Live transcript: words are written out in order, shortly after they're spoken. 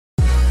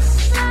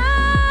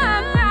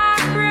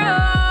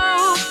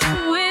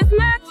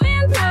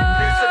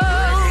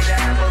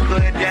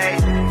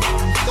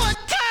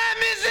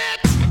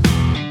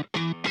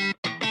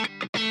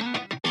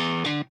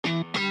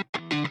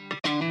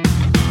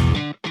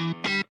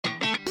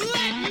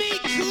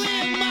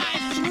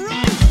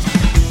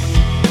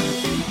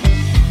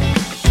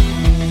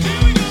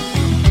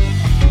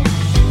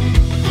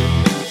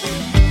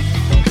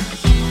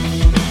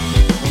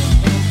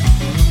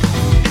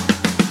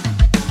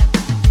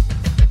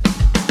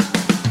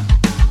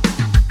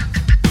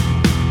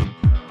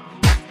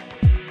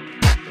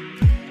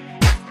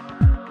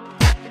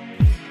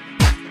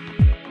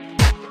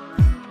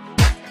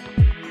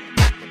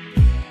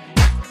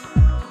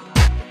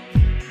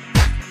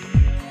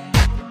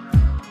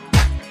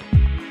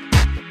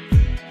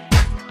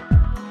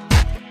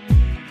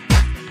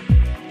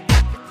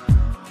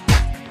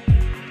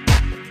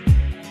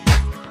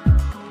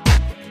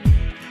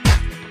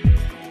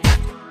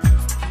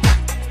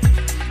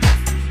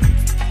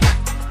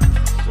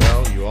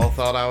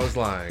thought I was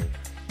lying.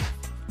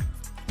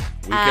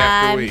 Week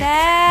after week.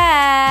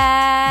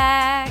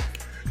 Back.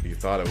 You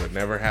thought it would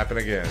never happen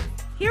again.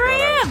 Here I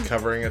am. I was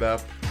covering it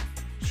up.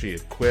 She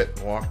had quit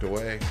and walked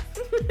away.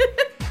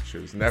 She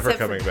was never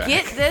coming back.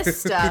 Get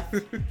this stuff.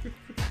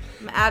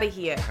 I'm out of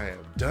here. I am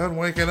done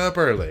waking up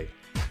early.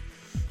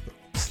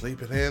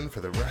 Sleeping in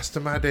for the rest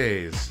of my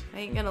days. I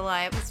ain't gonna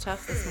lie, it was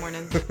tough this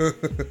morning.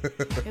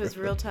 It was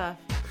real tough.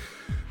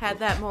 Had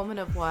that moment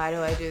of, why do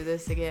I do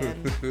this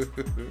again?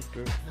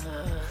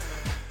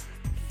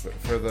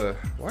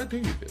 Why do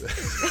you do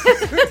this?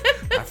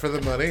 Not for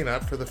the money,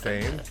 not for the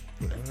fame.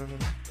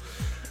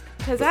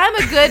 Because I'm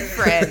a good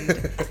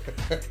friend.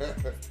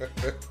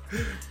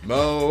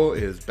 Mo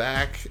is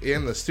back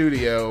in the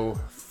studio,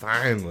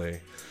 finally.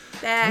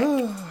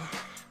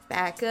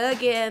 Back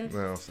again.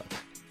 No, stop.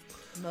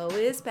 Mo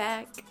is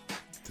back.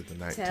 To the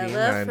Tell a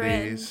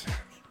 1990s.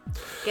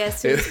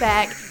 Guess who's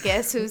back?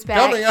 Guess who's back?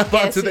 Coming up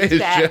on Guess who's today's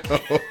back? show,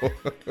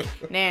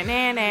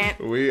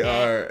 we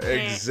are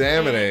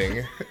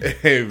examining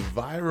a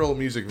viral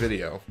music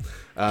video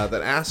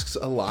that asks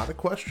a lot of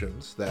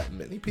questions that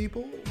many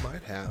people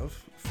might have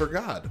for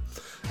God.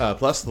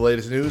 Plus the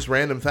latest news,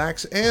 random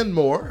facts, and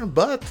more.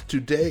 But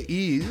today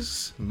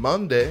is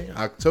Monday,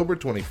 October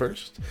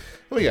 21st. And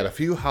we got a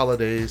few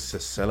holidays to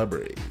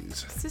celebrate.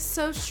 This is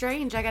so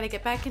strange. I gotta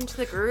get back into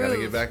the groove.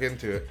 Gotta get back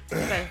into it.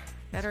 Okay.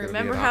 Gotta It's gonna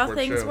remember be an how awkward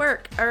things show.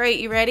 work. All right,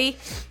 you ready?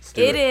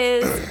 do It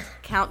it. is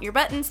Count Your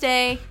Buttons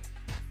Day.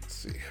 Let's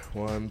see.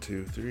 1,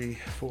 2, 3,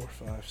 4,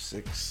 5,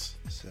 6,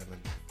 7,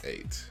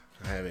 8.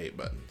 I have 8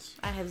 buttons.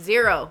 I have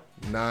 0.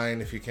 9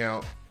 if you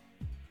count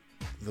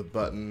the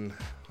button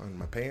on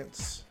my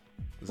pants.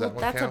 Does that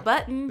one That's count? a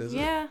button. Is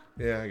Yeah.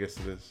 it? Yeah, I guess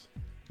it is.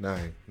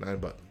 9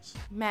 buttons.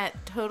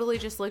 Matt totally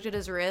just looked at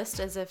his wrist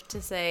as if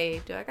to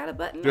say, do I got a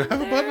button Do I on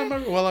have a there? button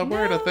on my? Well, I'm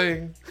wearing a No.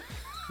 thing.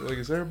 Like,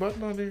 is there a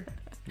button on here?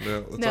 No,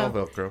 it's No. all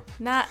Velcro.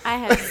 I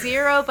have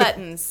 0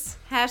 buttons.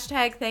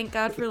 Hashtag thank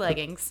God for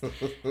leggings.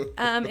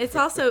 It's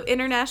also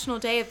International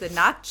Day of the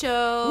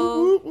Nacho.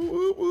 Whoop,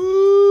 whoop,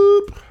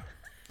 whoop.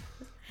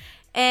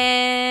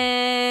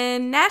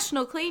 And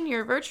National Clean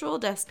Your Virtual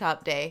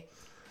Desktop Day.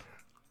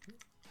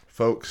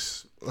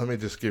 Folks, let me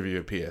just give you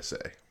a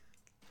PSA.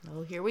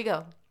 Oh, here we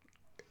go.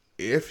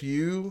 If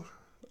you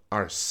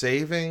are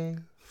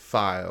saving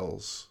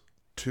files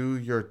to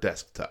your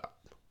desktop,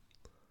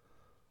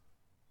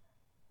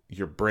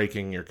 you're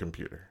breaking your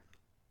computer.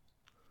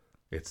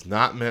 It's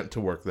not meant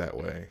to work that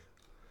way,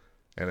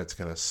 and it's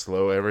going to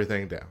slow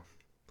everything down.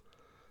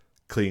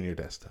 Clean your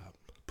desktop,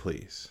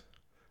 please.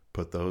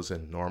 Put those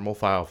in normal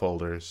file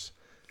folders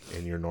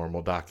in your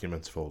normal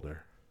documents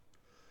folder.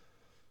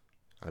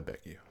 I beg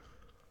you.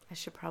 I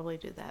should probably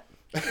do that.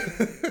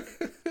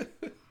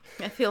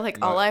 I feel like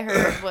all I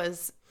heard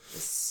was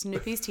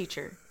Snoopy's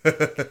teacher. Wah,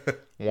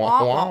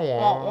 Wah, wah,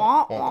 wah, wah,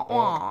 wah, wah,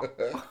 wah.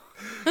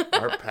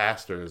 Our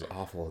pastor is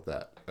awful at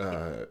that.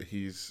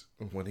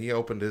 When he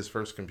opened his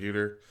first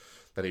computer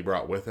that he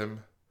brought with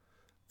him,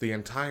 the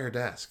entire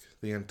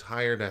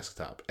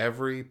desktop,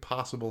 every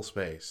possible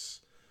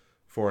space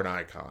for an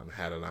icon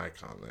had an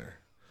icon there.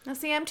 Now,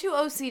 see, I'm too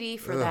OCD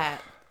for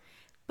that.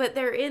 But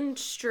they're in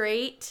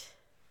straight,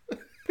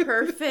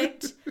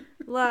 perfect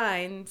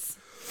lines.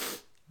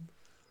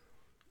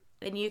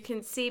 And you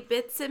can see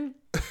bits and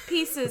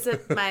pieces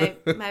of my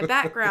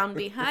background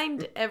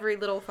behind every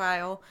little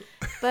file.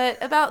 But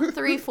about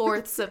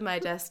 3/4 of my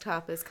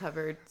desktop is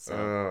covered. So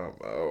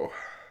Oh,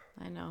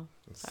 I know.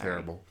 it's Sorry.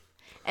 terrible.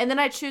 And then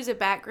I choose a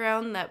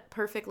background that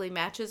perfectly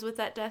matches with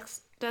that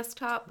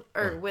desktop,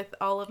 or with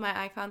all of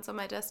my icons on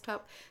my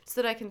desktop,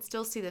 so that I can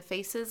still see the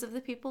faces of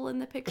the people in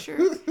the picture.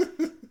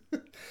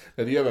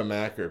 Now, do you have a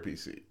Mac or a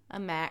PC? A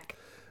Mac.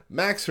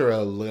 Macs are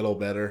a little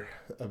better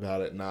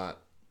about it not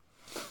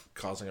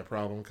causing a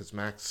problem, because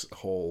Mac's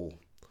whole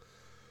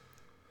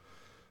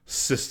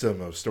system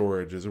of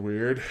storage is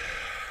weird.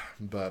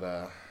 But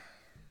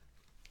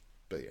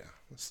yeah,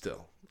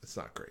 still, it's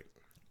not great.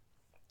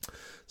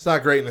 It's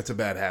not great, and it's a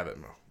bad habit,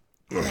 Mo.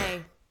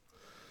 Hey,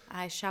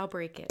 I shall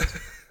break it.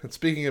 And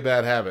speaking of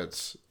bad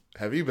habits,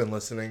 have you been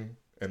listening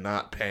and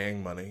not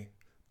paying money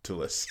to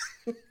listen?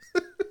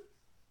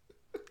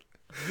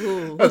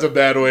 Ooh. That's a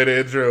bad way to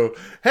intro.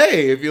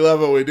 Hey, if you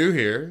love what we do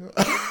here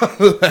on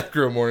the Back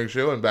Row Morning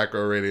Show and Back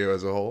Row Radio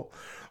as a whole,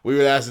 we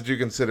would ask that you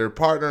consider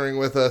partnering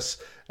with us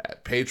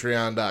at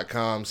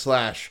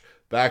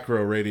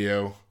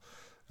patreon.com/backrowradio.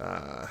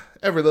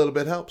 Every little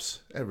bit helps.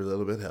 Every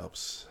little bit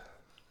helps.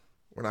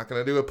 We're not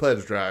going to do a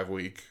pledge drive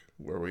week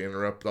where we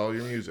interrupt all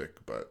your music,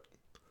 but,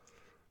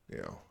 you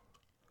know,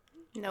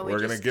 No, we're we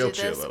going to just guilt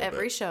do you a this little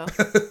every bit. show.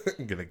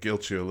 I'm going to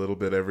guilt you a little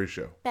bit every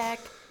show. Back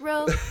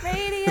Row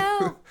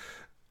Radio.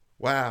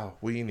 Wow,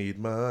 we need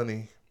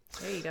money.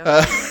 There you go.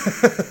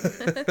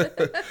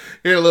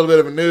 Here, a little bit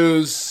of a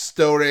news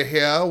story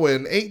here.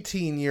 When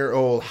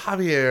 18-year-old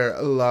Javier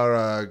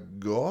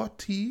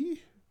Laragotti,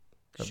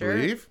 I Sure.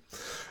 believe,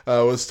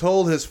 Was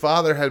told his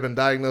father had been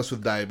diagnosed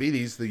with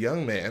diabetes. The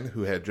young man,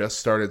 who had just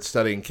started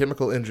studying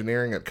chemical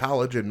engineering at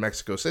college in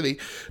Mexico City,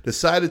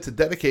 decided to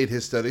dedicate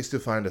his studies to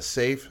find a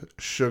safe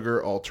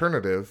sugar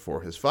alternative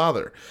for his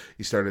father.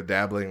 He started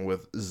dabbling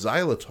with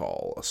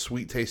xylitol, a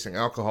sweet-tasting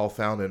alcohol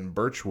found in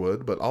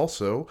birchwood, but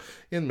also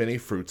in many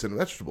fruits and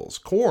vegetables.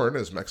 Corn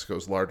is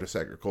Mexico's largest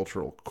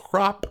agricultural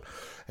crop,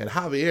 and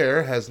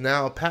Javier has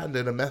now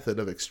patented a method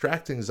of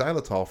extracting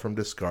xylitol from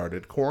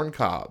discarded corn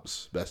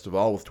cobs. Best of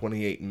all, with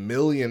 28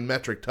 million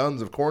metric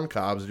tons of corn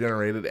cobs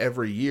generated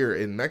every year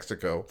in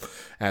Mexico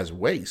as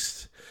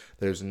waste,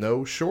 there's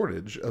no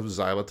shortage of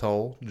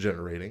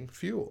xylitol-generating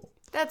fuel.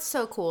 That's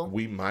so cool.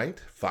 We might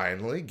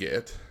finally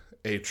get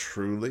a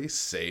truly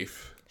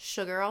safe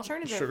sugar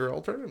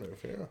alternative.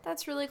 Yeah.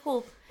 That's really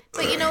cool.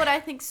 But you know what I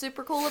think's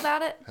super cool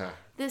about it? Huh.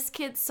 This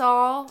kid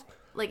saw,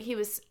 he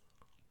was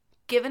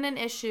given an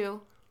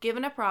issue,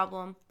 given a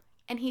problem,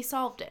 and he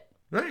solved it.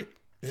 Right.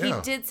 Yeah.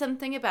 He did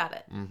something about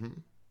it. Mm-hmm.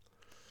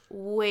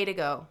 Way to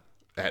go.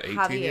 At 18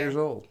 Javier. years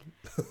old.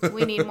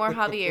 We need more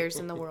Javiers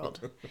in the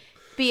world.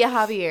 Be a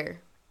Javier.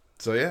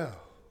 So yeah,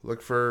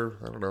 look for,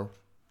 I don't know.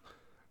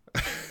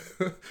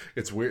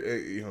 It's weird,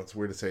 it's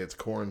weird to say it's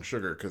corn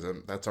sugar because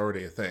that's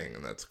already a thing,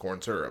 and that's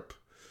corn syrup.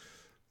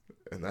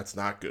 And that's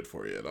not good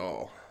for you at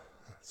all.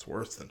 It's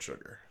worse than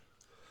sugar.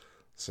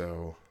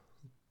 So,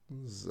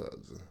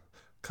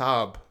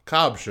 cob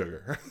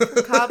sugar.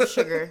 Cob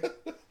sugar.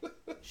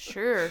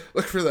 Sure.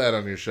 Look for that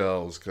on your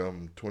shelves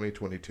come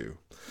 2022.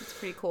 It's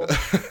pretty cool.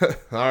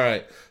 All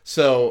right.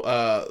 So,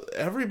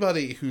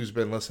 everybody who's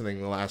been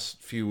listening the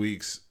last few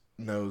weeks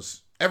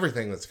knows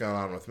everything that's gone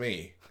on with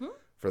me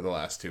for the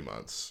last 2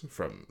 months.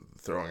 From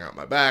throwing out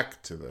my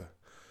back to the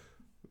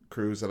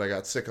cruise that I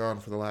got sick on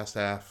for the last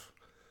half.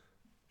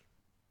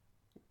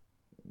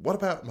 What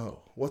about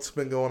Mo? What's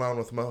been going on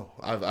with Mo?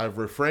 I've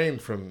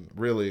refrained from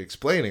really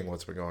explaining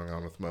what's been going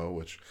on with Mo,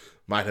 which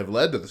might have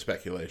led to the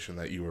speculation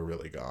that you were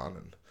really gone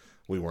and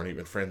we weren't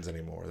even friends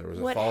anymore. There was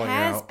a falling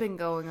out. What has been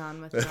going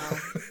on with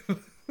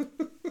Mo?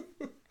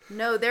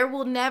 No, there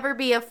will never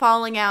be a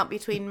falling out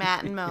between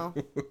Matt and Mo.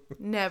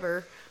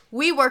 Never.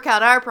 We work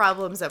out our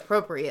problems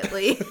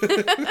appropriately.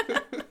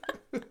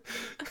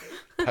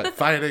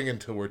 Fighting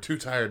until we're too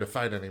tired to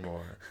fight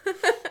anymore.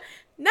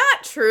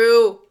 Not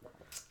true.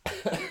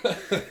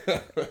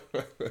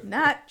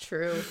 Not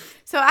true.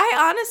 So I,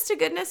 honest to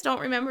goodness,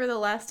 don't remember the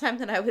last time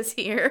that I was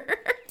here.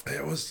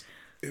 It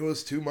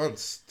was 2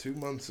 months. 2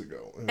 months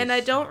ago. And I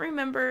don't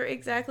remember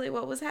exactly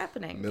what was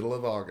happening. Middle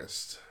of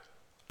August.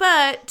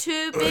 But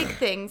 2 big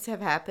things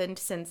have happened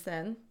since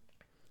then.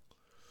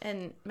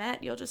 And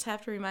Matt, you'll just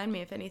have to remind me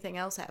if anything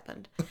else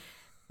happened.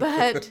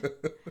 But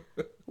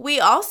we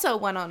also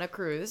went on a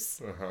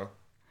cruise.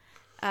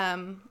 Uh-huh.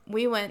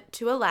 We went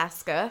to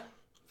Alaska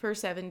for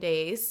 7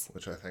 days.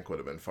 Which I think would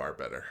have been far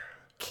better.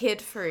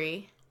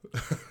 Kid-free.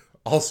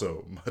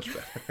 Also much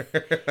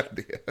better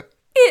idea.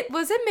 It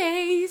was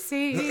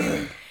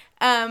amazing.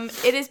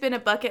 It has been a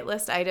bucket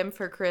list item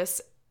for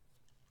Chris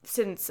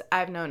since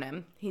I've known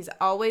him. He's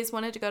always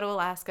wanted to go to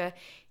Alaska.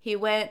 He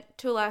went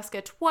to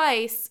Alaska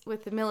twice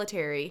with the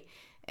military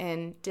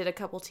and did a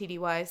couple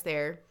TDYs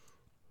there,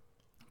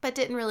 but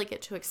didn't really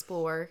get to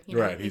explore.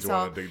 Right, he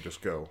wanted to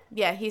just go.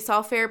 Yeah, he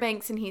saw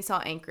Fairbanks and he saw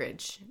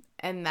Anchorage,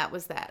 and that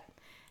was that.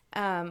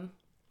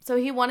 So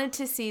he wanted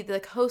to see the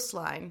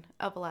coastline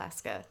of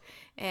Alaska.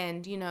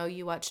 And,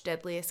 you watch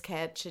Deadliest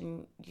Catch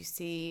and you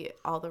see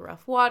all the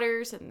rough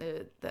waters and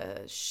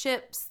the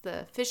ships,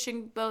 the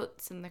fishing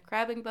boats and the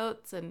crabbing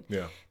boats. And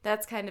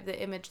that's kind of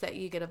the image that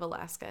you get of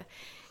Alaska.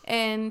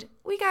 And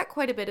we got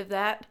quite a bit of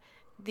that.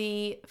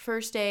 The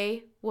first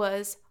day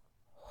was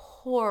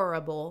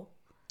horrible.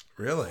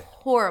 Really?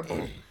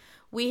 Horrible.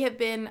 We have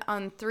been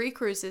on 3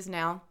 cruises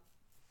now.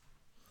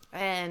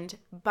 And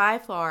by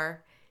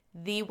far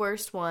the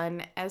worst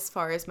one as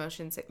far as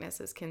motion sickness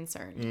is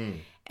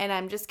concerned. And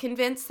I'm just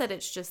convinced that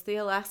it's just the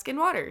Alaskan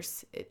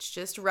waters. It's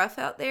just rough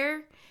out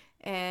there.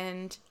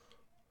 And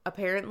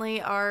apparently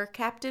our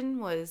captain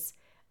was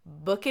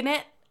booking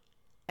it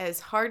as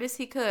hard as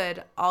he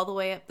could all the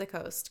way up the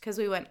coast. Because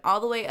we went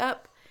all the way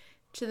up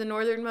to the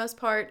northernmost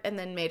part and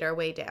then made our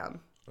way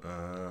down.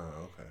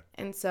 Okay.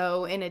 And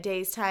so in a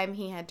day's time,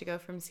 he had to go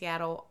from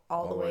Seattle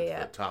all the way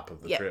to up. the top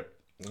of the trip.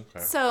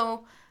 Okay.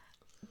 So...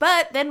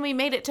 But then we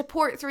made it to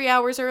port 3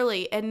 hours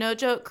early. And no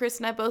joke, Chris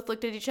and I both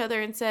looked at each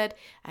other and said,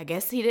 I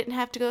guess he didn't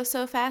have to go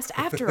so fast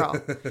after all.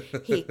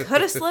 He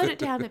could have slowed it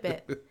down a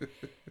bit.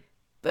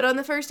 But on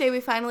the first day, we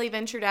finally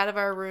ventured out of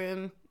our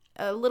room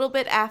a little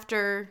bit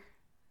after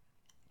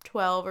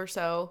 12 or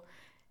so.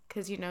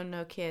 Because,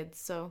 no kids.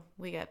 So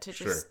we got to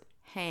just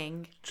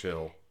hang.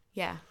 Chill.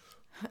 Yeah.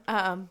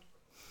 And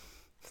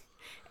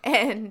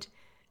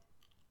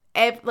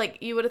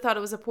you would have thought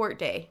it was a port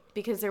day.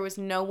 Because there was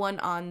no one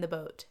on the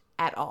boat.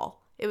 At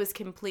all. It was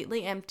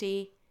completely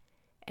empty.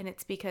 And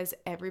it's because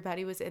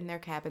everybody was in their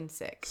cabin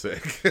sick.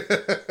 Sick.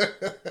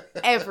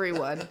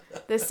 Everyone.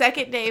 The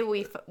second day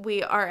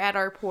we are at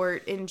our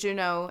port in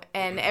Juneau,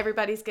 and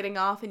everybody's getting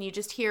off, and you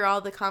just hear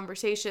all the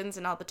conversations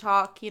and all the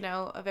talk,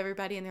 of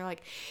everybody, and they're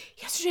like,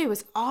 yesterday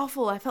was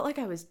awful. I felt like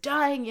I was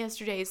dying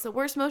yesterday. It's the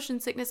worst motion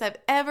sickness I've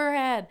ever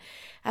had.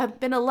 I've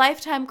been a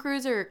lifetime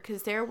cruiser,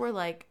 because there were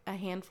like a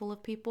handful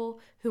of people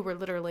who were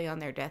literally on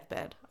their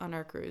deathbed on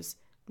our cruise.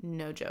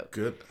 No joke.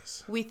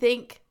 Goodness. We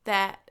think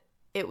that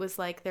it was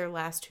like their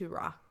last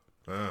hurrah.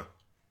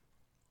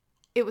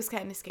 It was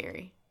kind of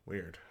scary.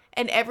 Weird.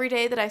 And every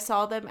day that I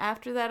saw them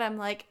after that, I'm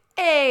like,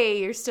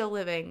 hey, you're still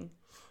living.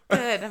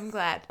 Good, I'm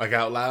glad. Like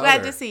out loud?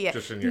 Glad to see you.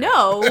 Just in your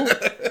No.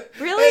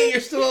 Really? Hey,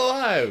 you're still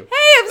alive.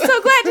 Hey, I'm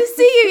so glad to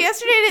see you.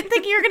 Yesterday I didn't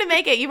think you were going to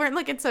make it. You weren't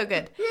looking so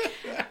good.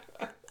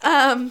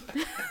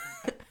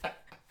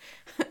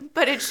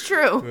 But it's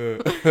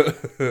true.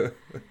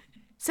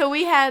 So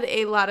we had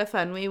a lot of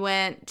fun. We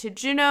went to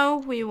Juneau,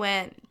 we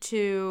went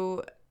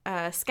to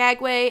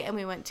Skagway, and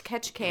we went to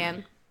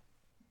Ketchikan.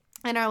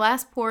 And our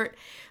last port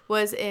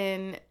was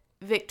in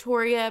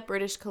Victoria,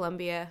 British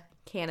Columbia,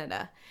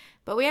 Canada.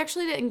 But we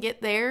actually didn't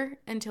get there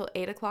until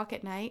 8 o'clock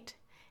at night.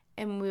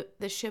 And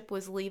the ship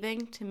was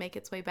leaving to make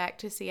its way back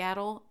to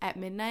Seattle at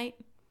midnight.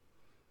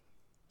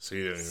 So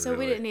you didn't So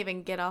we didn't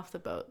even get off the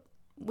boat.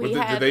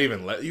 Did they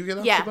even let you get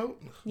off the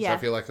boat? Yeah. I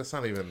feel like that's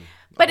not even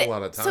a whole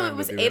lot of time. So it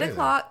was 8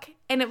 o'clock,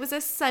 and it was a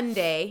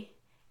Sunday,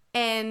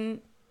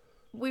 and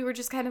we were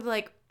just kind of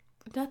like,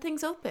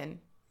 nothing's open.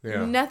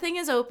 Yeah. Nothing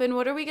is open.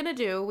 What are we going to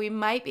do? We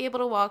might be able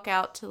to walk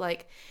out to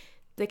like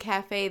the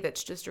cafe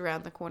that's just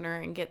around the corner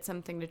and get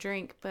something to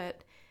drink,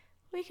 but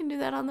we can do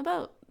that on the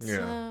boat. Yeah.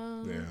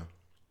 So yeah.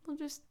 We'll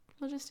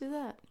just do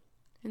that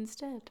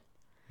instead.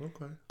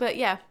 Okay. But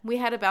yeah, we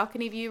had a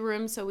balcony view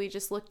room, so we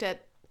just looked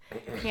at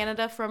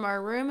Canada from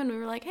our room, and we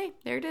were like, hey,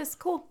 there it is.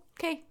 Cool.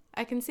 Okay,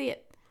 I can see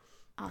it.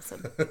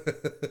 Awesome.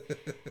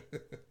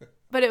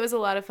 But it was a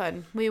lot of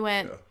fun. We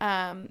went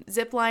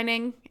zip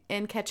lining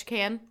in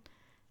Ketchikan,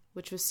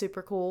 which was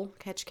super cool.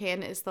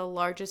 Ketchikan is the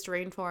largest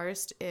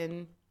rainforest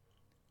in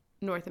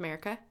North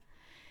America.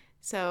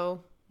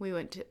 So we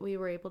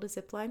were able to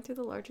zip line through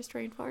the largest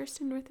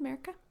rainforest in North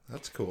America.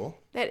 That's cool.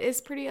 That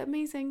is pretty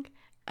amazing.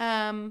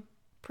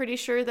 Pretty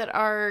sure that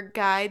our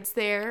guides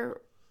there,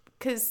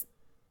 because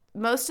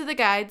most of the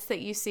guides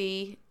that you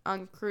see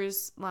on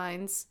cruise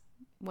lines,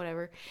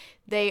 whatever,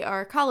 they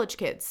are college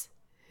kids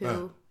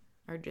who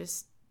are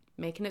just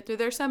making it through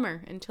their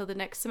summer until the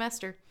next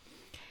semester.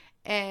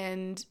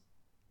 And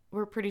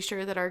we're pretty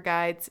sure that our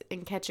guides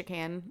in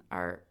Ketchikan,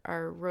 our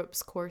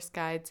ropes course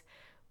guides,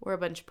 were a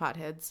bunch of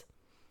potheads.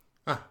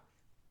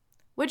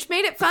 Which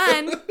made it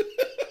fun.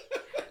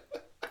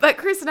 But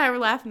Chris and I were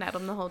laughing at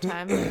them the whole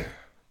time.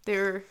 They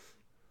were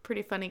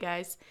pretty funny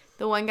guys.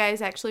 The one guy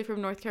is actually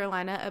from North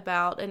Carolina,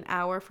 about an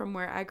hour from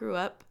where I grew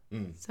up.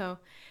 So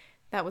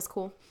that was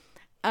cool.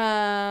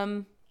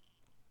 In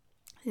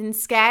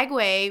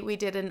Skagway, we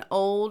did an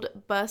old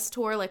bus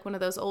tour, like one of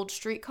those old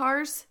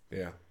streetcars.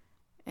 Yeah.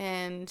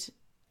 And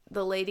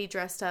the lady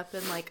dressed up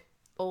in like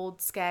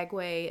old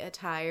Skagway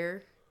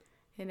attire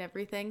and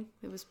everything.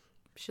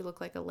 She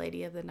looked like a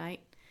lady of the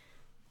night.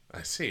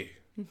 I see.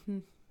 Mm-hmm.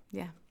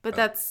 Yeah. But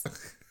that's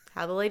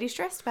how the ladies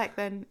dressed back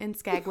then in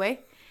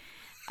Skagway.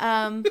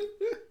 You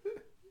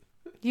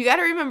got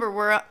to remember,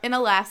 we're in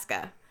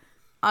Alaska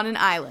on an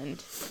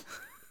island.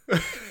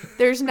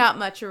 There's not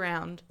much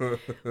around.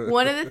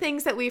 One of the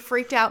things that we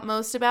freaked out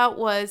most about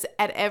was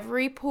at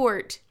every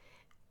port,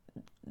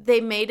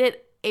 they made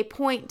it a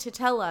point to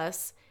tell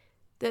us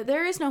that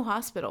there is no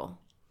hospital.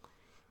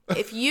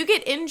 If you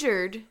get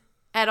injured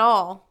at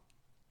all,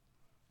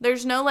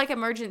 there's no like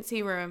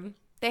emergency room.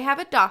 They have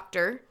a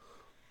doctor,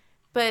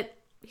 but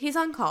he's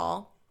on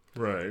call.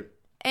 Right.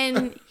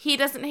 And he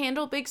doesn't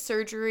handle big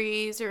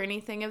surgeries or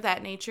anything of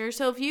that nature.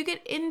 So if you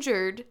get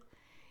injured,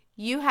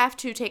 you have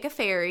to take a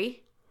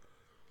ferry,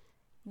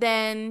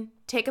 then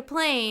take a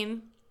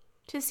plane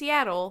to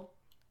Seattle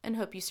and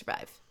hope you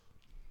survive.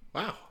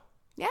 Wow.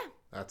 Yeah.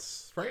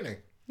 That's frightening.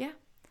 Yeah.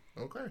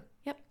 Okay.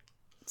 Yep.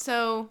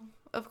 So,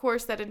 of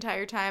course, that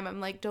entire time, I'm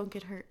like, don't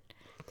get hurt.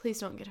 Please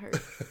don't get hurt.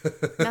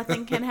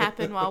 Nothing can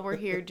happen while we're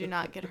here. Do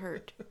not get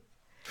hurt.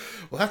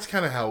 Well, that's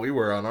kind of how we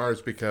were on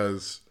ours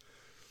because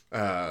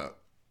none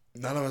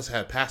of us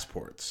had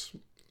passports.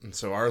 And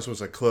so ours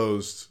was a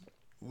closed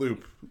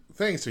loop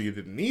thing, so you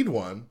didn't need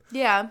one.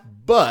 Yeah.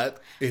 But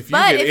if you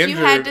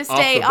had to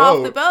stay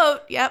off the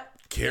boat, yep.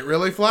 Can't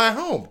really fly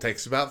home.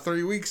 Takes about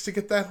 3 weeks to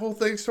get that whole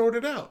thing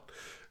sorted out.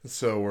 And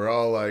so we're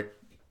all like,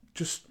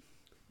 just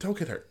don't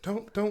get hurt.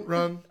 Don't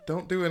run.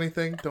 Don't do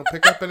anything. Don't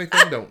pick up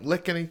anything. Don't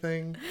lick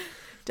anything.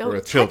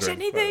 Don't touch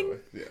anything.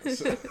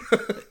 Yes.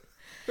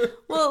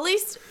 Well, at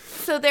least,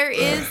 so there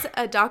is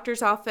a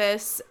doctor's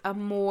office, a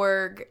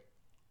morgue,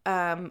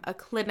 a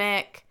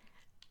clinic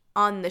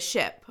on the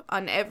ship.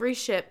 On every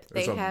ship,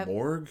 they have a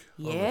morgue.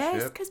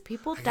 Yes, because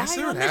people die on the ship.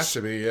 There would have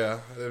to be. Yeah,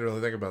 I didn't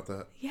really think about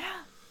that. Yeah.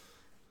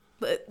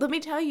 But let me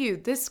tell you,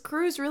 this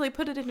cruise really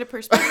put it into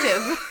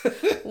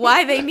perspective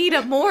why they need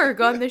a morgue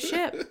on the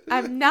ship.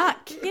 I'm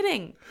not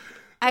kidding.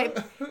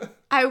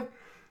 I,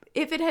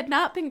 if it had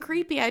not been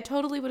creepy, I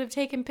totally would have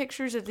taken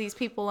pictures of these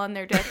people on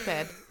their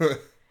deathbed.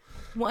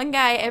 One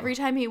guy, every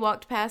time he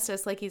walked past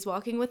us, like he's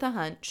walking with a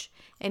hunch,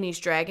 and he's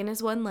dragging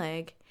his one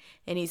leg,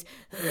 and he's...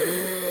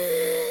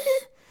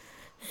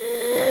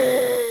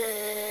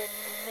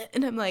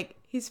 And I'm like,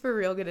 he's for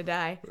real gonna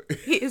die.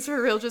 He is for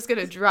real just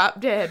gonna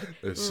drop dead.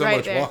 There's so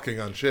much walking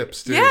on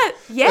ships, too. Yeah,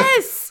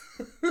 yes!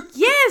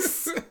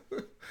 Yes!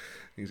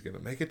 He's gonna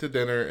make it to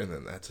dinner, and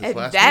then that's his And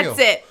last that's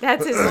meal. it.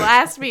 That's his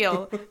last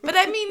meal. But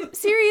I mean,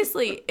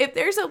 seriously, if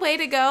there's a way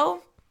to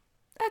go,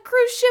 a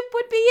cruise ship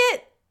would be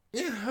it.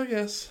 Yeah, I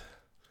guess.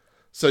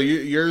 So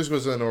yours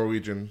was a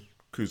Norwegian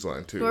cruise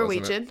line, too,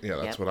 Norwegian. wasn't it? Yeah,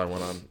 that's what I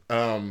went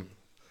on.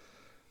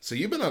 So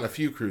you've been on a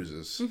few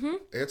cruises. Mm-hmm.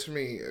 Answer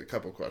me a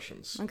couple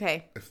questions.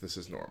 Okay. If this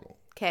is normal.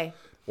 Okay.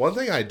 One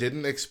thing I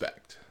didn't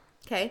expect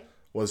Okay.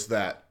 was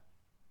that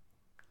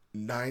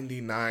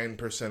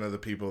 99% of the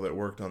people that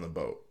worked on the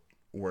boat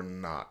were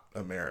not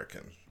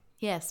American.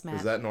 Yes, Matt.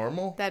 Is that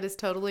normal? That is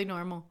totally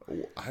normal.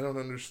 I don't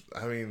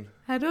understand. I mean,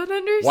 I don't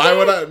understand. why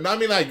would I? I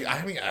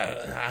mean,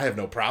 I have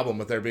no problem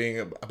with there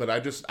being, but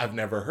I've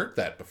never heard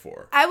that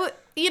before. I would,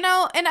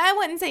 and I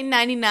wouldn't say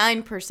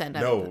 99% of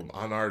No,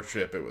 on our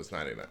ship it was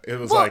 99. It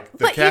was Well, like the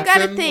but you gotta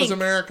captain think. was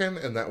American,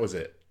 and that was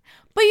it.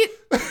 But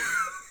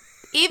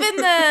even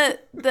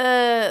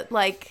the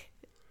like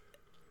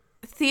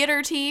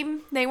theater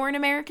team, they weren't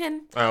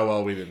American. Oh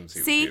well, we didn't see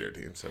the See? theater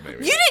team, so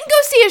maybe You didn't go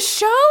see a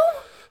show?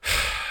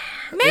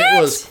 Matt?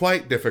 it was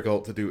quite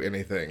difficult to do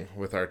anything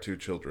with our two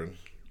children.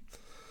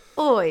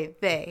 Oy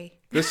vey.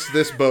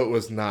 This boat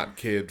was not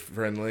kid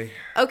friendly.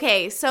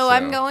 Okay, so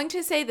I'm going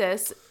to say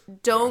this.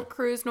 Don't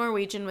cruise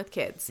Norwegian with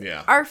kids.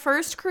 Yeah. Our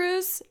first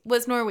cruise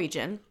was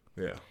Norwegian.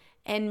 Yeah.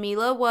 And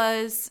Mila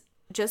was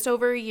just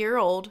over a year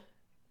old.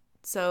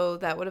 So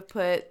that would have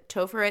put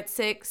Topher at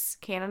 6,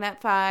 Cannon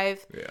at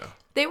 5. Yeah.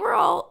 They were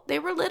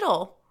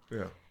little.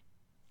 Yeah.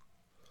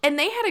 And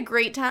they had a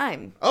great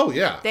time. Oh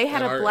yeah. They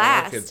had and a our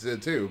blast. kids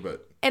did too,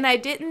 but And I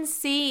didn't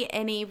see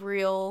any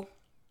real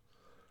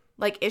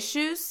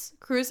issues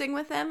cruising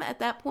with them at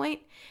that point.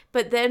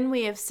 But then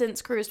we have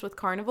since cruised with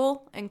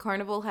Carnival, and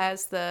Carnival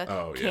has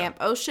the Camp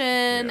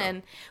Ocean,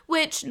 and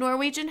which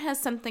Norwegian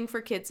has something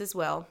for kids as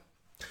well.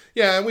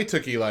 yeah, and we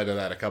took Eli to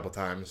that a couple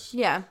times.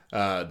 Yeah.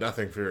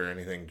 Nothing for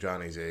anything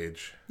Johnny's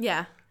age.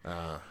 Yeah.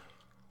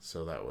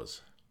 So that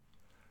was,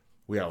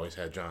 we always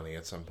had Johnny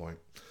at some point.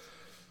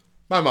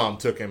 My mom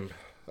took him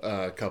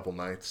a couple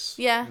nights.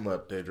 Yeah.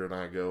 Let Deidre and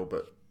I go,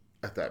 but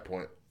at that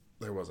point,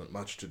 there wasn't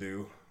much to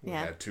do. We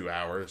had 2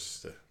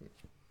 hours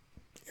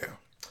to,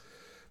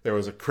 There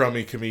was a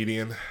crummy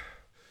comedian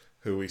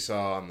who we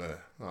saw on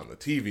the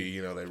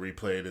TV. They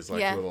replayed his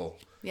little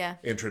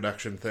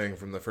introduction thing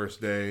from the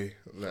first day,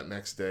 that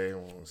next day.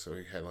 So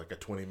he had like a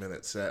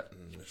 20-minute set,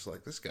 and it's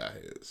like, this guy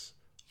is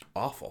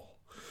awful.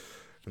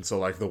 And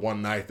so, the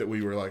one night that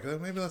we were like, oh,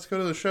 maybe let's go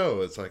to the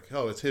show. It's like,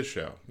 oh, it's his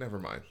show. Never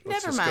mind.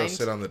 Let's just go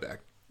sit on the deck.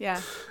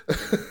 Yeah.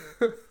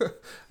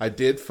 I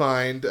did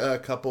find a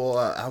couple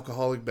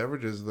alcoholic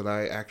beverages that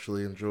I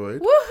actually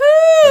enjoyed.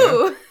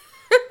 Woohoo!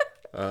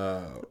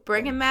 Yeah.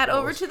 Bringing Matt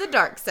over to the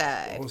dark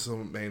side. What was the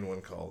main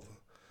one called?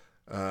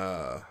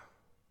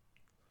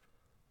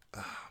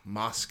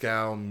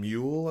 Moscow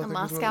Mule, I think is what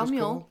it Moscow was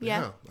Mule, called.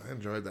 yeah. I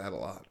enjoyed that a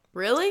lot.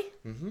 Really?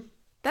 Mm-hmm.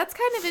 That's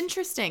kind of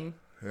interesting.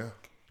 Yeah.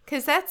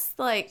 Because that's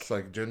It's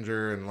like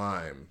ginger and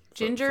lime.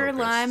 ginger,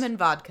 lime, and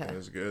vodka. It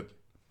was good.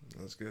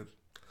 It was good.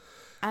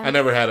 I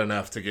never had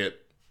enough to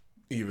get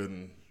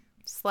even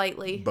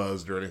slightly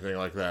buzzed or anything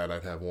like that.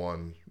 I'd have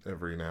one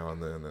every now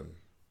and then, and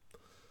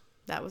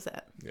that was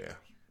it. Yeah.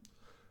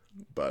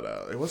 But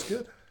it was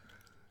good.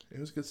 It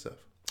was good stuff.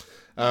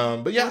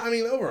 But yeah, I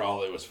mean,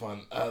 overall, it was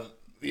fun.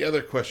 The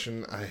other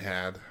question I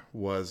had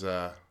was,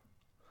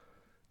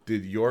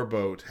 did your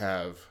boat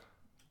have...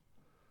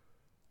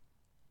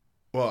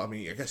 Well, I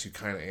mean, I guess you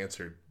kind of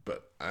answered,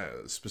 but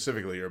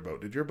specifically your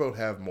boat. Did your boat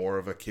have more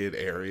of a kid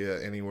area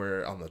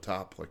anywhere on the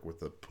top, like with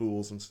the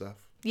pools and stuff?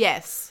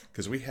 Yes.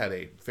 Because we had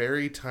a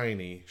very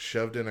tiny,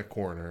 shoved in a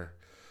corner,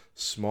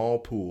 small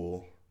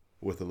pool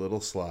with a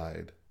little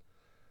slide,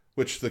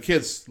 which the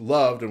kids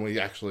loved, and we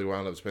actually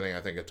wound up spending,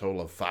 I think, a total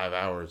of 5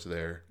 hours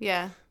there.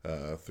 Yeah.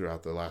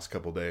 Throughout the last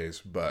couple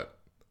days, but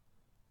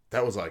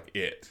that was like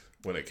it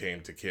when it came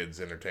to kids'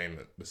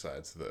 entertainment.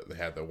 Besides they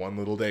had the one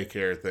little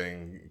daycare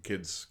thing,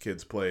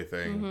 kids play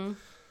thing,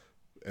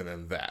 and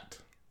then that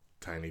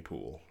tiny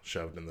pool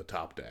shoved in the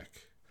top deck.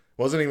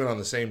 Wasn't even on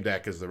the same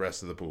deck as the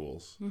rest of the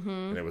pools,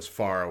 and it was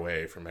far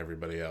away from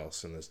everybody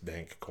else in this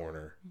dank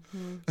corner.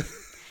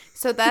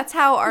 So that's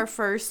how our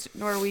first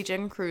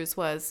Norwegian cruise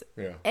was.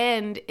 Yeah.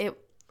 And it,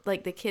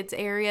 the kids'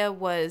 area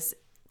was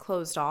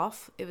closed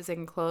off. It was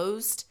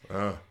enclosed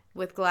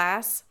with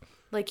glass.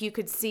 You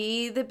could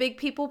see the big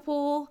people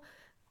pool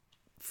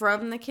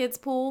from the kids'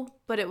 pool,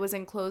 but it was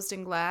enclosed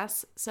in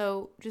glass.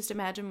 So just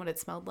imagine what it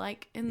smelled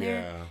like in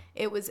there. Yeah.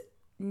 It was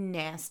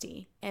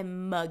nasty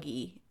and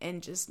muggy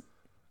and just...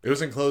 It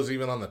was enclosed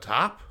even on the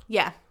top?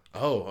 Yeah.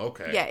 Oh,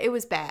 okay. Yeah, it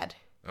was bad.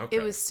 Okay.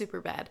 It was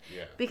super bad.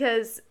 Yeah.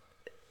 Because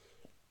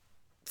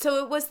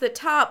so it was the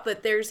top,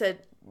 but there's a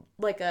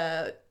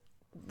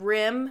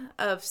rim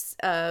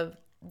of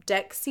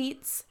deck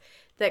seats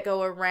that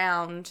go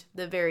around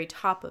the very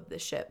top of the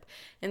ship.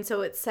 And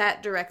so it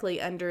sat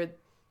directly under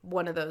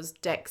one of those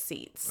deck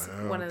seats,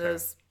 one of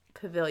those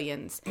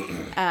pavilions.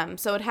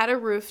 So it had a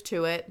roof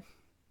to it,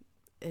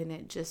 and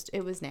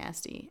it was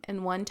nasty.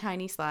 And one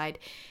tiny slide.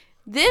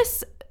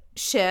 This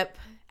ship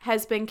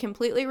has been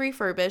completely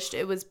refurbished.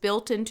 It was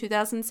built in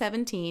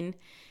 2017.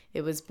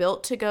 It was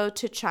built to go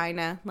to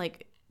China,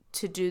 like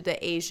to do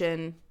the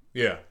Asian.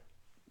 Yeah.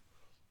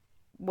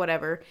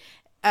 Whatever.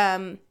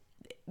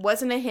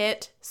 Wasn't a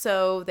hit,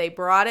 so they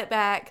brought it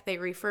back. They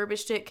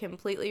refurbished it,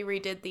 completely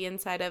redid the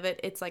inside of it.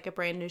 It's like a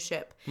brand new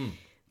ship.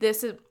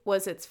 This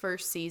was its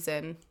first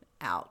season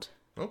out.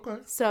 Okay.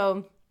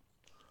 So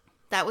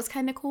that was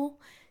kind of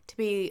cool to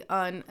be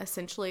on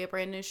essentially a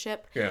brand new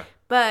ship. Yeah.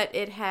 But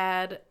it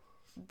had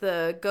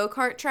the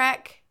go-kart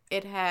track.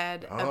 It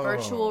had a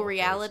virtual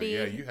reality.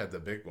 So yeah, you had the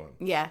big one.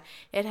 Yeah.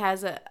 It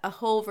has a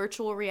whole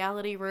virtual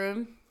reality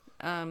room.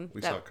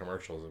 We saw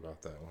commercials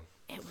about that one.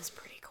 It was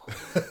pretty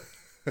cool.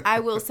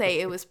 I will say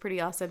it was pretty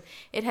awesome.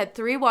 It had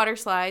 3 water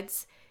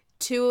slides,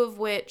 2 of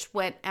which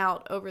went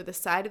out over the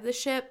side of the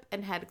ship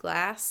and had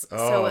glass.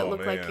 So it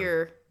looked like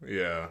you're,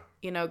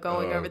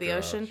 going over the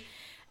ocean.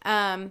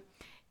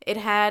 It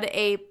had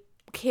a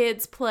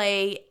kids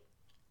play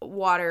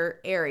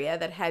water area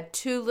that had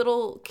 2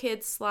 little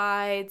kids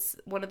slides,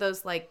 one of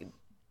those like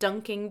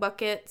dunking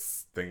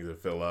buckets. Things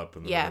that fill up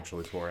and then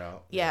eventually pour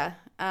out. Yeah.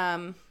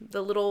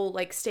 The little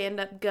like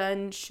stand-up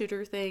gun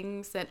shooter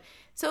things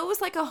so it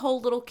was like a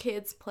whole little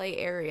kids play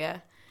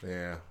area.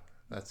 Yeah.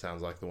 That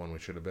sounds like the one we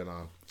should have been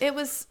on. It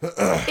was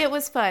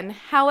fun.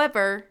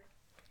 However,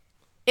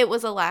 it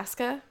was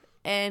Alaska,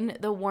 and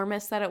the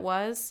warmest that it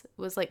was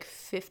like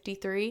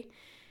 53.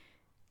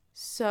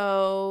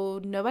 So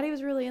nobody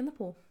was really in the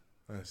pool.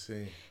 I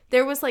see.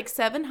 There was like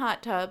 7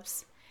 hot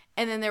tubs,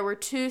 and then there were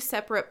 2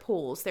 separate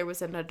pools. There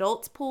was an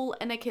adults pool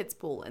and a kids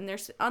pool, and they're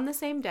on the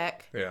same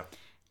deck. Yeah.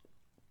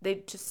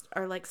 They just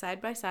are like side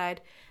by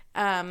side.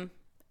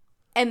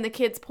 And the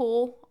kids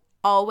pool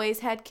always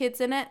had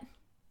kids in it.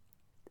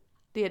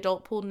 The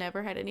adult pool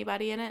never had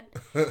anybody in it.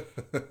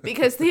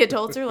 Because the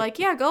adults are like,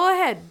 yeah, go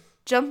ahead.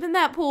 Jump in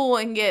that pool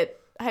and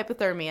get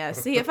hypothermia.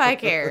 See if I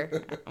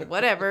care.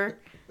 Whatever.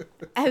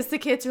 As the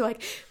kids are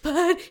like,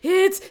 but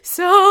it's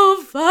so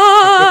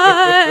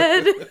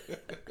fun.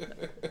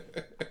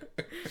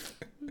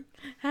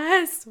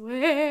 I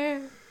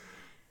swear.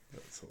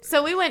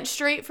 So we went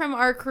straight from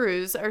our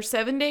cruise, our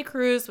 7-day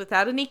cruise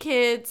without any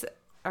kids,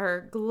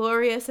 our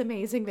glorious,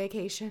 amazing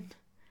vacation.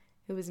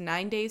 It was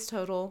 9 days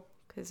total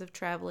because of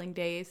traveling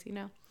days,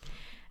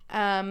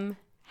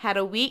 Had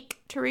a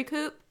week to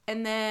recoup,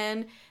 and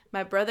then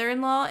my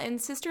brother-in-law and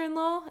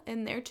sister-in-law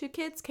and their 2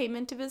 kids came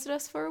in to visit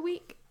us for a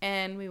week,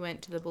 and we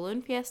went to the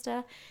balloon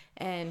fiesta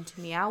and to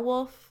Meow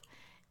Wolf,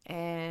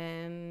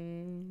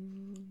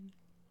 and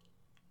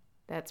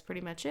that's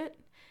pretty much it.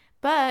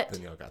 But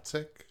then y'all got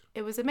sick.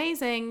 It was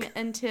amazing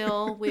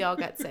until we all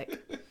got sick.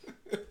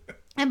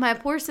 And my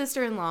poor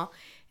sister-in-law,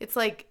 it's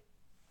like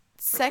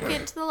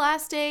second to the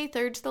last day,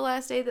 third to the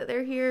last day that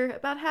they're here,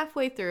 about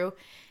halfway through.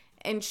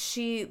 And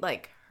she,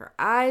 like, her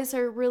eyes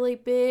are really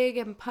big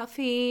and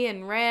puffy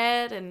and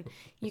red, and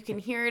you can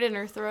hear it in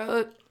her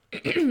throat.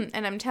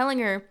 And I'm telling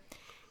her,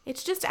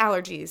 it's just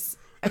allergies.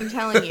 I'm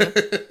telling you.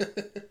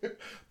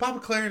 Papa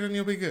Claritin and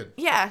you'll be good.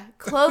 Yeah.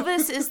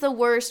 Clovis is the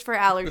worst for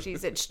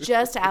allergies. It's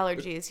just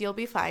allergies. You'll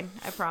be fine.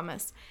 I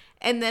promise.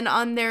 And then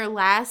on their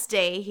last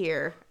day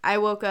here, I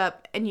woke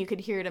up and you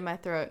could hear it in my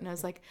throat. And I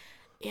was like,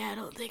 yeah, I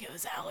don't think it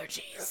was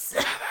allergies.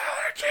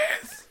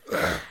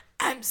 Allergies.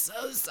 I'm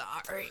so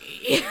sorry.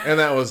 And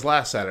that was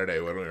last Saturday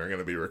when we were going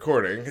to be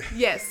recording.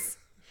 Yes.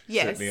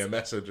 Yes. Sent me a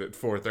message at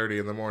 4:30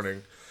 in the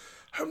morning.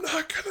 I'm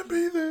not going to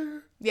be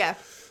there. Yeah.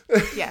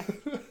 Yeah.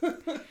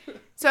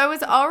 So I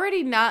was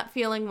already not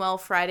feeling well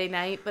Friday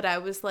night, but I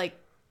was like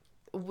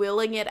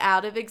willing it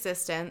out of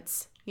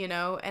existence,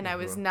 and I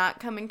was not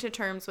coming to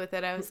terms with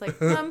it. I was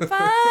like, I'm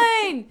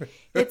fine.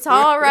 It's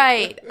all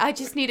right. I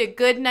just need a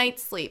good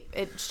night's sleep.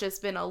 It's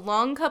just been a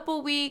long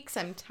couple weeks.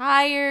 I'm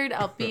tired.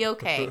 I'll be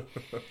okay.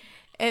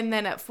 And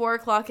then at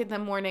 4:00 in the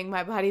morning,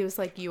 my body was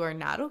like, you are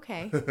not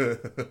okay.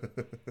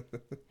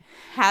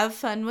 Have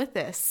fun with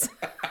this.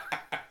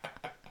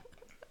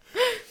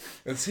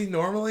 And see,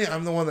 normally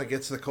I'm the one that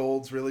gets the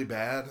colds really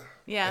bad.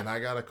 Yeah. And I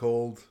got a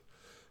cold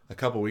a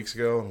couple weeks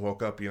ago and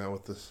woke up,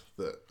 with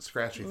the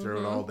scratchy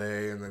throat all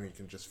day. And then you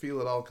can just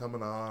feel it all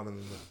coming on. And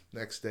the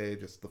next day,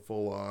 just the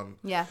full on.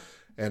 Yeah.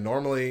 And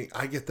normally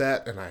I get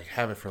that and I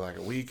have it for like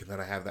a week. And then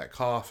I have that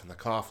cough. And the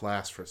cough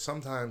lasts for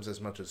sometimes as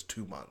much as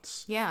 2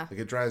 months. Yeah. Like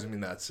it drives me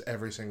nuts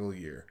every single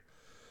year.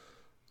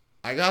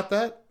 I got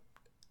that.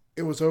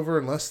 It was over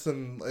in less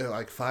than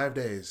like 5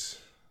 days.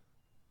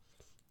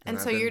 And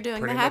so you're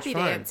doing the happy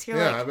dance.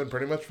 I've been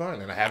pretty much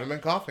fine. And I haven't been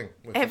coughing.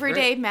 Every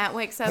day Matt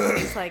wakes up and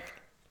he's like,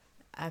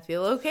 I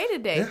feel okay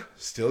today. Yeah,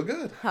 still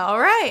good. All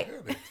right.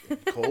 Yeah,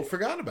 the cold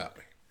forgot about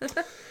me.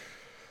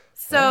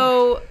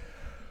 So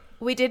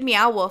we did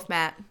Meow Wolf,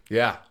 Matt.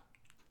 Yeah.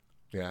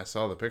 Yeah, I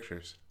saw the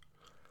pictures.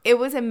 It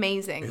was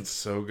amazing. It's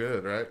so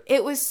good, right?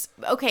 It was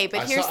okay,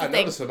 but here's the thing. I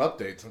noticed some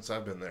updates since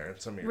I've been there.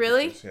 Some of your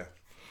really? pictures, yeah.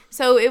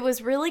 So it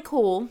was really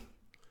cool.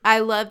 I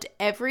loved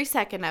every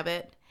second of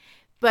it.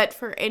 But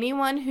for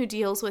anyone who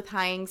deals with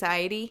high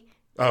anxiety,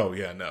 oh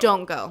yeah, no,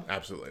 don't go.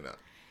 Absolutely not.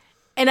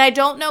 And I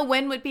don't know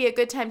when would be a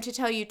good time to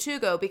tell you to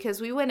go,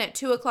 because we went at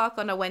 2:00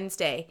 on a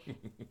Wednesday,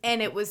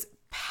 and it was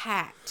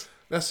packed.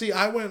 Now, see,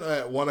 I went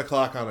at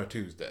 1:00 on a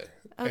Tuesday,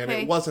 and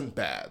Okay. it wasn't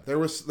bad. There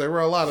were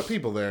a lot of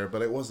people there,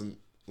 but it wasn't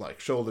like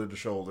shoulder to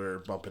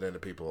shoulder bumping into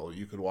people.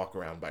 You could walk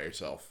around by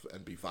yourself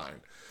and be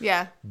fine.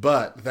 Yeah.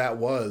 But that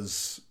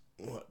was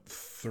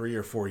 3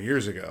 or 4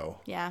 years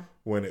ago. Yeah.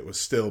 When it was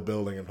still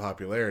building in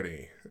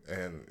popularity,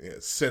 and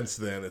since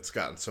then it's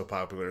gotten so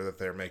popular that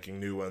they're making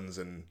new ones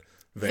in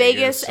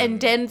Vegas and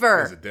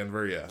Denver. Is it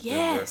Denver? Yeah.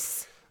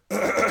 Yes.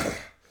 Denver.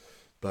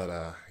 But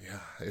yeah,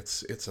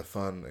 it's a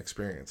fun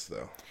experience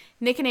though.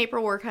 Nick and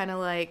April were kind of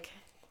like,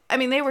 I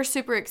mean, they were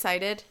super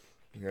excited.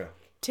 Yeah.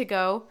 To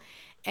go,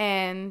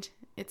 and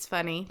it's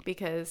funny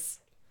because,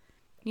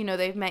 you know,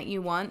 they've met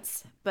you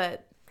once,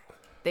 but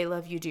they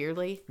love you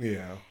dearly.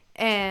 Yeah.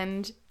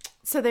 And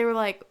so they were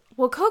like,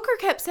 well, Coker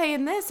kept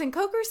saying this, and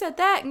Coker said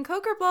that, and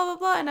Coker blah, blah,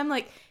 blah. And I'm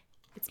like,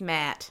 it's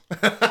Matt.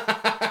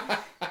 I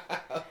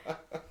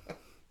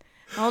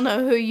don't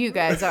know who you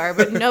guys are,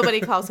 but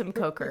nobody calls him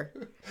Coker.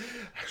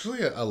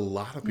 Actually, a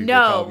lot of people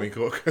call me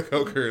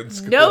Coker in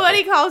school.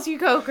 Nobody calls you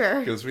Coker.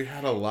 Because we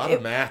had a lot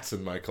of Matts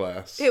in my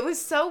class. It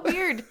was so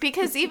weird,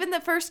 because even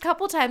the first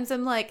couple times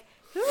I'm like,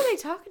 who are they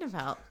talking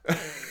about?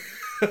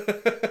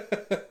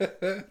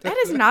 That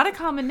is not a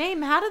common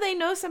name. How do they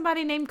know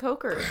somebody named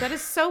Coker? That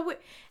is so...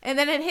 And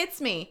then it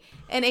hits me.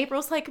 And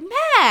April's like,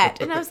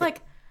 Matt. And I was like,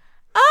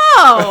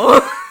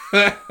 oh.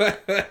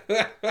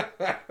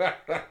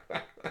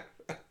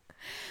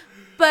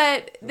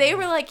 But they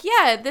were like,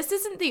 yeah, this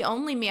isn't the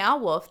only Meow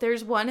Wolf.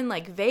 There's one in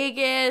like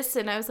Vegas.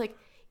 And I was like,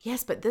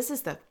 yes, but this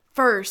is the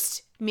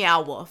first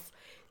Meow Wolf.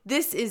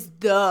 This is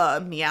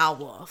the Meow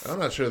Wolf. I'm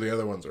not sure the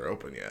other ones are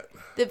open yet.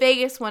 The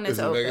Vegas one is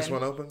open. Is the Vegas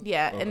one open?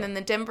 Yeah, okay. And then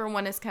the Denver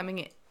one is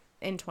coming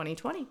in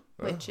 2020,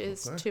 which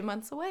is 2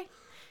 months away.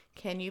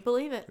 Can you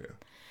believe it?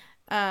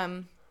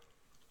 Yeah.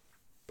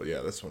 But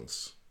yeah, this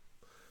one's...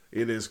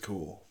 It is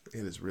cool.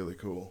 It is really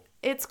cool.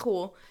 It's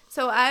cool.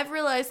 So I've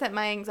realized that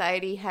my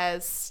anxiety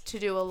has to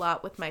do a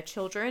lot with my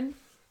children.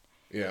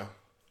 Yeah.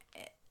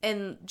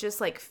 And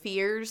just like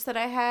fears that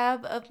I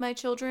have of my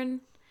children.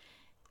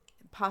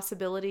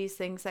 Possibilities,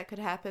 things that could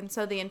happen.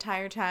 So the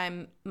entire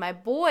time, my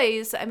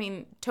boys, I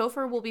mean,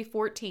 Topher will be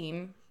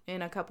 14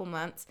 in a couple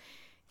months.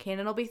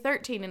 Cannon will be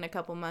 13 in a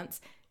couple months.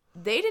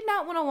 They did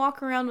not want to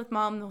walk around with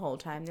mom the whole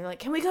time. They're like,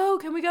 can we go?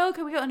 Can we go?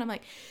 Can we go? And I'm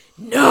like,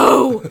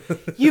 no,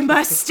 you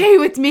must stay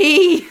with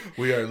me.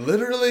 We are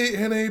literally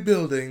in a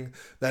building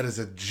that is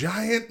a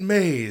giant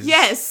maze.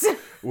 Yes.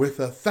 With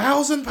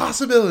 1,000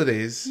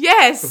 possibilities.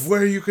 Yes. Of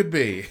where you could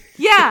be.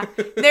 Yeah.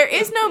 There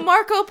is no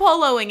Marco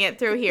Poloing it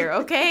through here,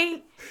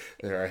 okay?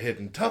 There are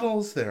hidden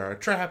tunnels. There are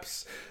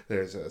traps.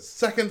 There's a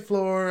second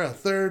floor, a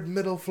third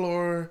middle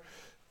floor.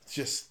 It's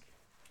just,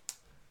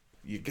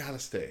 you gotta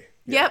stay.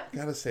 Yep.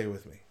 Gotta stay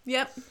with me.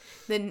 Yep.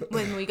 Then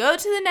when we go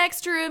to the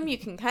next room, you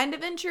can kind of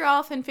venture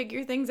off and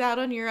figure things out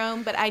on your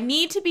own. But I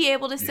need to be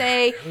able to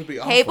say,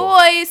 hey,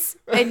 boys.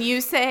 And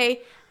you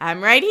say,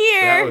 I'm right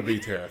here. That would be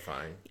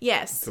terrifying.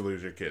 Yes. To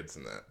lose your kids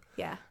in that.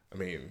 Yeah. I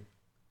mean,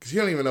 because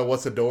you don't even know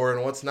what's a door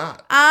and what's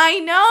not. I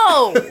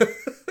know.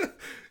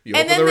 You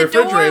open the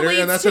refrigerator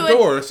and that's a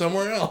door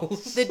somewhere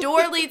else. The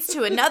door leads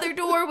to another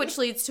door, which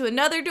leads to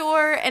another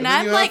door. And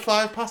I'm like,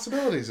 have 5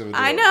 possibilities of a door.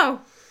 I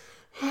know.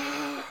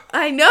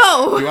 I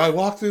know. Do I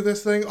walk through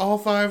this thing all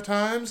 5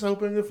 times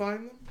hoping to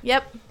find them?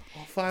 Yep.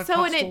 All 5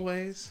 possible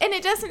ways? And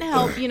it doesn't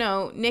help, you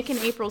know, Nick and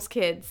April's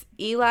kids.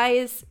 He'll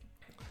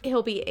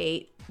be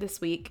 8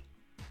 this week.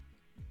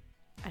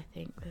 I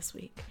think this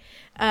week.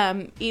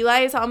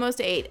 Eli is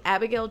almost 8.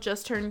 Abigail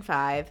just turned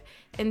 5.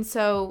 And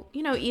so,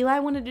 you know, Eli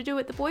wanted to do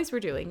what the boys were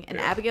doing. And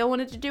Abigail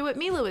wanted to do what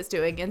Mila was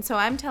doing. And so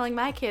I'm telling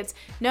my kids,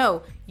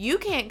 no, you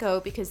can't go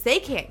because they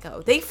can't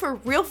go. They for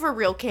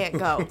real can't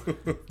go.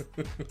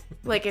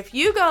 Like, if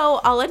you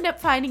go, I'll end up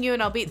finding you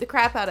and I'll beat the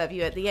crap out of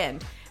you at the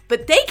end.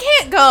 But they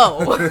can't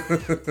go.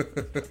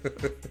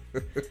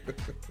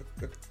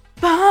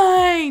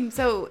 Fine.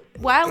 So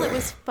while it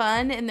was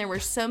fun and there were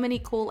so many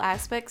cool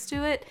aspects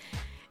to it,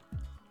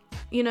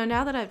 you know,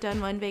 now that I've done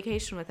one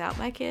vacation without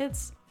my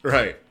kids.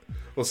 Right.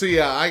 Well, see,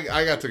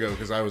 I got to go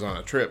because I was on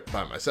a trip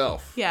by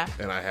myself. Yeah.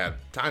 And I had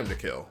time to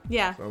kill.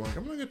 Yeah. So I'm like,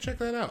 I'm going to go check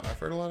that out. I've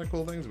heard a lot of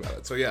cool things about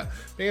it. So, yeah,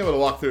 being able to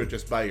walk through it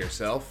just by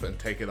yourself and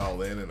take it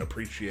all in and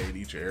appreciate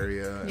each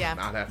area and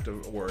not have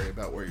to worry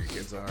about where your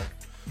kids are,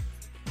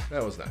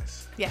 that was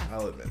nice. Yeah.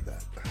 I'll admit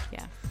that.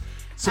 Yeah.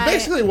 So,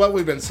 basically what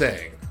we've been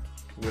saying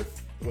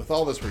with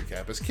all this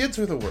recap is kids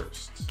are the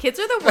worst. Kids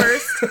are the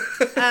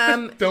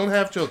worst. Don't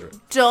have children.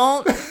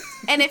 Don't.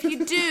 And if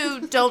you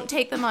do, don't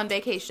take them on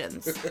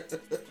vacations.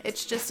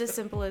 It's just as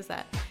simple as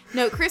that.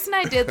 No, Chris and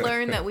I did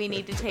learn that we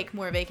need to take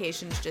more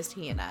vacations, just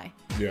he and I.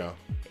 Yeah.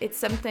 it's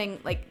something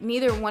like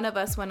neither one of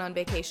us went on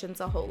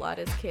vacations a whole lot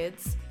as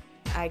kids.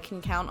 I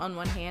can count on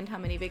one hand how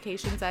many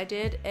vacations I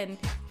did, and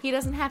he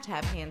doesn't have to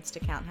have hands to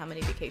count how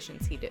many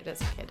vacations he did as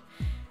a kid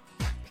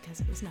because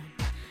it was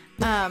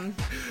none.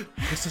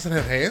 This doesn't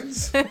have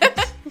hands?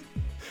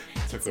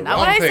 That's not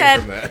what I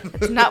said.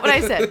 That's not what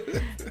I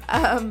said.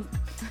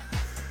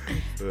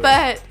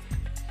 But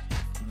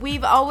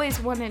we've always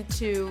wanted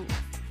to,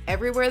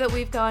 everywhere that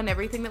we've gone,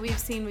 everything that we've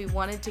seen, we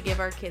wanted to give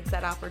our kids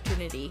that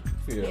opportunity,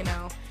 you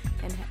know,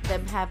 and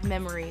them have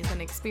memories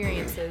and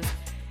experiences.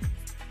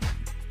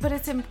 But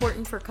it's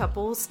important for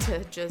couples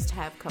to just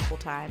have couple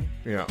time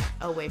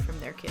away from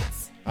their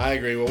kids. I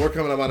agree. Well, we're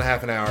coming up on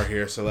half an hour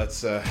here, so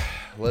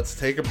let's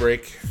take a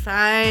break.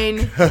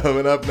 Fine.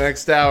 Coming up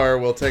next hour,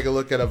 we'll take a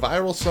look at a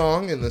viral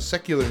song in the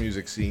secular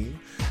music scene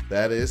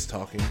that is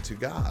talking to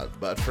God.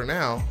 But for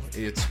now,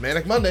 it's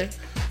Manic Monday,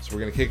 so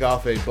we're going to kick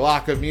off a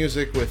block of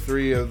music with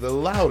 3 of the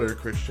louder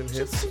Christian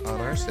hits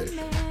on our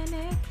station.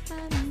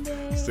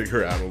 Stick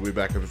around. We'll be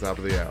back at the top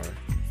of the hour.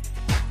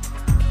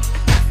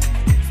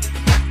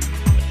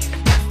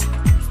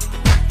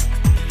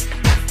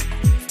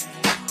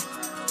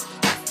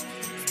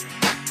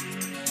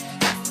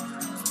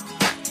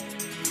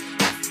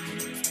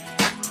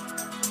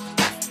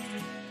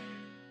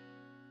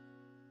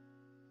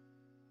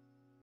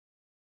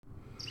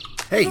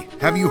 Hey,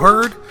 have you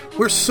heard?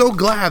 We're so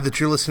glad that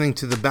you're listening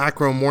to the Back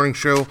Row Morning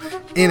Show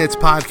in its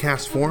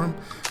podcast form,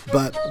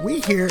 but we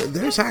hear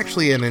there's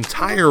actually an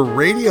entire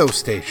radio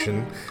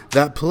station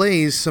that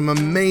plays some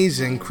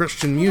amazing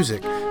Christian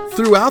music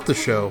throughout the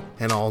show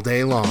and all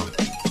day long.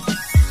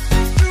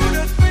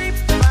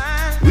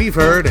 We've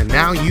heard, and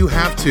now you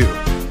have too.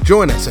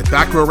 Join us at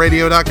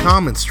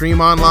backrowradio.com and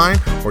stream online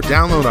or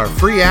download our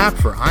free app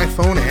for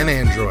iPhone and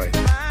Android.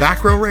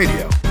 Back Row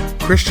Radio,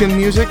 Christian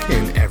music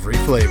in every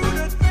flavor.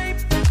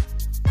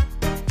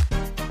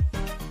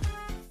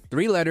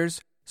 3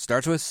 letters,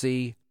 starts with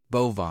C,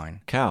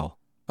 bovine. Cow.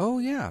 Oh,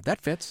 yeah, that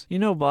fits. You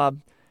know,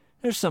 Bob,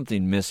 there's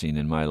something missing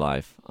in my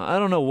life. I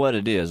don't know what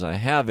it is. I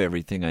have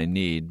everything I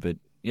need, but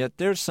yet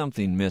there's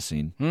something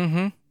missing.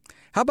 Mm-hmm.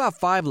 How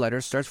about 5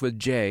 letters, starts with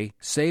J,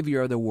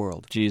 Savior of the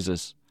world?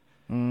 Jesus.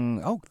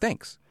 Oh,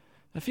 thanks.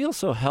 I feel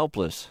so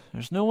helpless.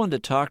 There's no one to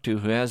talk to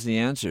who has the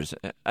answers.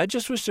 I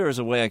just wish there was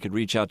a way I could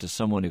reach out to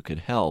someone who could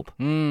help.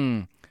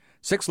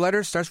 6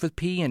 letters, starts with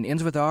P and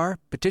ends with R,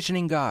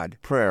 petitioning God.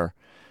 Prayer.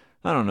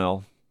 I don't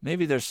know.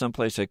 Maybe there's some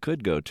place I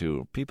could go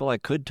to, people I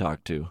could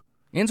talk to.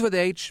 Ends with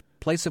H,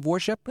 place of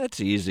worship? That's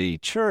easy.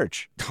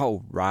 Church.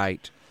 Oh,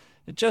 right.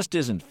 It just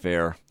isn't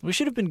fair. We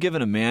should have been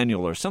given a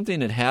manual or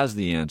something that has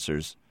the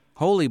answers.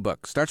 Holy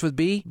book, starts with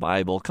B?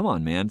 Bible. Come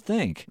on, man,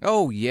 think.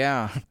 Oh,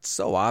 yeah, it's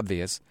so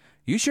obvious.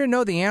 You sure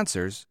know the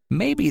answers.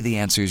 Maybe the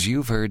answers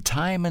you've heard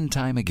time and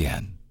time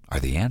again are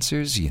the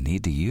answers you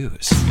need to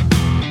use.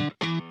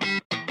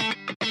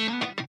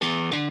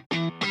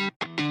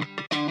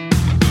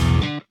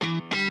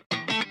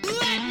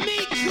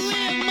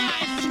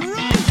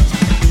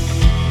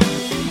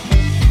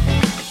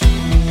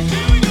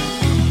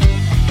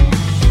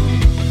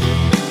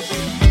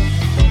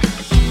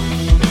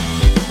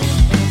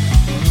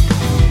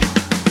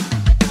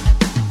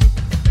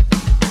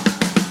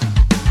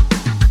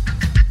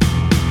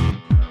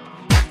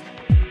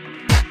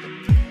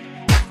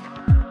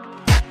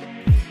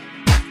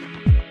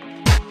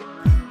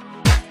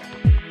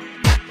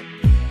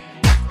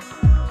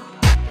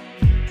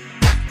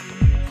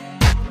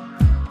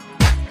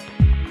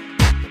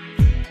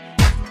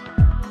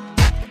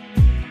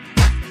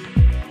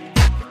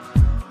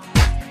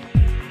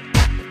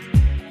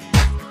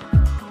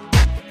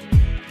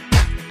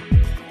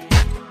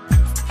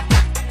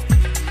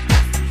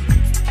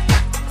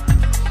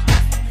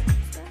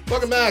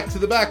 Welcome back to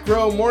the Back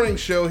Row Morning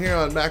Show here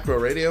on Back Row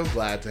Radio.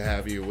 Glad to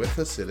have you with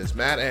us. It is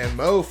Matt and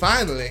Mo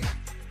finally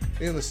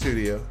in the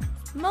studio.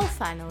 Mo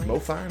finally.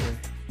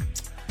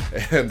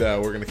 And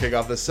we're going to kick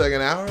off this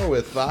second hour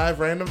with 5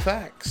 random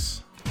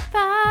facts.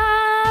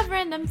 5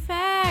 random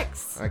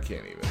facts. I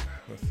can't even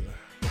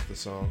with the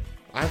song.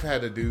 I've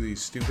had to do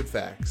these stupid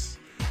facts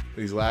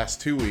these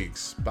last 2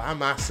 weeks by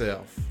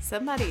myself.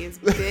 Somebody is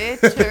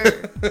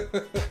bitter.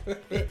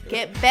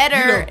 Get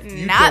better,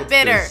 you not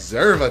bitter. You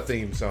deserve a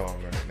theme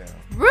song right now.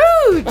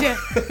 Rude.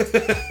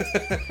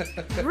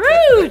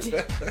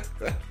 Rude.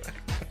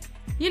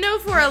 You know,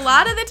 for a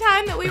lot of the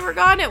time that we were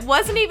gone, it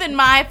wasn't even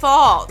my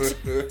fault.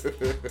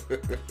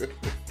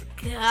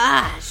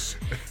 Gosh.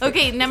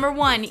 Okay, number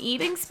 1,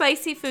 eating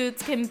spicy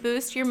foods can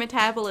boost your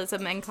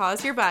metabolism and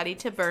cause your body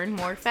to burn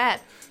more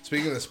fat.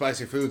 Speaking of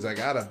spicy foods, I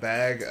got a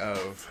bag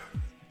of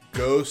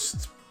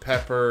ghost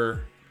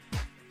pepper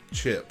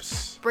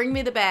chips. Bring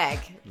me the bag,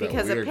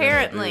 because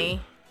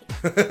apparently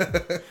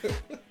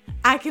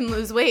I can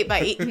lose weight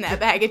by eating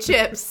that bag of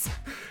chips.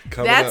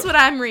 That's what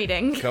I'm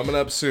reading. Coming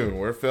up soon.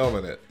 We're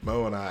filming it.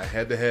 Mo and I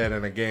head to head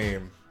in a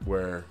game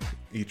where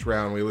each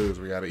round we lose,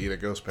 we got to eat a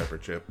ghost pepper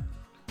chip.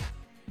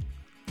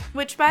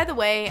 Which, by the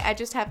way, I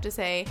just have to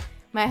say,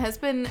 my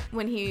husband,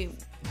 when he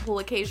will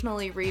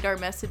occasionally read our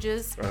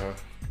messages,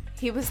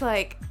 he was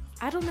like,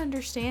 I don't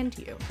understand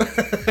you.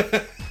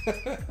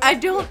 I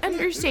don't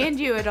understand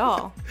you at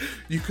all.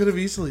 You could have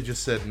easily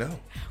just said no.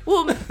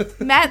 Well,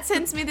 Matt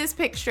sends me this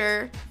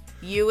picture.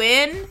 You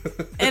in?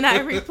 And I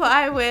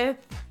reply with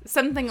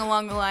something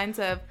along the lines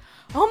of,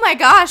 "Oh my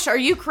gosh, are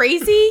you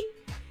crazy?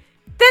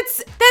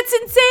 That's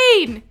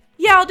insane.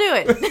 Yeah, I'll do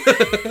it."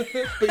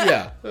 But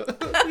yeah,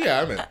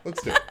 I'm in.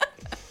 Let's do it.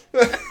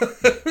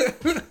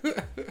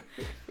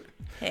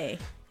 Hey,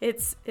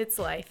 it's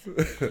life.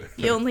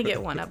 You only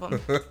get one of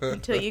them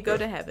until you go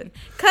to heaven.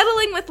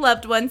 Cuddling with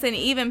loved ones and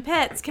even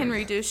pets can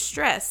reduce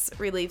stress,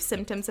 relieve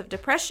symptoms of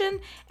depression,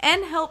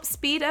 and help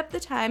speed up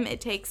the time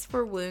it takes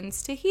for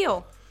wounds to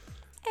heal.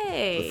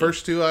 Hey. The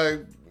first two I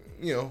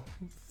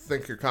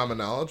think are common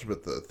knowledge,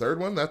 but the third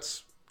one,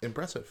 that's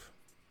impressive.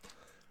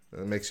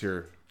 It makes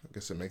your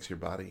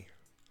body,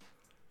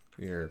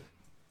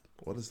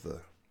 what's the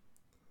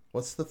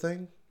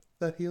thing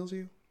that heals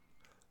you?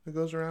 That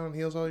goes around and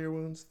heals all your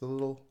wounds? The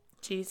little...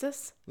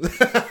 Jesus?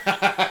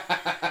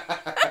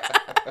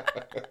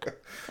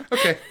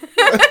 Okay.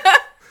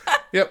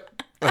 Yep.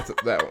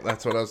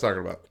 That's what I was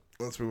talking about.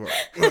 Let's move on.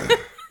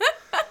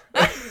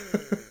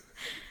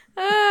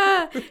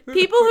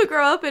 People who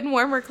grow up in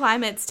warmer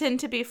climates tend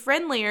to be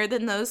friendlier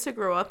than those who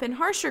grow up in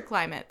harsher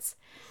climates.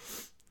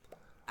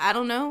 I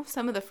don't know.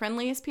 Some of the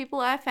friendliest people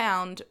I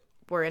found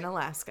were in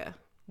Alaska.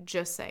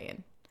 Just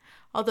saying.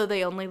 Although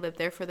they only lived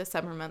there for the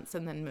summer months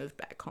and then moved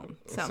back home.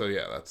 So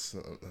yeah, that's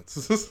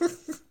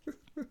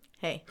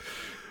hey.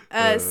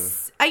 Though,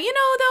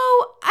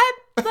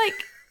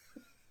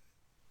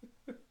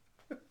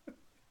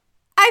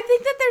 I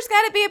think that there's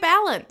got to be a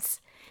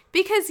balance.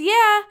 Because,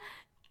 yeah,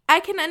 I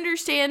can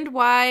understand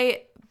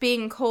why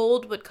being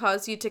cold would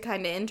cause you to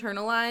kind of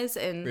internalize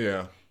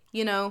and,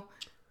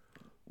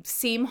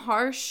 seem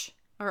harsh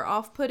or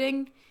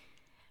off-putting.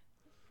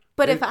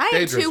 But if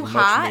I'm too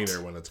hot... much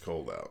meaner when it's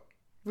cold out.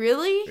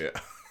 Really? Yeah.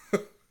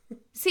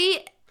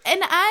 See,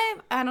 and I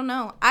don't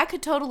know. I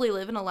could totally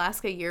live in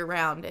Alaska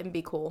year-round and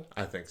be cool.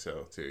 I think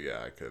so, too.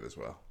 Yeah, I could as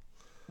well.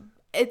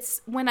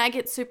 It's when I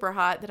get super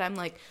hot that I'm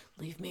like,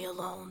 leave me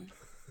alone.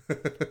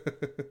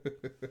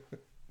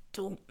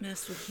 Don't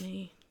mess with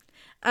me.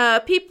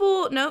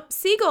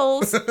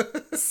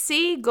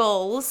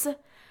 Seagulls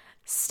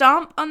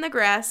stomp on the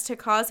grass to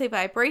cause a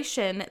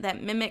vibration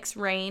that mimics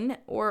rain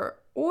or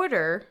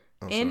order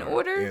in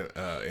order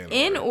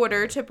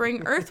to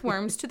bring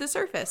earthworms to the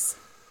surface.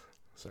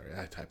 Sorry,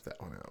 I typed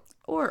that one out.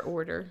 Or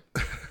order.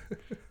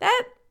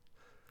 That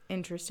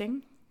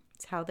interesting.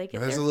 It's how they get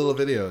there. There's a little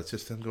video. It's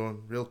just them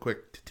going real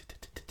quick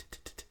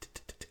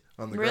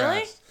on the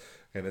grass.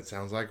 And it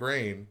sounds like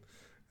rain.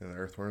 And the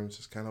earthworms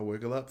just kind of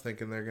wiggle up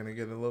thinking they're going to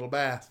get a little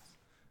bath.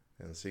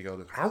 And the seagull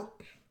just,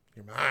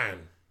 you're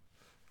mine,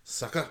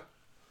 sucker.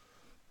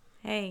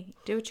 Hey,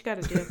 do what you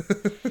got to do.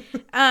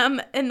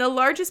 And the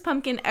largest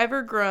pumpkin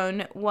ever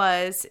grown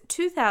was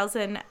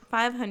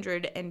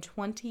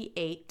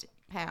 2,528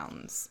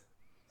 pounds.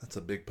 That's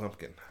a big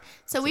pumpkin.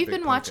 So we've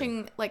been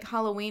watching like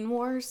Halloween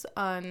Wars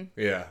on...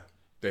 Yeah,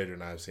 Deidre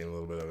and I have seen a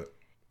little bit of it.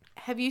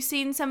 Have you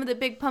seen some of the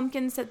big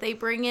pumpkins that they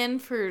bring in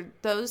for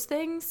those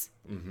things?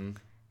 Mm-hmm.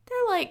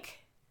 They're like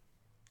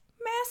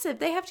massive.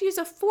 They have to use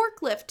a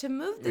forklift to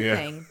move the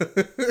thing.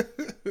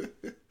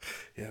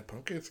 Yeah,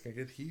 pumpkins can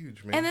get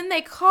huge, man. And then they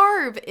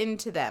carve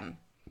into them.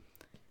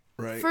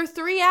 Right. For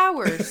 3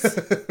 hours.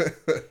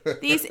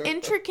 These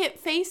intricate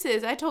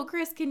faces. I told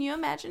Chris, can you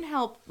imagine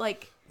how,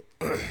 like,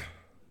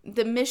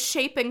 the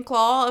misshapen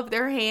claw of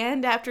their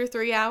hand after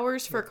 3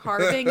 hours for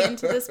carving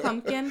into this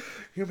pumpkin? Can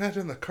you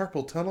imagine the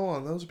carpal tunnel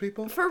on those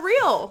people? For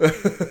real.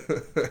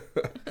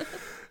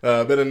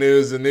 A bit of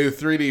news, a new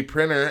 3D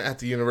printer at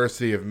the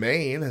University of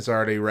Maine has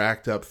already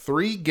racked up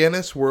 3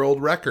 Guinness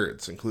World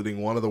Records,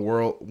 including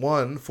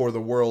one for the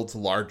world's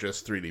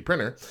largest 3D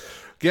printer.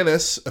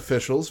 Guinness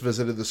officials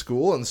visited the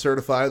school and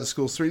certified the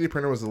school's 3D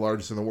printer was the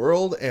largest in the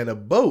world, and a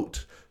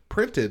boat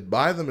printed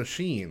by the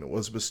machine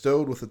was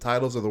bestowed with the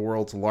titles of the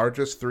world's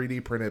largest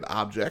 3D printed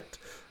object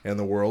and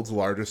the world's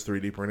largest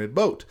 3D printed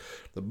boat.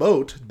 The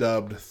boat,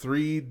 dubbed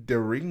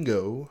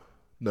 3Dirigo,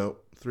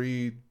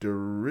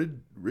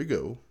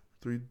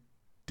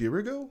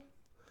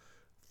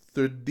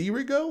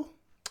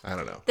 I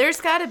don't know.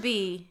 There's got to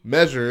be.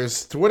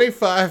 Measures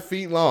 25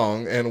 feet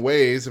long and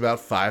weighs about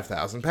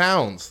 5,000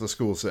 pounds, the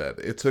school said.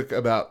 It took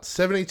about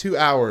 72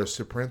 hours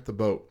to print the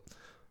boat,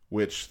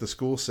 which the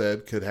school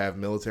said could have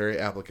military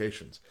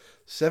applications.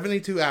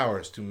 72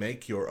 hours to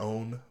make your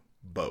own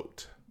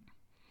boat.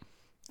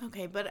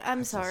 Okay, but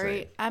I'm sorry.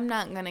 Insane. I'm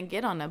not going to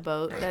get on a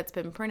boat that's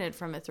been printed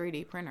from a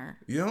 3D printer.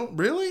 You don't?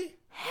 Really?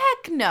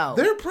 Heck no.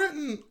 They're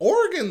printing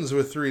organs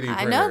with 3D printers.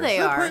 I know they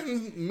are. They're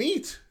printing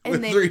meat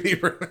with 3D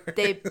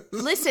printers.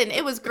 Listen,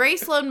 it was Gray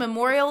Sloan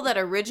Memorial that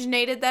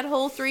originated that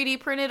whole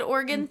 3D printed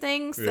organ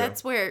thing. So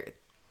that's where...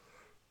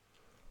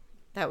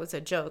 That was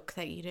a joke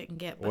that you didn't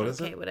get, but what is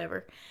it?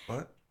 Whatever.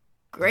 What?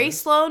 Gray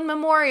Sloan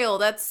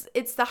Memorial.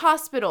 It's the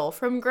hospital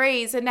from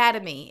Grey's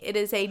Anatomy. It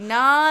is a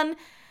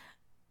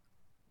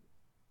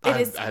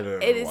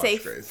It is a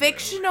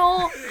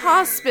fictional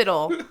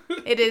hospital.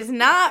 It is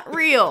not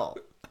real.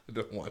 I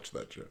don't watch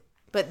that show.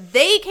 But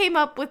they came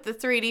up with the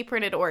 3D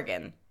printed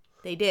organ.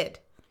 They did.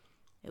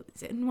 It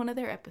was in one of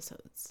their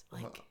episodes,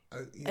 like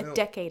a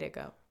decade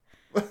ago.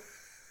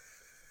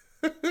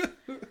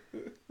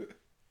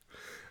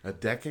 A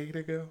decade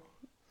ago?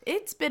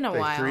 It's been a They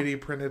while.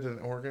 3D printed an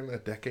organ a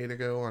decade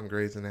ago on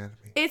Grey's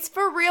Anatomy. It's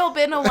for real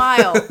been a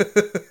while.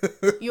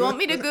 You want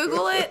me to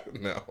Google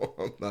it? No,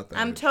 I'm not that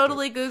I'm interested.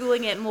 totally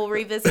Googling it, and we'll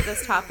revisit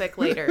this topic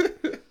later.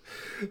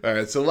 All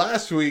right, so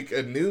last week,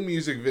 a new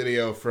music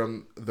video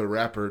from the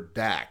rapper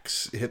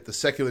Dax hit the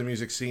secular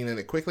music scene, and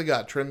it quickly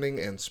got trending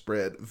and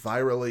spread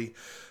virally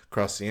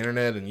across the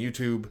internet and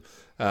YouTube.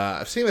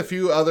 I've seen a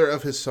few other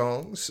of his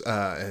songs,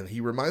 and he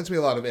reminds me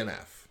a lot of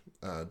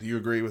NF. Do you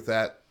agree with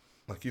that?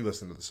 Like, you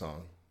listen to the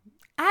song.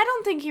 I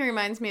don't think he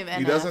reminds me of NF.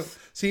 He doesn't.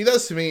 See, he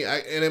does to me,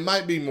 and it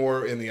might be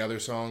more in the other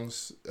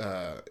songs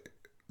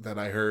that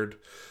I heard,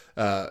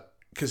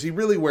 because he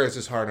really wears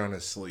his heart on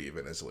his sleeve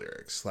in his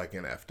lyrics, like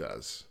NF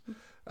does,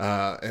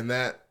 and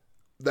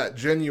that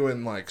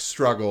genuine like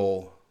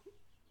struggle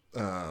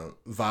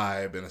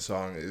vibe in a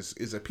song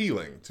is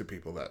appealing to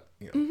people that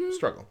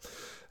struggle.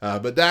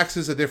 But Dax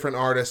is a different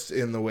artist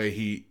in the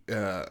way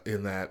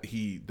in that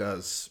he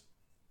does.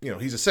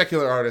 He's a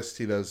secular artist.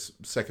 He does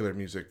secular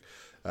music.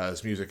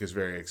 His music is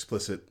very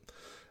explicit.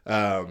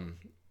 But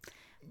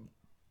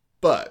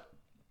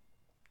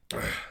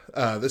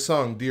this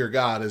song, Dear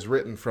God, is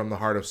written from the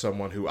heart of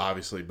someone who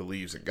obviously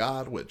believes in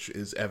God, which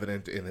is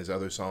evident in his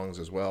other songs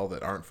as well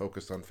that aren't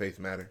focused on faith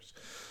matters.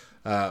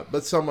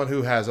 But someone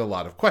who has a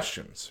lot of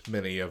questions,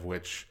 many of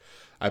which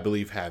I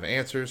believe have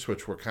answers,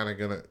 which we're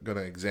kind of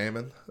gonna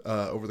examine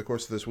over the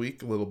course of this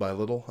week, little by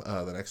little,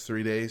 the next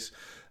 3 days,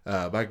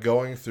 by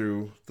going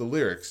through the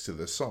lyrics to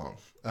this song.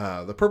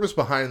 The purpose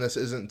behind this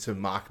isn't to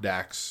mock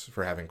Dax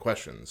for having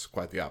questions,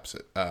 quite the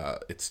opposite.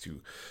 It's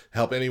to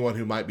help anyone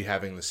who might be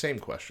having the same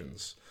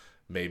questions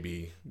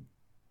maybe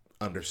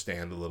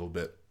understand a little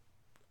bit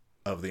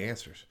of the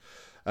answers.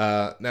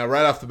 Now,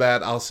 right off the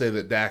bat, I'll say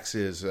that Dax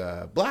is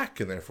black,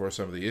 and therefore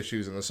some of the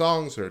issues in the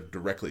songs are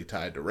directly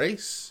tied to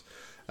race.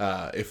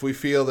 If we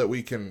feel that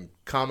we can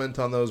comment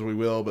on those, we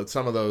will, but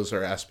some of those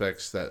are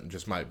aspects that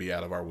just might be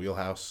out of our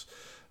wheelhouse.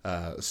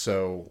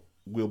 So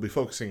we'll be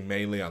focusing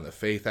mainly on the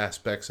faith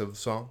aspects of the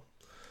song.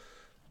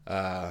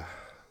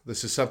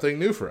 This is something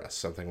new for us,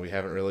 something we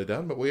haven't really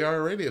done, but we are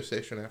a radio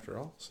station after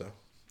all, so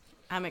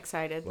I'm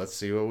excited. let's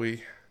see what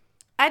we...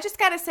 I just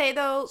gotta say,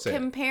 though, Say it.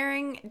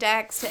 comparing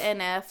Dax to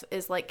NF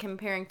is like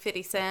comparing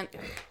 50 Cent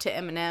to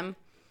Eminem.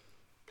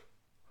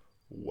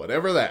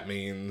 Whatever that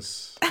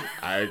means,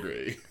 I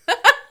agree.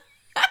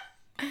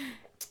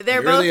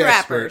 They're You're both the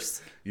rappers.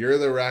 expert. You're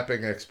the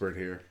rapping expert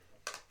here.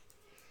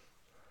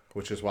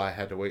 Which is why I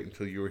had to wait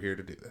until you were here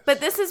to do this. But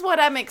this is what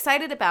I'm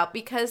excited about,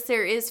 because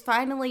there is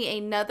finally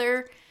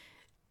another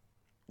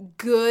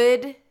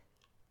good,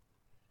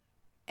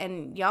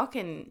 and y'all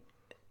can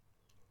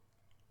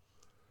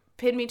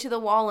pin me to the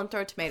wall and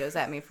throw tomatoes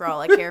at me for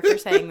all I care for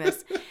saying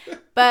this.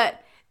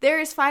 But there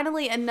is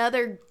finally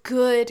another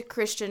good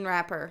Christian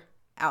rapper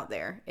out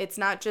there. It's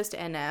not just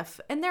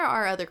NF. And there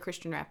are other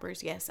Christian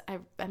rappers, yes.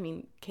 I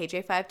mean,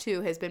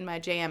 KJ52 has been my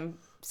jam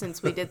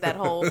since we did that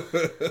whole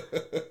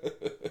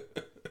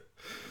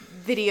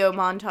video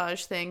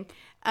montage thing.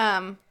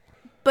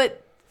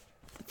 But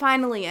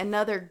finally,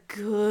 another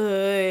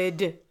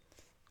good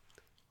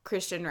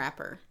Christian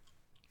rapper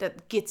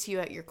that gets you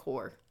at your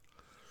core.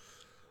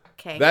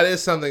 Okay. That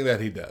is something that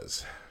he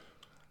does.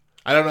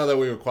 I don't know that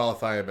we would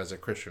qualify him as a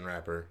Christian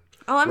rapper.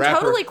 Oh, I'm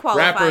totally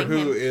qualifying rapper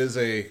who him. is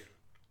a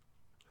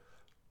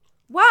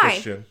Why?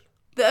 Christian.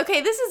 Okay,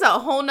 this is a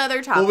whole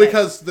nother topic. Well,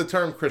 because the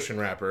term Christian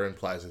rapper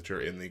implies that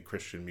you're in the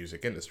Christian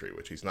music industry,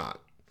 which he's not.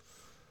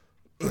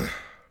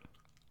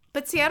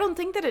 But see, I don't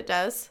think that it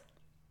does.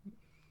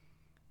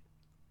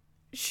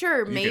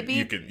 Sure, maybe.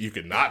 You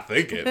can not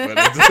think it, but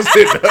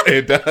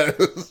it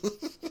does.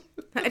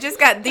 I just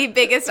got the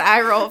biggest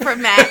eye roll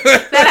from Matt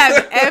that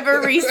I've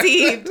ever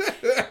received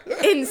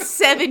in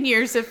 7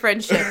 years of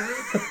friendship.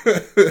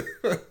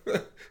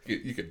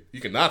 You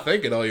can not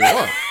think it all you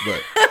want,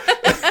 but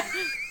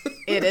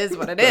It is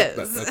what it is.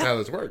 that's how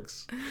this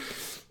works.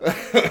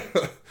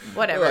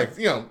 Whatever.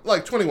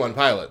 Like 21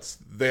 Pilots,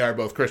 they are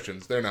both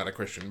Christians. They're not a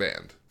Christian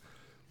band.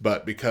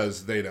 But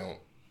because they don't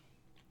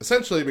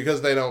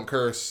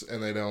curse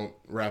and they don't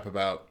rap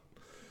about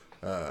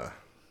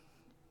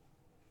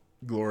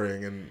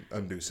glorying and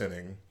undue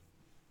sinning,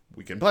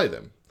 we can play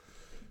them.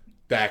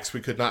 Dax, we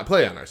could not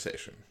play on our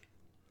station.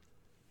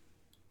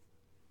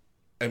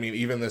 I mean,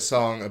 even this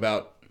song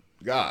about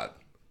God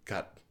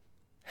got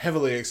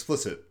heavily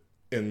explicit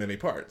in many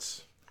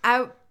parts.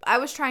 I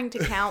was trying to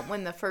count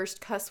when the first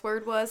cuss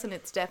word was, and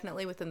it's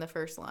definitely within the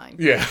first line.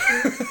 Yeah.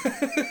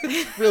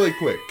 Really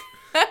quick.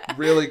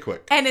 Really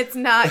quick. And it's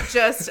not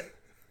just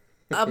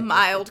a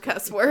mild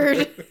cuss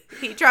word.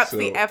 He drops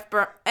the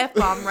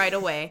F-bomb right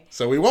away.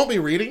 So we won't be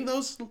reading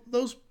those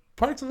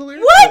parts of the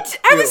lyrics. What?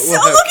 I was so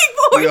looking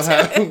forward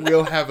to it.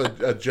 We'll have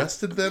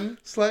adjusted them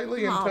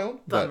slightly in tone,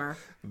 bummer.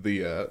 but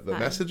the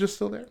message is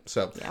still there.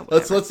 So Yeah,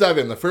 let's dive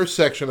in. The first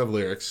section of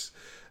lyrics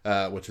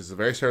which is the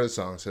very start of the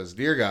song, says,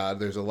 "Dear God,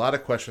 there's a lot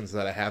of questions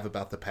that I have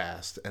about the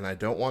past, and I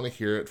don't want to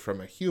hear it from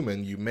a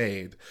human you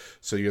made,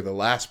 so you're the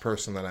last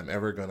person that I'm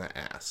ever going to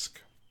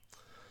ask."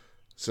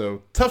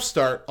 So, tough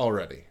start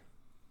already,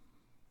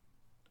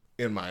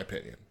 in my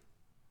opinion.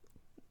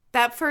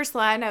 That first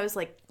line, I was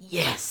like,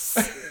 yes.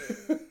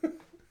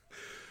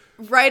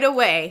 Right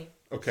away.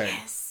 Okay.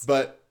 Yes.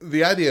 But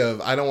the idea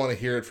of I don't want to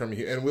hear it from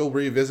you, and we'll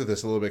revisit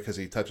this a little bit because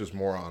he touches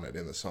more on it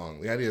in the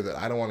song. The idea that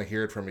I don't want to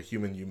hear it from a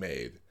human you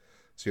made,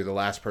 so you're the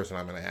last person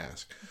I'm going to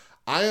ask.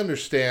 I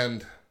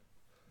understand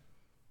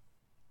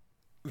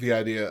the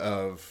idea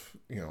of,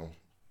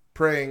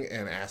 praying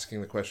and asking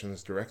the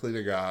questions directly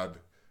to God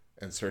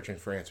and searching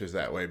for answers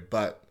that way,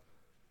 but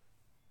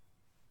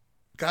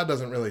God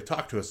doesn't really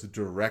talk to us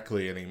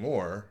directly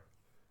anymore.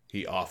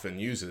 He often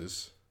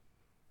uses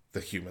the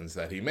humans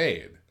that he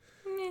made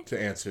to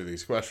answer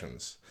these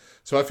questions.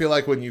 So I feel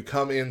like when you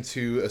come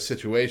into a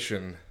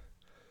situation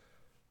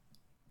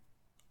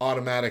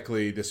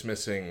automatically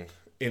dismissing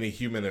any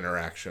human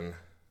interaction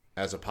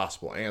as a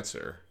possible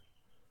answer,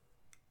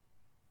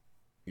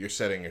 you're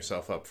setting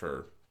yourself up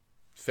for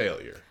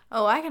failure.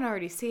 Oh, I can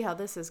already see how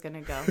this is going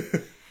to go.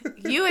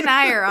 You and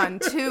I are on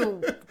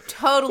two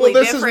totally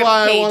different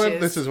pages.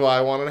 This is why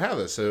I wanted to have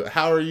this. So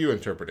how are you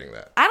interpreting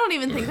that? I don't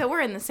even think that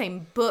we're in the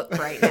same book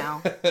right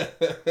now.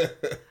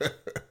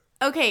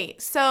 Okay,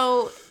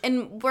 so,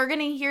 and we're going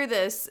to hear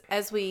this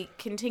as we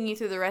continue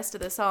through the rest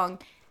of the song.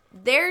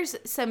 There's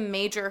some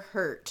major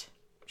hurt.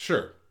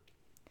 Sure.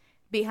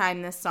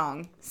 Behind this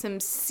song. Some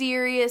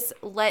serious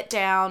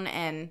letdown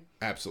and...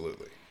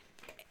 Absolutely.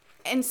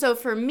 And so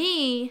for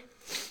me,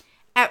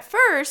 at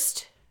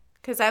first,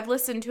 because I've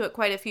listened to it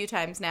quite a few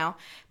times now,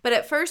 but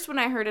at first when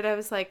I heard it, I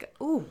was like,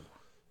 ooh,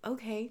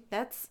 okay,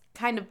 that's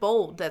kind of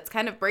bold. That's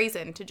kind of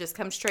brazen to just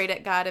come straight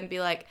at God and be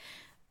like,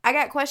 I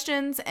got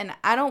questions and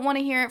I don't want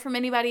to hear it from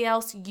anybody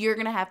else. You're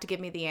going to have to give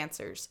me the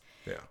answers.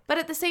 Yeah. But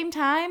at the same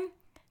time,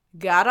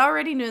 God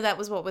already knew that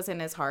was what was in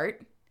his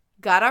heart.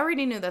 God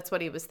already knew that's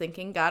what he was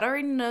thinking. God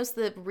already knows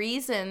the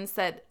reasons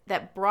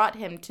that brought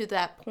him to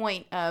that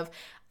point of,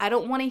 I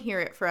don't want to hear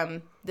it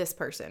from this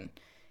person,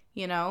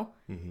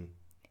 Mm-hmm.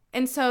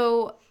 And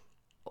so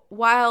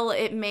while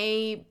it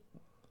may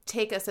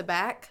take us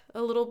aback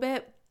a little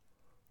bit,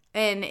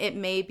 and it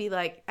may be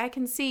like, I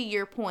can see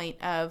your point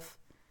of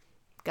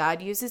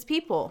God uses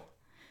people.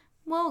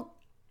 Well,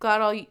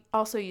 God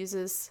also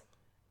uses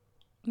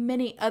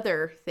many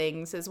other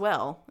things as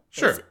well.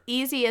 Sure. As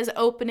easy as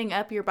opening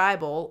up your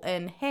Bible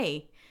and,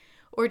 hey,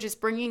 or just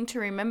bringing to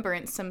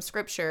remembrance some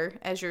scripture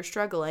as you're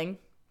struggling.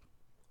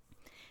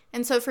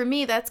 And so for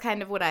me, that's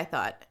kind of what I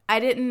thought. I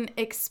didn't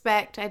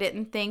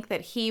think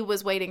that he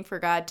was waiting for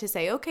God to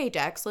say, okay,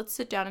 Jax, let's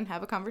sit down and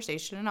have a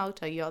conversation and I'll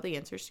tell you all the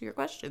answers to your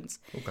questions.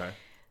 Okay.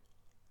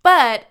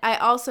 But I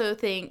also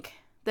think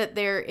that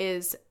there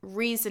is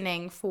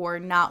reasoning for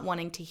not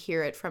wanting to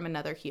hear it from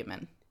another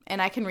human.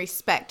 And I can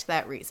respect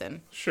that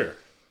reason. Sure.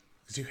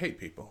 Because you hate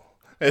people.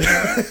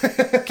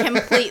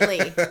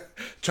 Completely.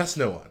 Trust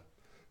no one.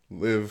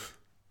 Live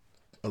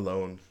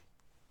alone.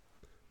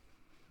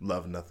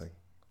 Love nothing.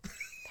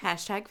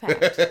 #fact.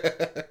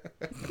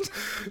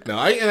 No,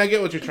 I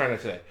get what you're trying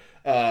to say.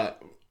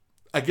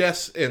 I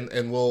guess,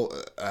 and we'll,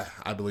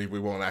 I believe we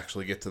won't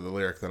actually get to the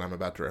lyric that I'm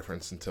about to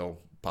reference until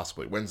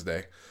possibly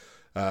Wednesday.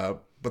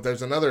 But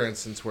there's another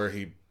instance where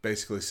he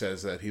basically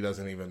says that he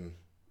doesn't even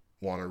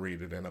want to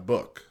read it in a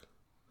book.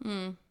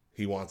 Mm.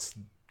 He wants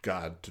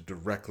God to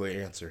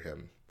directly answer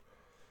him.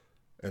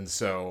 And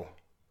so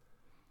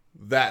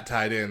that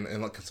tied in,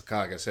 and like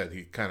I said,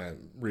 he kind of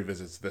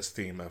revisits this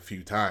theme a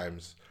few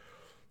times.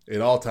 It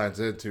all ties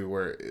into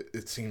where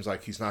it seems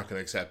like he's not going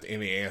to accept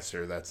any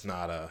answer that's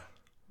not a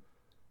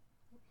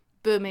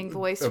booming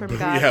voice from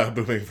God. Yeah, a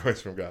booming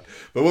voice from God.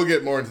 But we'll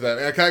get more into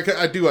that.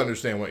 I do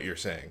understand what you're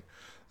saying.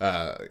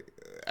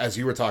 As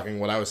you were talking,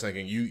 what I was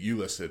thinking, you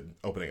listed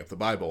opening up the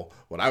Bible.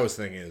 What I was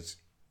thinking is,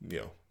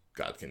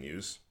 God can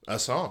use a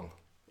song,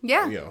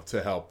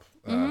 to help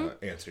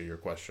answer your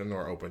question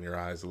or open your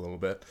eyes a little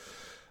bit.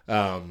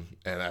 And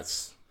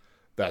that's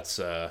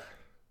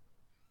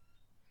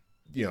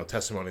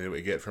testimony that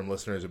we get from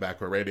listeners of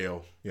Backward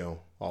Radio,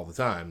 all the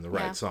time. The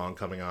right song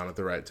coming on at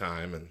the right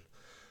time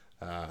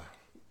and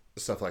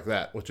stuff like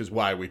that, which is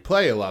why we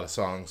play a lot of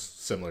songs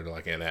similar to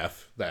like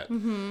NF that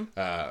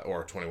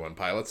or 21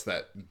 Pilots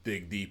that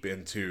dig deep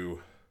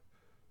into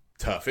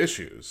tough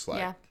issues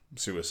like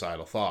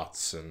suicidal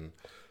thoughts and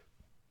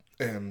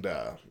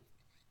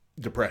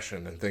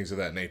depression and things of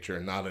that nature,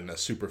 and not in a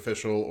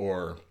superficial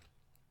or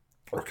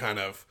kind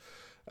of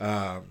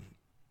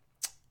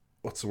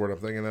what's the word I'm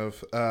thinking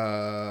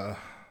of?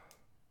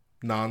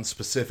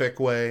 Non-specific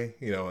way,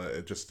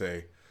 just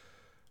a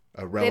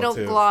relative. They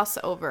don't gloss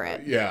over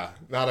it. Yeah,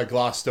 not a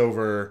glossed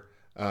over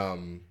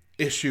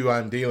issue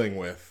I'm dealing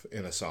with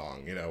in a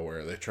song,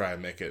 where they try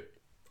and make it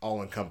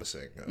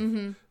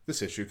all-encompassing.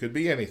 This issue could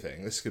be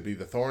anything. This could be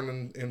the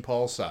thorn in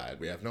Paul's side.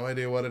 We have no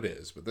idea what it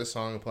is, but this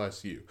song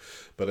applies to you.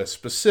 But a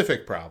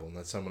specific problem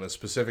that someone is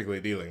specifically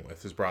dealing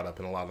with is brought up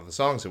in a lot of the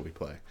songs that we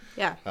play.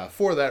 Yeah.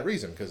 For that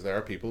reason, because there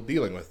are people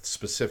dealing with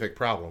specific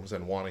problems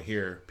and want to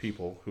hear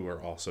people who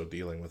are also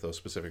dealing with those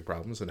specific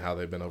problems and how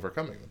they've been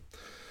overcoming them.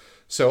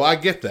 So I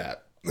get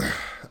that.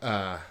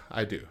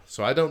 I do.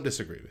 So I don't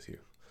disagree with you.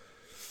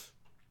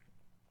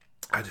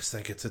 I just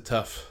think it's a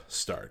tough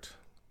start.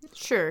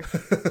 Sure.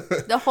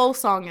 The whole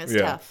song is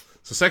tough.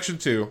 So section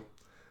 2,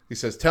 he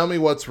says, tell me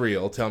what's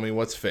real, tell me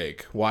what's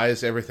fake. Why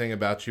is everything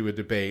about you a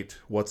debate?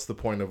 What's the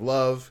point of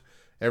love?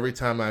 Every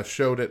time I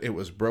showed it, it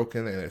was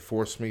broken, and it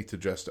forced me to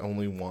just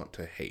only want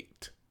to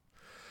hate.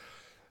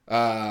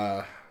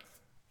 Yeah.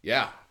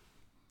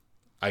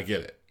 I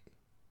get it.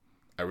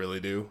 I really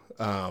do.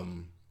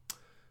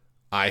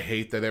 I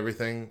hate that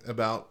everything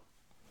about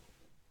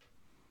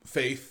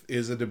faith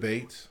is a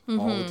debate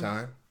all the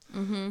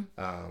time.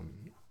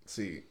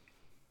 See,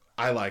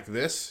 I like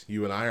this.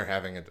 You and I are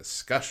having a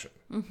discussion,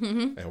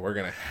 and we're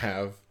going to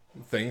have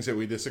things that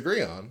we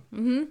disagree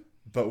on,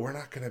 but we're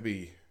not going to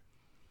be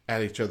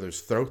at each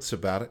other's throats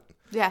about it.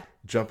 Yeah.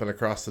 Jumping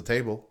across the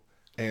table.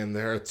 And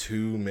there are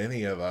too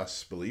many of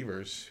us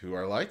believers who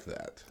are like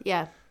that.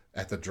 Yeah.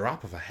 At the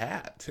drop of a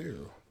hat,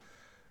 too.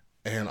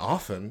 And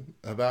often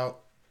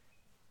about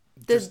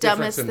The just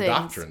dumbest difference in things.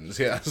 doctrines.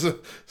 Yeah. So,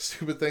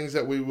 stupid things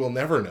that we will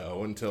never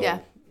know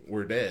until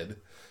we're dead.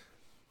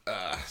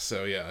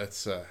 So yeah,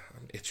 it's I'm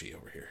itchy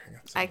over here. I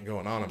got something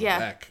going on my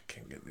back.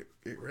 Can't get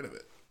rid of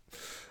it.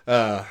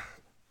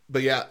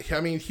 But yeah,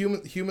 I mean,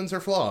 humans are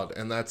flawed,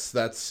 and that's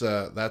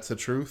a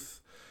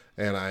truth.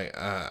 And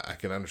I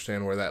can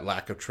understand where that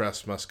lack of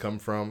trust must come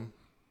from.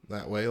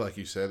 That way, like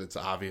you said, it's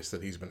obvious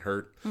that he's been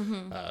hurt.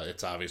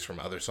 It's obvious from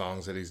other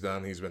songs that he's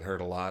done. He's been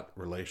hurt a lot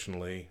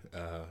relationally,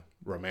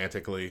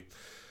 romantically,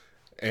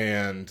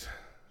 and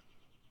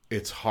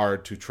it's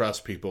hard to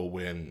trust people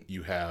when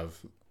you have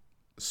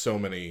so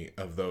many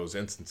of those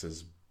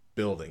instances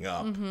building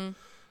up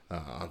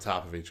on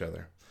top of each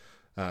other.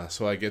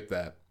 So I get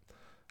that.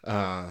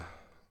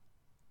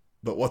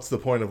 But what's the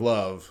point of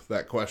love?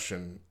 That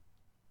question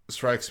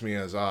strikes me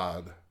as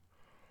odd.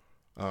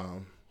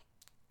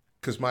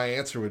 Because my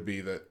answer would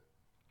be that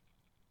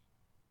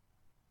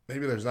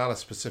maybe there's not a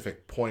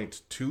specific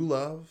point to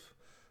love,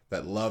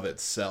 that love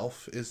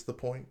itself is the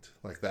point.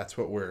 Like that's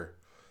what we're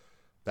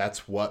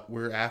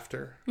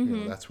after. You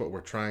know, that's what we're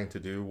trying to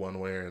do one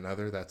way or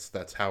another.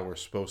 That's how we're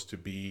supposed to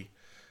be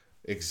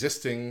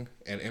existing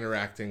and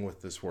interacting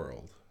with this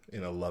world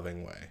in a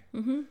loving way.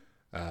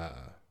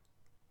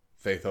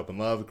 Faith, hope, and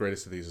love. The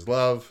greatest of these is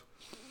love.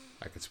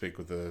 I could speak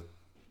with the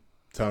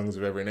tongues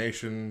of every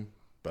nation,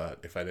 but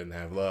if I didn't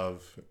have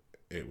love,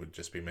 it would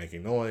just be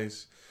making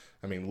noise.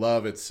 I mean,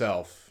 love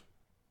itself,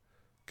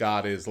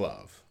 God is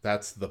love.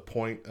 That's the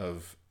point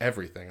of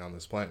everything on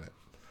this planet.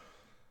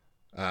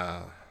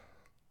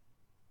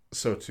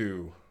 So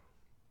to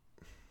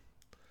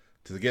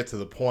get to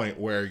the point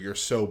where you're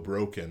so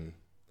broken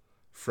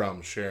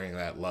from sharing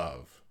that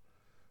love,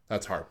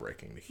 that's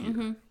heartbreaking to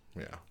hear.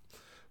 Yeah.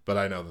 But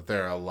I know that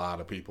there are a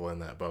lot of people in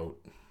that boat.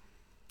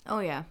 Oh,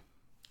 yeah.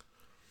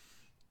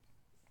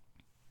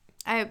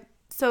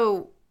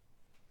 So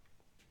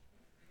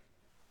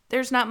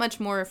there's not much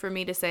more for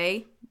me to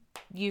say.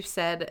 You've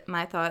said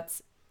my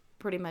thoughts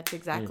pretty much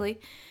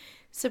exactly.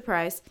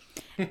 Surprise.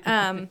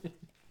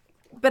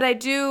 But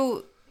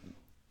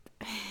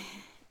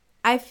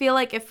I feel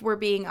like if we're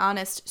being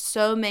honest,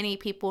 so many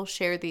people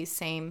share these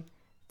same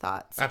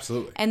thoughts.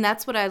 Absolutely. And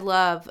that's what I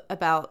love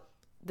about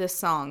this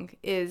song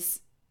is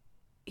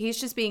he's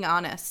just being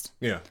honest.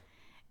 Yeah.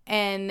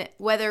 And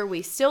whether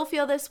we still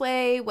feel this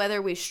way,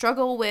 whether we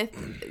struggle with,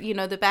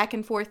 the back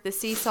and forth, the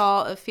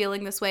seesaw of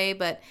feeling this way,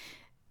 but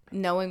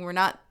knowing we're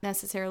not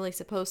necessarily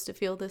supposed to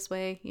feel this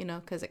way,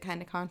 because it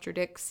kind of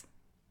contradicts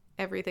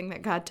everything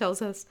that God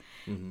tells us.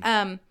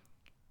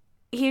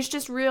 He's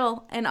just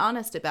real and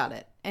honest about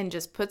it and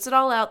just puts it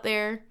all out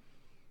there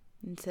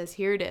and says,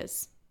 here it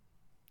is.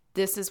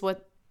 This is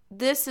what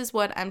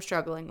I'm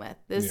struggling with.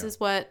 This is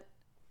what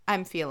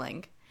I'm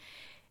feeling.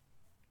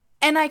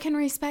 And I can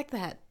respect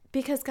that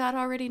because God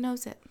already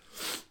knows it.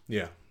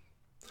 Yeah.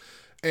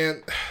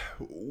 And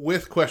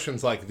with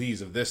questions like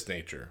these of this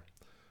nature,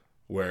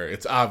 where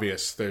it's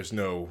obvious there's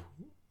no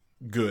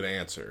good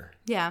answer.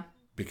 Yeah.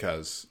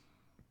 Because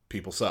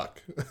people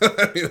suck.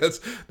 I mean,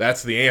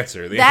 that's the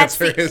answer. The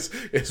answer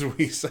is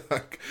we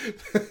suck.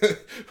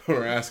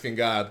 We're asking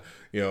God,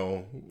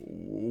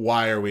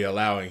 why are we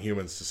allowing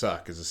humans to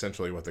suck is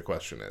essentially what the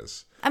question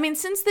is. I mean,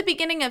 since the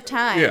beginning of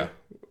time. Yeah,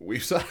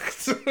 we've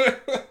sucked.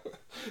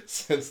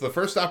 Since the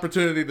first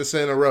opportunity to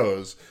sin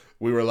arose,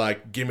 we were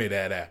like, give me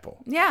that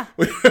apple. Yeah.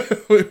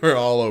 We were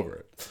all over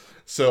it.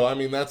 So, I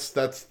mean, that's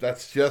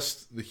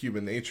just the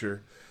human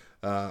nature.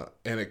 And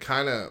it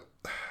kind of,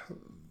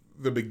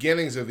 the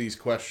beginnings of these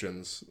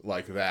questions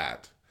like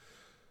that,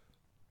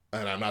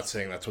 and I'm not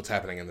saying that's what's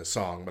happening in this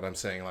song, but I'm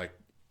saying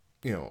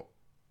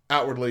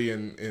outwardly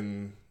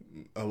in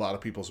a lot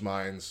of people's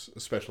minds,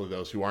 especially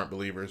those who aren't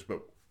believers,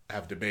 but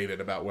have debated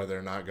about whether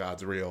or not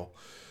God's real.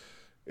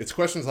 It's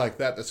questions like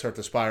that that start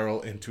to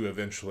spiral into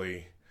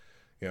eventually,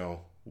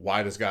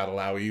 why does God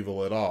allow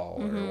evil at all?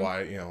 Or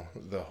why,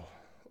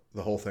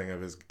 the whole thing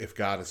of if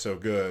God is so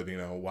good,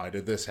 why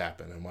did this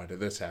happen? And why did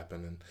this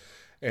happen?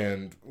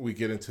 And we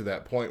get into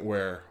that point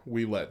where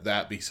we let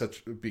that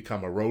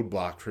become a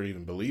roadblock for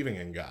even believing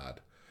in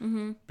God.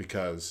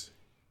 Because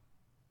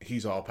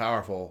he's all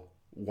powerful.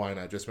 Why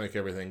not just make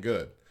everything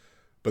good?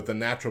 But the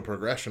natural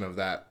progression of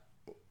that,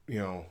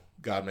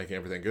 God making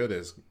everything good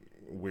is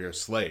we're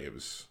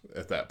slaves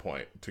at that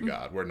point to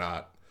God. We're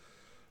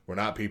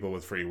not people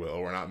with free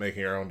will. We're not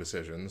making our own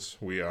decisions.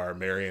 We are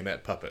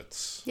marionette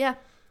puppets. Yeah.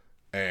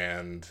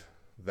 And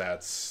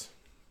that's,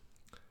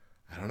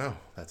 I don't know.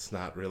 That's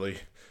not really,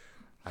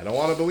 I don't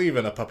want to believe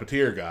in a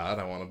puppeteer God.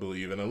 I want to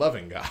believe in a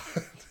loving God.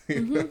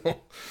 you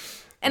know?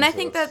 And I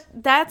think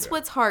that's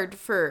what's hard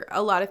for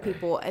a lot of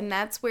people. And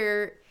that's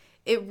where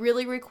it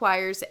really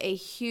requires a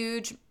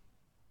huge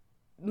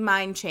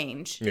mind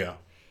change. Yeah.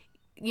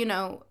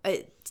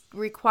 It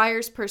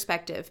requires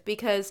perspective,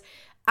 because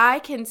I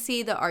can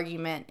see the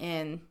argument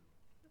in,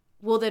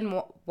 well,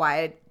 then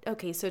why?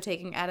 Okay, so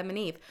taking Adam and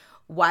Eve,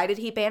 why did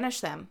he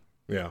banish them?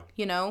 Yeah.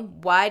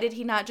 Why did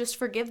he not just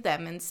forgive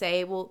them and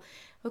say, well,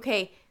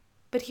 okay,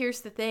 but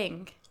here's the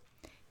thing.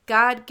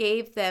 God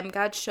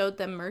showed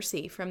them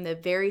mercy from the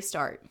very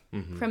start,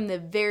 from the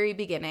very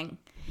beginning.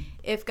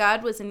 If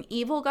God was an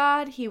evil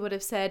God, he would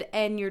have said,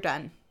 and you're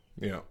done.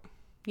 Yeah.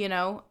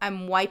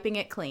 I'm wiping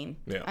it clean.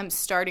 Yeah. I'm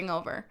starting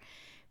over.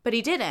 But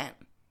he didn't.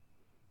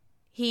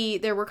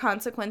 There were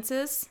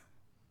consequences,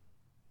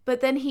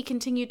 but then he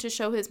continued to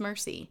show his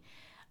mercy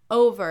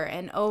over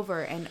and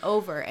over and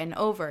over and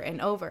over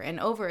and over and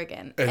over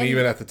again. And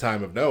even at the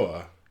time of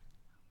Noah,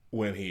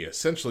 when he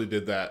essentially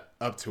did that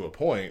up to a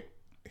point,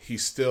 he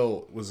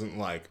still wasn't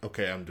like,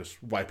 okay, I'm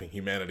just wiping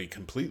humanity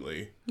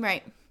completely.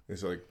 Right.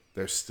 He's like,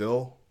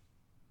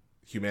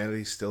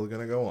 humanity's still going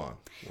to go on.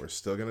 We're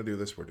still going to do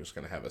this. We're just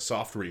going to have a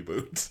soft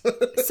reboot.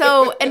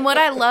 So, and what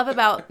I love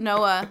about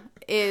Noah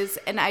is,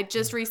 and I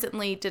just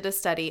recently did a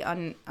study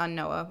on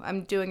Noah.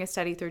 I'm doing a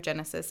study through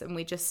Genesis, and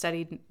we just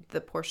studied the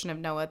portion of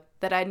Noah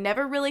that I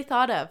never really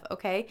thought of,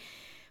 okay?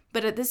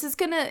 But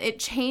it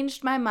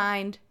changed my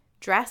mind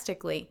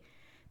drastically.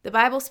 The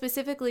Bible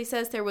specifically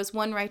says there was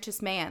one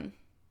righteous man.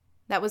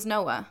 That was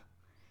Noah.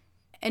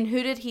 And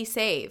who did he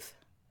save?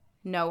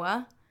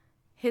 Noah,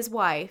 his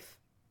wife,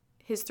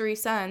 his 3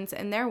 sons,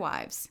 and their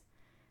wives.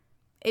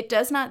 It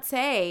does not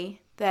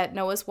say that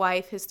Noah's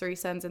wife, his 3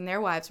 sons, and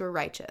their wives were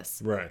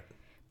righteous. Right.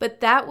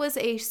 But that was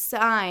a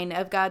sign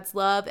of God's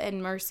love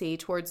and mercy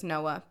towards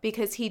Noah,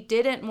 because he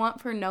didn't want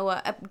for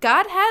Noah.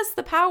 God has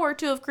the power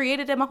to have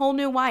created him a whole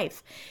new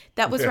wife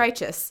that was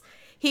righteous.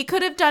 He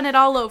could have done it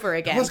all over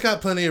again. Noah's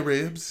got plenty of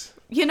ribs.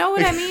 You know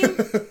what I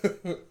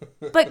mean?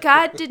 But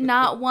God did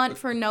not want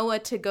for Noah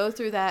to go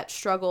through that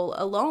struggle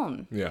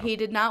alone. Yeah. He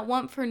did not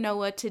want for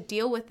Noah to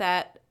deal with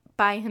that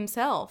by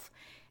himself.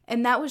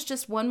 And that was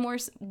just one more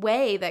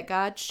way that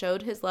God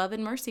showed his love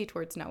and mercy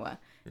towards Noah.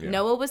 Yeah.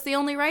 Noah was the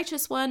only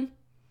righteous one,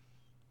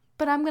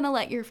 but I'm going to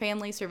let your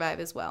family survive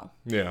as well.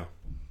 Yeah.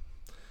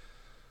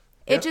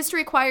 It just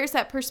requires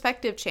that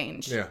perspective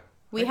change. Yeah.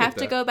 We have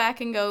to go back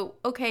and go,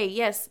 okay,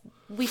 yes,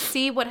 we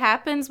see what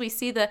happens. We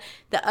see the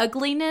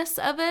ugliness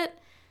of it.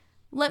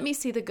 Let me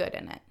see the good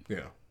in it.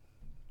 Yeah.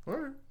 All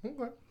right.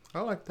 Okay.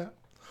 I like that.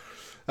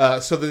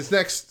 So these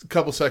next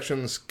couple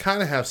sections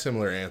kind of have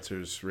similar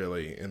answers,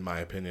 really, in my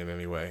opinion,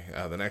 anyway.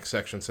 The next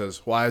section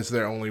says, why is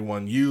there only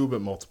one you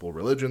but multiple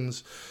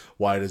religions?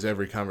 Why does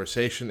every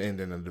conversation end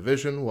in a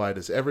division? Why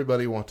does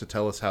everybody want to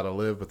tell us how to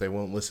live, but they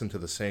won't listen to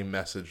the same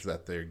message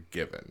that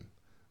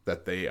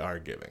they are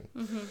giving?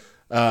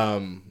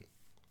 Mm-hmm.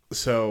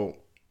 So,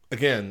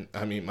 again,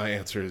 I mean, my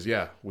answer is,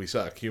 yeah, we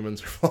suck.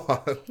 Humans are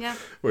flawed. Yeah.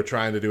 We're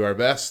trying to do our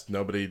best.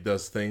 Nobody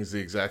does things the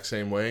exact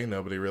same way.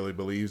 Nobody really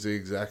believes the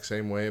exact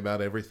same way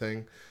about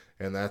everything.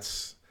 And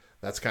that's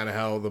kind of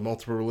how the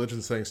multiple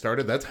religions thing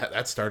started.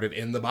 That started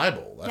in the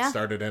Bible. That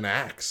started in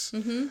Acts.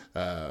 Mm-hmm.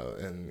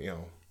 And,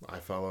 I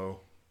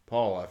follow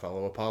Paul. I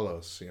follow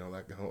Apollos.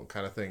 That whole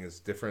kind of thing is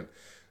different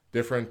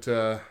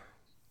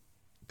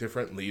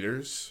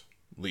leaders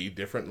lead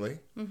differently.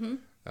 Mm-hmm.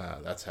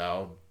 That's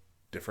how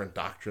different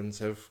doctrines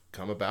have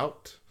come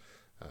about.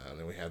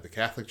 Then we had the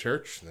Catholic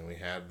Church, and then we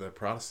had the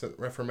Protestant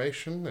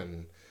Reformation,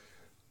 and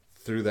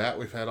through that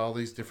we've had all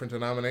these different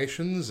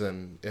denominations,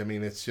 and I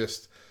mean, it's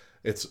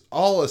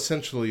all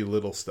essentially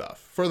little stuff,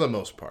 for the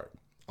most part.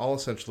 All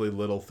essentially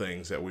little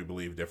things that we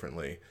believe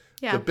differently.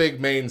 Yeah. The big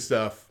main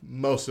stuff,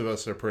 most of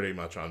us are pretty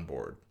much on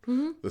board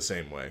the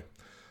same way.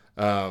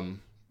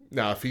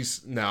 Now,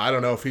 I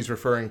don't know if he's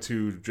referring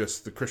to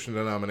just the Christian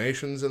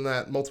denominations in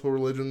that multiple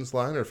religions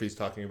line, or if he's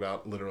talking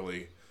about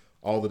literally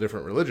all the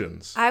different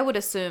religions. I would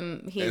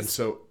assume he's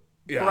broad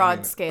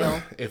broad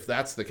scale. If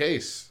that's the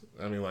case,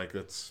 I mean,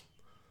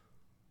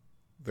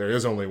 there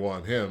is only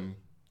one him,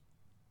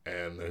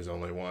 and there's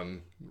only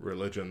one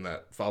religion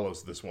that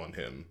follows this one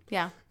him.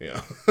 Yeah.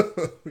 Yeah.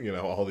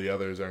 All the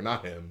others are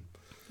not him.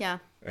 Yeah.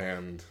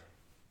 And,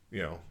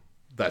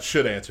 that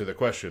should answer the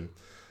question.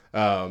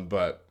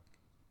 But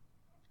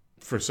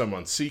for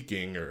someone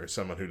seeking or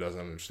someone who doesn't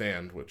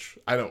understand, which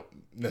I don't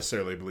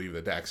necessarily believe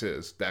that Dax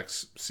is,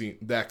 Dax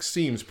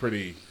seems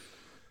pretty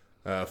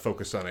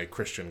focused on a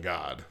Christian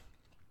God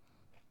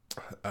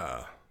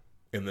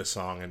in this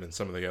song and in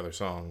some of the other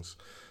songs.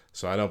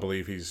 So I don't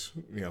believe he's,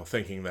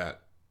 thinking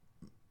that,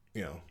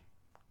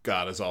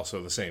 God is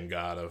also the same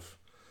God of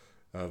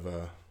I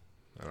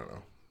don't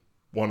know,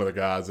 one of the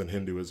gods in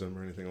Hinduism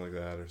or anything like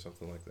that or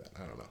something like that.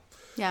 I don't know.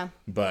 Yeah.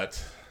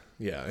 But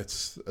yeah,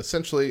 it's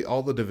essentially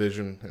all the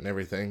division and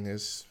everything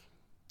is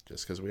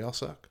just because we all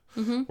suck.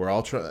 Mm-hmm. We're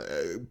all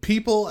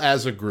people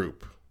as a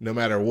group, no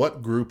matter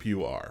what group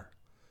you are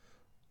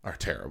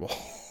terrible.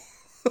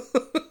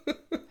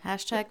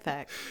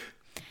 #fact.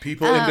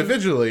 People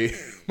individually,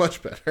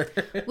 much better.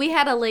 We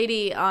had a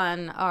lady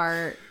on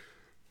our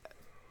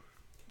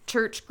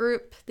church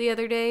group the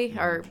other day,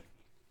 our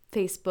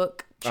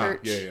Facebook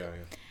church. Yeah.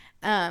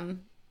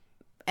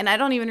 And I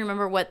don't even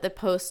remember what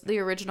the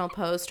original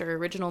post or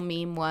original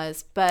meme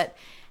was, but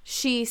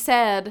she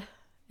said,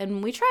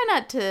 and we try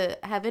not to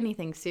have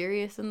anything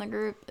serious in the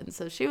group, and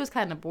so she was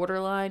kind of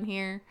borderline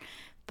here,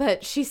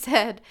 but she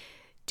said,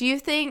 do you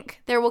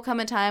think there will come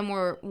a time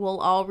where we'll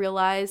all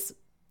realize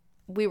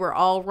we were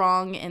all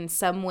wrong in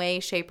some way,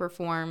 shape, or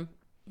form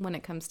when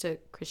it comes to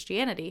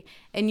Christianity?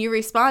 And you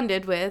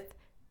responded with,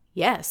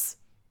 yes,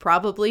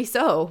 probably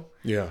so.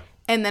 Yeah.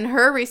 And then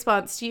her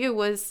response to you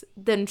was,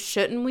 then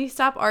shouldn't we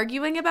stop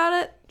arguing about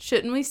it?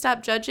 Shouldn't we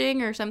stop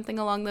judging or something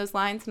along those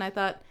lines? And I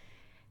thought,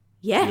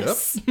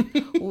 yes,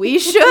 we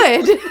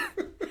should.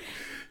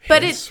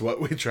 But it's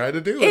what we try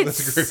to do in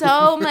this group. It's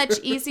so much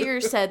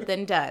easier said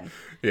than done.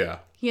 Yeah.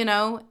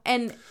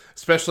 And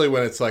especially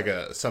when it's like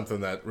something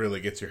that really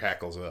gets your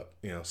hackles up,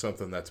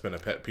 something that's been a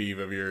pet peeve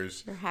of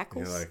yours. Your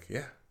hackles? You're like,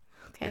 yeah,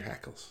 okay. Your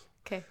hackles.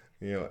 Okay.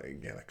 You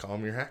gotta call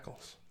them your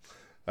hackles.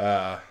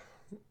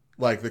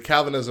 Like the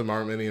Calvinism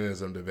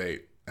Arminianism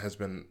debate has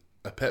been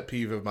a pet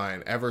peeve of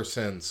mine ever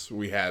since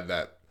we had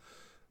that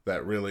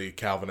really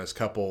Calvinist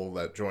couple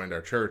that joined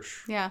our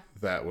church. Yeah.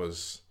 That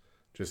was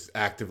just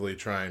actively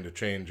trying to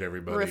change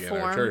everybody Reform.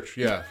 in our church.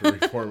 Yeah, to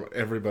reform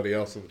everybody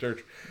else in the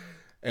church.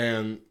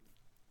 And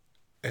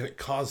it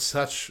caused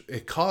such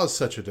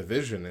a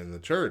division in the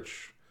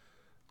church.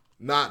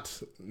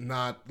 Not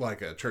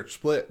like a church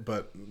split,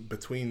 but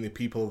between the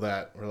people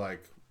that were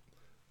like,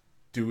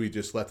 do we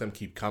just let them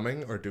keep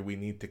coming or do we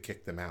need to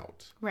kick them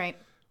out? Right.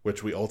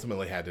 Which we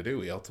ultimately had to do.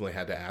 We ultimately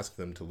had to ask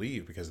them to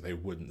leave because they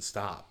wouldn't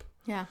stop.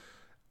 Yeah.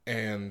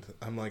 And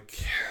I'm like,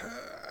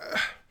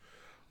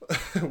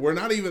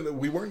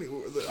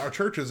 our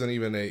church isn't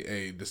even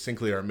a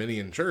distinctly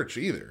Arminian church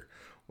either.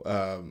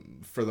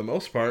 For the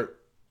most part,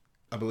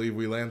 I believe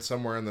we land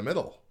somewhere in the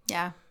middle.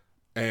 Yeah.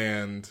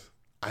 And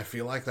I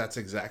feel like that's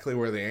exactly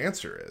where the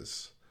answer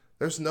is.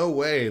 There's no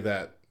way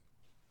that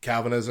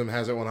Calvinism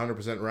has it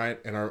 100% right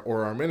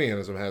or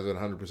Arminianism has it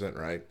 100%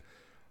 right.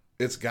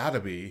 It's got to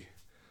be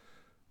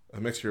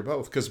a mixture of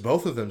both, because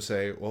both of them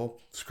say, well,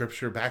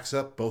 Scripture backs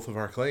up both of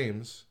our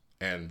claims,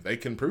 and they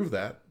can prove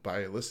that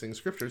by listing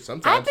Scripture.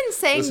 Sometimes I've been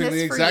saying listing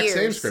this the for exact years.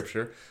 same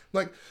Scripture.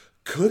 Like,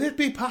 could it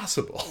be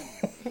possible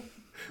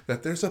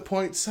that there's a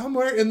point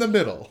somewhere in the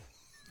middle?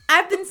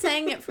 I've been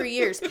saying it for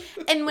years.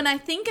 And when I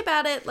think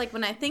about it, like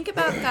when I think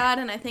about God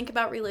and I think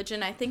about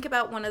religion, I think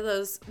about one of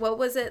those, what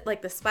was it,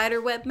 like the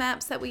spider web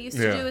maps that we used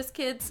to do as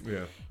kids?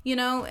 Yeah.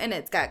 And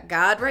it's got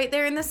God right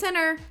there in the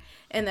center,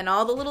 and then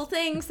all the little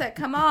things that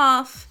come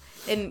off,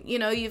 and,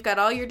 you've got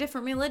all your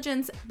different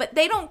religions, but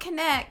they don't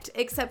connect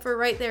except for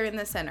right there in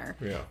the center.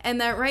 Yeah. And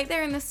that right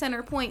there in the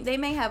center point, they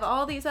may have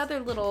all these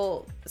other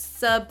little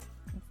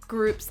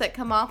subgroups that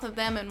come off of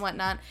them and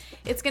whatnot.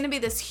 It's going to be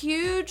this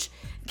huge...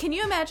 Can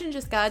you imagine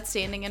just God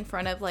standing in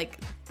front of like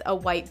a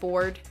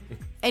whiteboard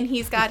and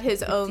he's got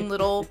his own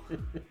little,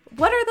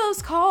 what are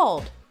those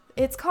called?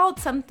 It's called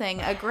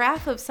something, a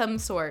graph of some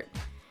sort.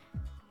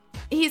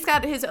 He's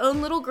got his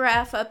own little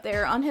graph up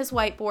there on his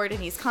whiteboard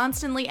and he's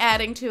constantly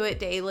adding to it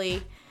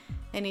daily.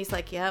 And he's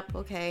like, yep,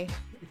 okay.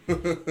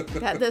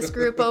 Got this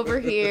group over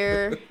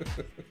here.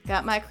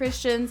 Got my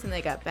Christians, and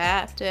they got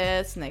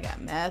Baptists, and they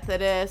got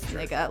Methodists, and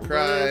they got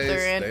Christ,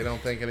 Lutheran. They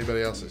don't think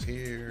anybody else is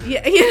here.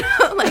 Yeah,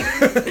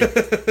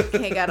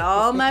 okay, got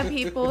all my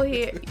people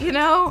here.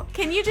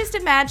 Can you just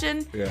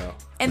imagine? Yeah.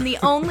 And the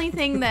only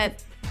thing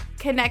that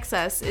connects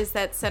us is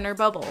that center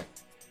bubble.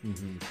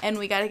 Mm-hmm. And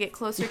we got to get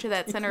closer to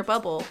that center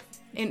bubble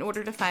in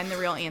order to find the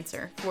real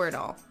answer for it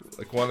all.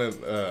 Like one in...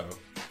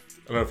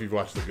 I don't know if you've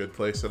watched The Good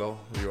Place at all.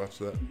 Have you watched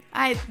that?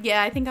 I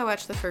think I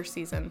watched the first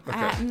season. Okay.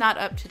 I'm not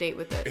up to date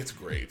with it. It's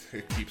great.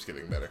 It keeps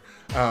getting better.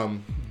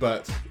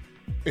 But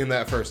in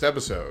that first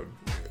episode,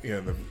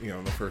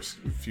 the first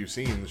few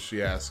scenes,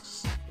 she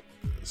asks,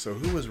 "So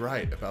who was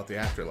right about the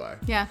afterlife?"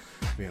 Yeah.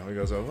 He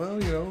goes, "Oh,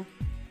 well,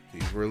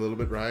 these were a little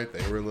bit right.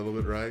 They were a little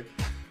bit right.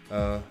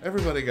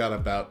 Everybody got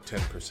about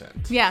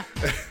 10%." Yeah.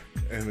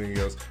 And then he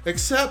goes,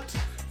 "Except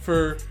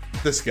for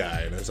this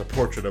guy," and there's a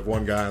portrait of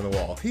one guy on the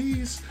wall.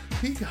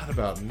 He got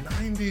about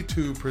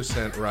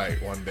 92%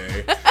 right one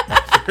day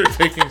after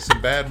taking some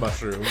bad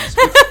mushrooms,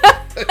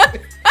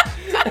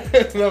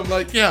 And I'm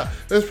like, yeah,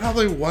 there's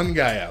probably one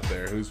guy out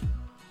there who's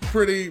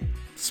pretty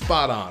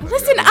spot on.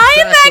 Listen, I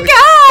am that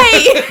guy.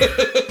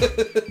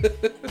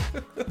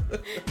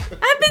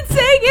 I've been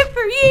saying it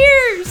for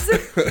years.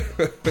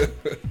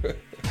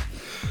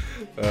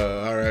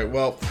 All right,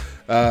 well,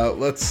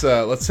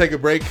 let's take a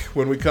break.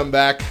 When we come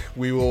back,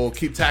 we will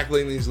keep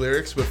tackling these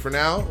lyrics, but for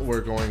now,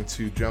 we're going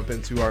to jump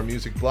into our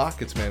music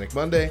block. It's Manic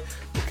Monday.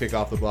 We'll kick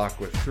off the block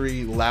with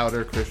 3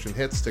 louder Christian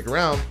hits. Stick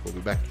around. We'll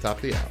be back at the top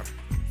of the hour.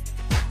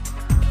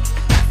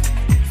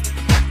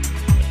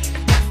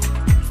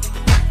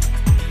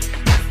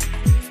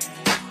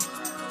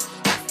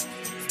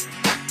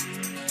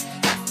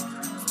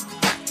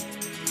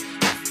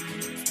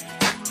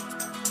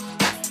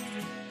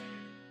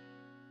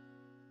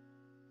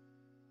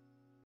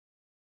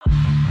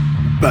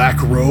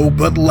 Back row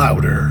but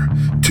louder.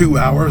 2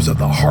 hours of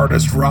the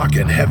hardest rock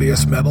and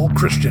heaviest metal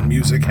Christian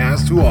music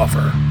has to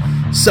offer.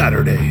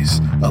 Saturdays,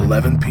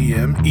 11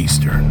 p.m.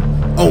 Eastern.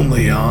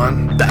 Only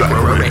on Back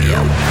Row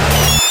Radio.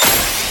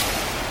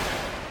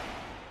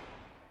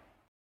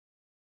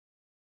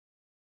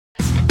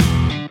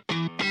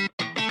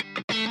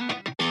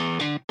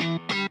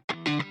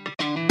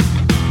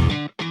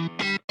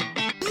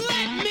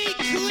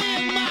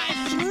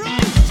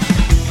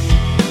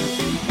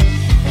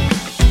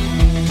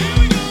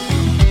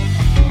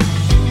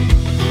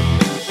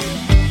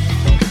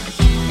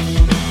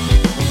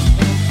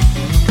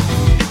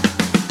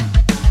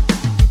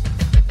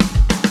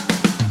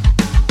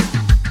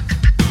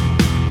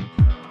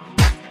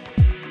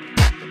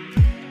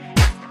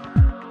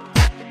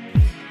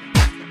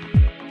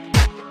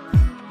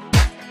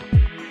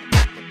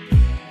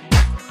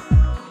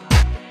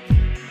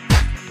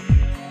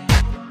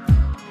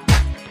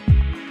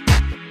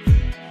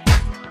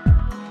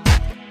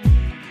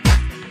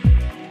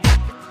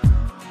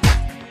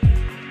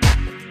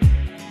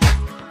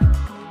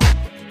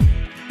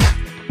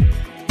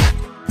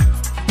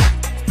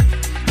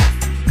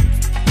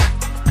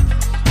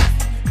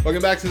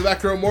 Welcome back to the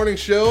Back Row Morning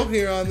Show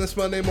here on this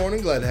Monday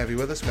morning. Glad to have you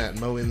with us. Matt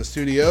and Mo in the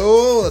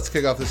studio. Let's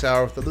kick off this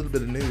hour with a little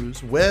bit of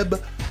news. Wayman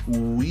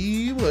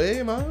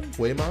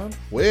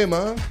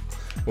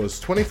was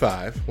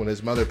 25 when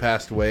his mother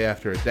passed away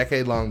after a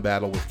decade-long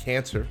battle with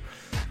cancer.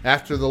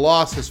 After the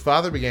loss, his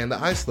father began to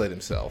isolate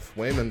himself.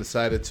 Wayman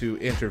decided to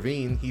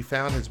intervene. He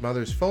found his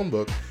mother's phone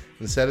book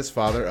and set his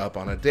father up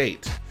on a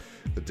date.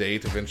 The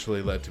date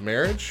eventually led to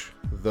marriage,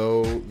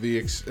 though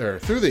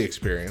through the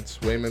experience,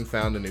 Wayman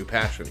found a new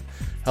passion,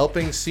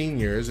 helping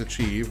seniors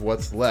achieve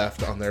what's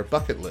left on their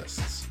bucket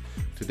lists.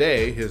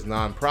 Today, his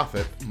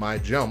nonprofit, My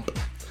Jump,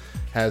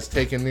 has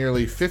taken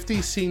nearly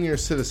 50 senior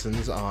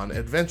citizens on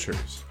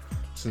adventures.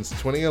 Since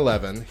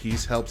 2011,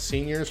 he's helped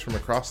seniors from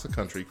across the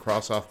country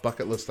cross off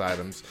bucket list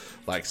items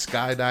like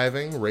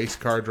skydiving, race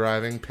car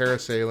driving,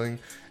 parasailing,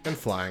 and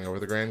flying over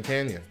the Grand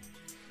Canyon.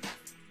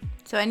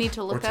 So I need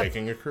to look up... Or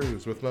taking a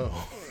cruise with Mo.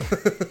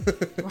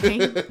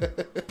 Right?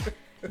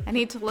 I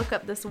need to look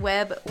up this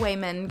Webb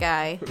Wayman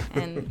guy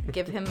and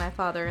give him my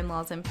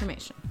father-in-law's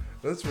information.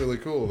 That's really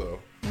cool, though.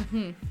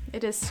 Mm-hmm.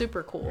 It is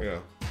super cool. Yeah.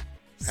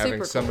 Super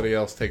Having somebody cool.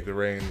 else take the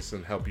reins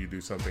and help you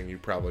do something you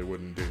probably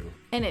wouldn't do.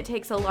 And it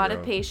takes a lot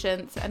of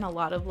patience and a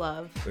lot of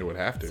love. It would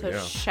have to, so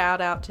yeah.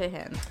 Shout out to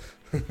him.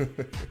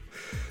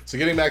 So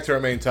getting back to our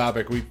main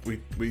topic,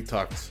 we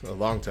talked a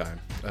long time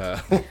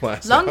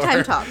last Long hour.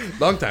 time talk.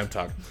 Long time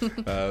talk.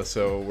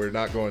 So we're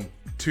not going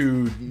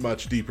too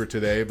much deeper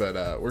today,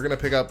 but we're going to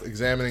pick up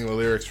examining the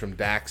lyrics from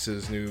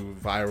Dax's new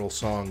viral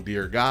song,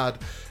 Dear God.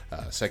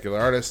 Secular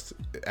artist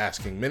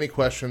asking many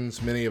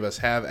questions many of us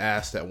have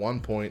asked at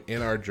one point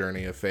in our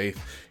journey of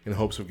faith in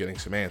hopes of getting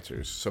some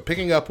answers. So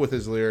picking up with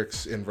his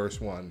lyrics in verse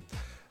 1,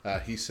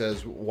 he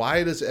says,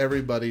 "Why does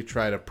everybody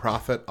try to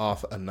profit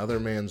off another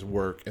man's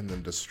work and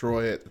then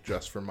destroy it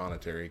just for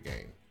monetary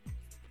gain?"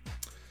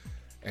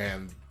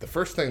 And the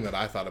first thing that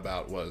I thought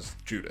about was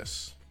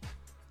Judas.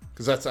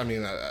 Because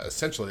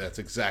essentially that's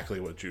exactly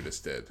what Judas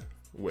did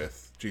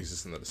with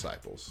Jesus and the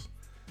disciples.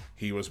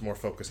 He was more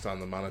focused on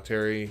the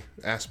monetary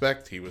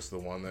aspect. He was the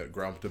one that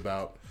grumped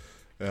about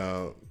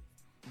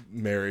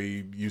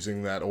Mary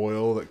using that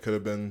oil that could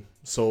have been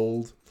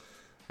sold.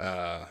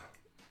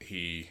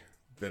 He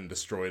then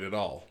destroyed it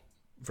all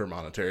for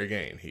monetary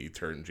gain. He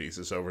turned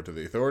Jesus over to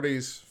the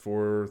authorities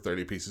for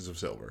 30 pieces of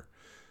silver.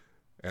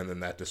 And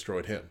then that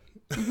destroyed him.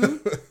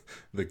 Mm-hmm.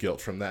 The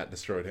guilt from that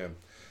destroyed him.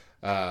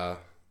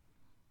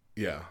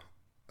 Yeah.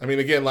 I mean,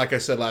 again, like I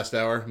said last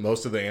hour,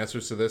 most of the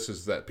answers to this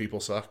is that people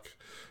suck.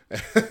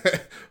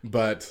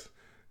 But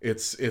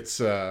it's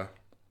the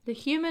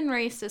human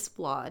race is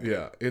flawed.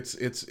 Yeah,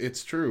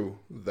 it's true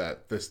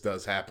that this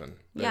does happen.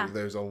 Yeah.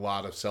 There's a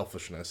lot of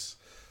selfishness.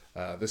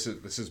 This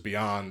is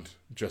beyond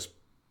just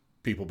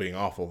people being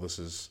awful. This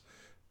is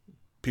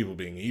people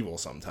being evil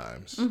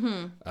sometimes,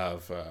 mm-hmm.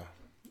 of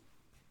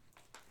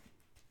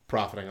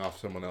profiting off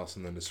someone else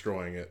and then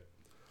destroying it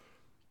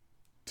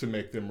to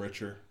make them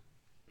richer.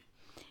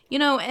 You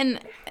know, and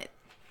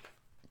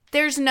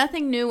there's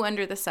nothing new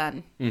under the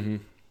sun. Mm-hmm.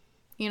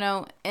 You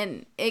know,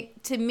 and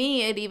to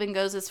me, it even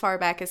goes as far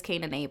back as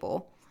Cain and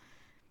Abel.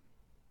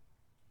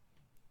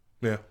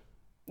 Yeah.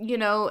 You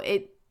know,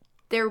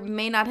 there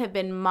may not have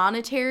been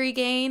monetary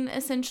gain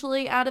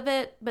essentially out of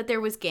it, but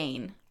there was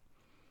gain.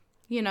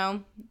 You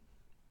know,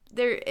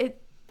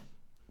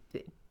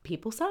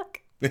 people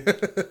suck.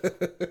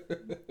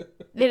 It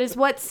is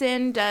what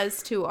sin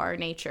does to our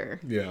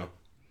nature. Yeah.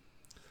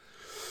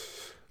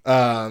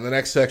 The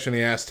next section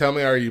he asks, tell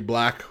me, are you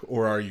black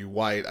or are you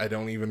white? I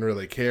don't even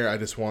really care. I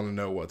just want to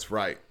know what's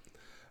right.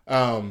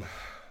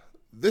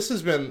 This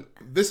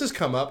has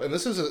come up, and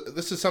this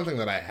is something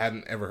that I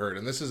hadn't ever heard,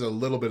 and this is a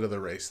little bit of the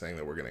race thing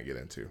that we're going to get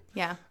into.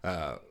 Yeah.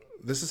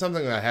 This is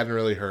something that I hadn't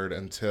really heard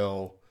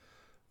until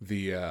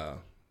the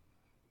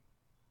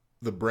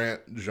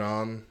Brant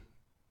Jean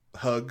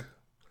hug.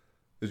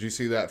 Did you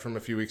see that from a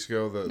few weeks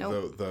ago?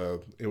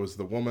 Nope. It was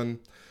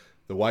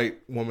the white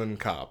woman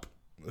cop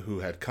who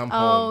had come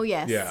home. Oh,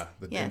 yes. Yeah,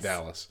 Yes. in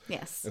Dallas.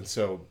 Yes. And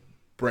so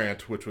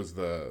Brant, which was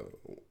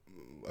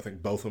I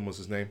think Botham was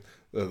his name,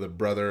 the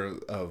brother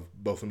of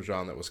Botham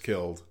Jean that was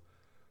killed,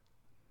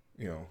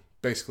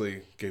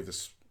 basically gave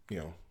this,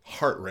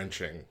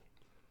 heart-wrenching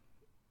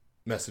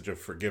message of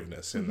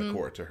forgiveness in the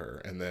court to her,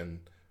 and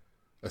then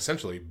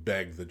essentially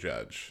begged the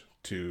judge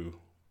to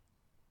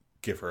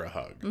give her a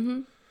hug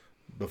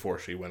before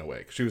she went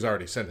away. 'Cause she was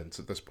already sentenced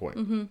at this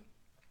point.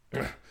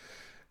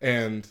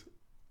 And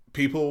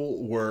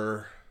people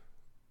were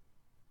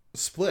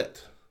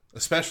split,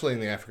 especially in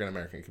the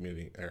African-American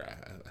community.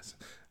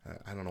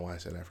 I don't know why I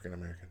said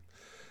African-American.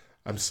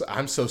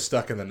 I'm so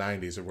stuck in the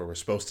 90s where we're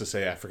supposed to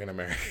say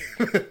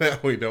African-American. Now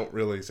we don't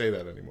really say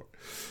that anymore.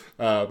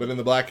 But in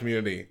the black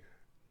community,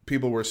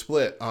 people were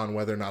split on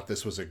whether or not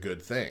this was a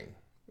good thing.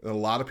 A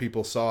lot of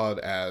people saw it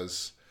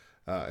as,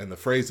 and the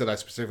phrase that I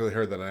specifically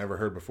heard that I never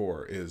heard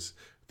before is,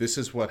 this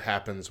is what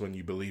happens when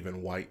you believe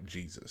in white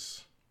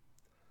Jesus.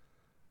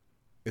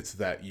 It's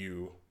that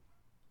you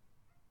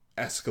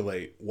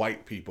escalate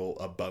white people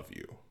above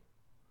you.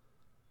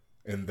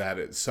 And that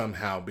it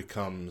somehow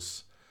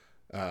becomes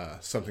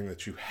something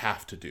that you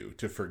have to do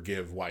to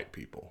forgive white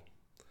people.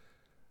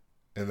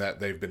 And that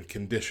they've been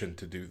conditioned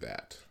to do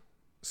that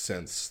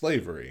since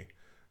slavery,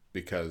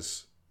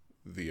 because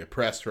the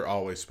oppressed are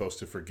always supposed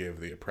to forgive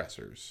the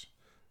oppressors,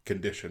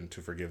 conditioned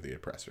to forgive the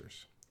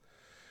oppressors.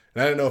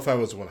 And I don't know if I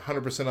was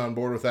 100% on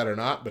board with that or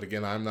not, but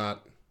again, I'm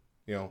not,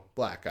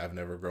 black. I've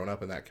never grown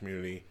up in that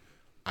community.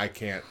 I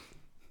can't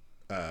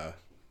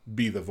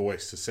be the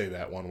voice to say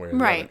that one way or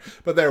the other.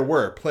 But there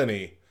were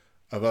plenty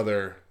of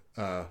other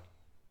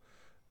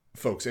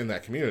folks in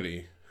that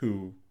community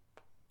who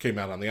came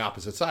out on the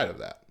opposite side of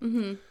that.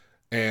 Mm-hmm.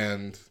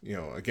 And,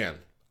 again,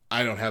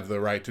 I don't have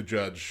the right to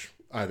judge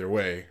either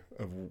way,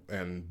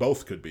 and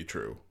both could be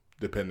true,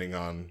 depending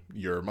on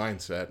your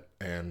mindset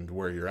and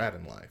where you're at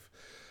in life.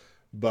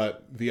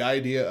 But the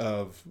idea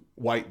of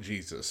white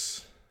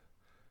Jesus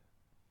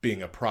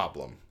being a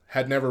problem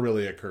had never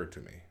really occurred to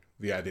me.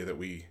 The idea that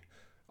we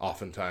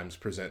oftentimes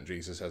present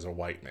Jesus as a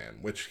white man,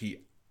 which he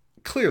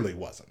clearly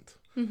wasn't.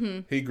 Mm-hmm.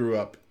 He grew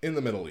up in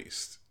the Middle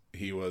East.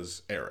 He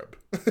was Arab.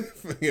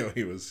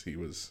 He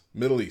was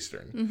Middle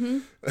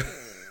Eastern.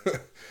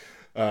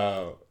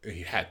 Mm-hmm.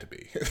 He had to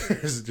be.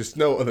 There's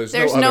no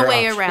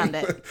way around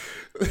it.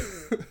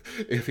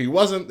 If he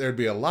wasn't, there'd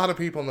be a lot of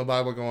people in the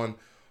Bible going,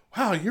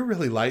 wow, you're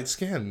really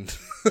light-skinned.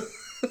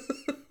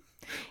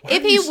 Why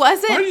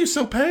are you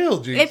so pale,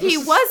 Jesus? If he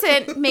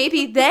wasn't,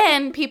 maybe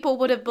then people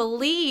would have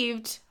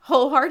believed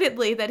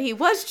wholeheartedly that he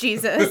was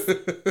Jesus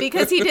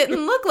because he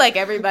didn't look like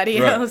everybody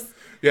else.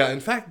 Yeah,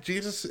 in fact,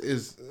 Jesus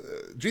is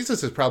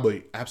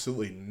probably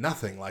absolutely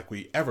nothing like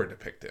we ever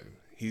depict him.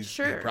 He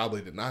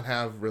probably did not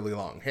have really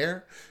long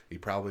hair. He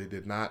probably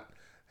did not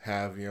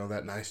have,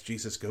 that nice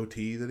Jesus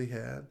goatee that he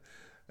had.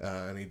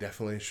 And he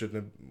definitely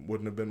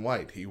wouldn't have been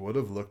white. He would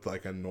have looked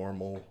like a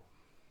normal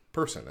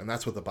person, and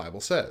that's what the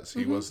Bible says. Mm-hmm.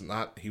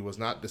 He was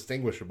not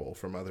distinguishable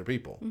from other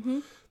people.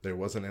 Mm-hmm. There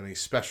wasn't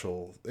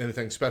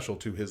anything special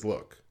to his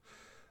look.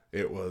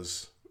 It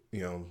was,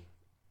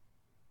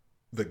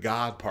 the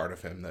God part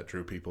of him that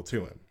drew people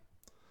to him,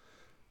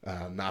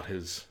 not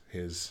his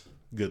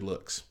good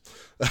looks.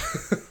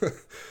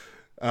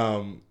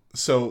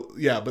 So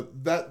yeah,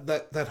 but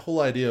that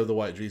whole idea of the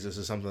white Jesus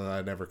is something that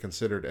I never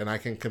considered, and I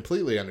can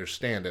completely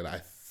understand it,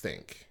 I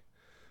think,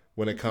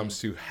 when it comes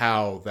to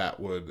how that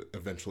would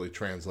eventually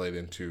translate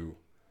into,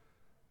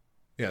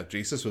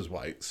 Jesus was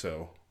white,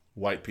 so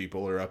white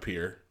people are up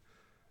here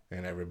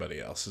and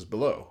everybody else is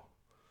below.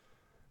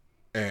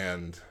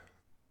 And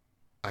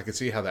I could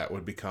see how that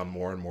would become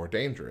more and more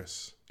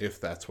dangerous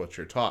if that's what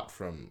you're taught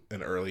from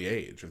an early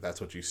age, if that's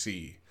what you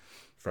see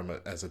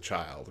as a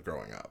child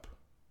growing up.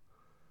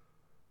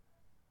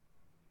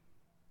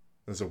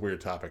 This is a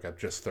weird topic I'm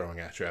just throwing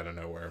at you out of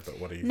nowhere, but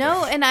what do you think?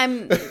 No,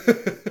 and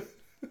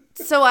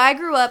so I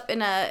grew up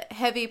in a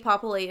heavy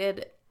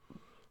populated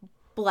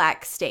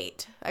black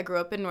state. I grew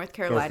up in North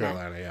Carolina. North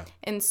Carolina, yeah.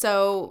 And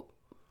so,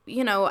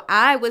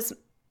 I was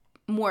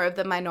more of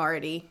the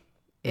minority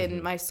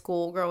in my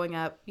school growing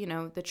up,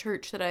 the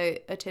church that I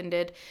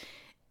attended.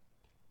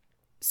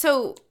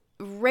 So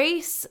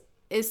race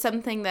is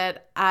something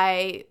that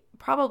I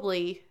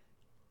probably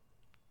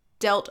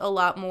dealt a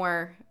lot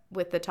more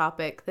with the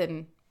topic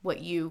than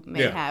what you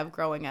may have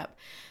growing up.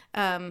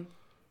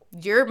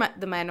 You're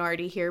the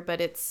minority here,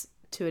 but it's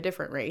to a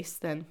different race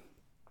than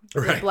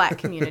the Black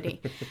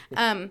community.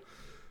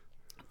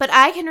 But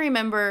I can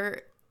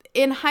remember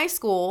in high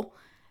school,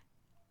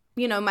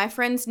 you know, my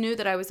friends knew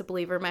that I was a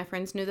believer. My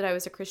friends knew that I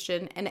was a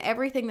Christian. And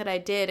everything that I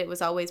did, it was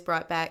always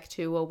brought back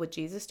to, well, would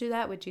Jesus do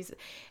that? Would Jesus?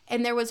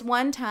 And there was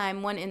one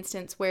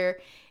instance where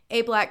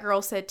a Black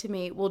girl said to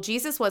me, well,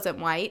 Jesus wasn't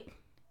white.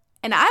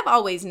 And I've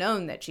always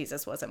known that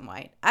Jesus wasn't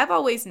white. I've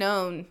always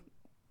known,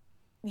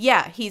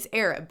 yeah, he's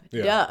Arab.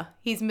 Yeah. Duh.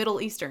 He's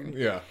Middle Eastern.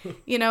 Yeah.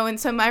 You know, and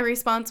so my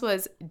response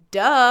was,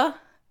 duh.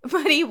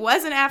 But he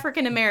wasn't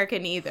African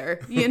American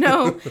either. You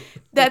know,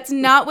 that's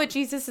not what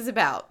Jesus is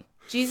about.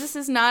 Jesus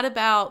is not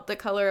about the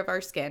color of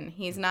our skin.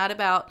 He's not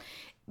about,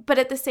 but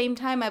at the same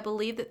time, I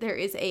believe that there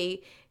is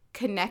a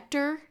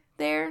connector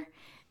there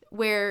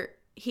where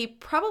he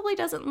probably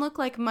doesn't look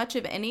like much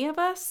of any of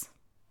us,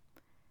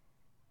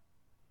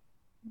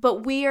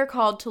 but we are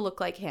called to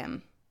look like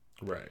him.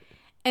 Right.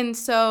 And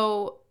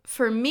so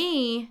for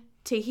me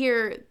to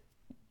hear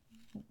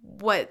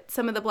what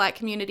some of the Black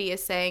community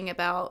is saying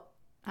about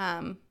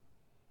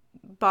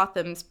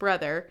Botham's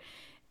brother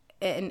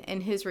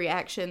and his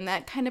reaction,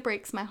 that kind of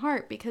breaks my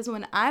heart, because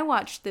when I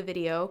watched the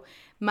video,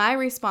 my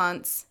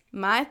response,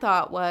 my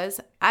thought was,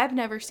 I've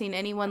never seen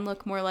anyone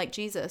look more like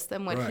Jesus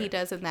than what he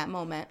does in that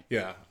moment.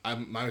 Yeah.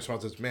 My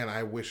response is, man,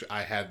 I wish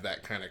I had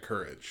that kind of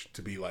courage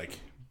to be like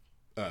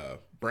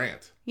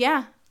Brant.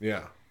 Yeah.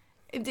 Yeah.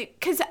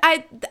 Because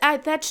I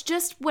that's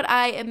just what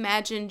I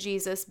imagine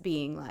Jesus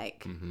being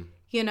like. Mm-hmm.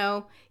 You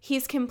know,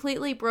 he's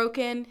completely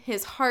broken.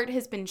 His heart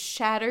has been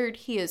shattered.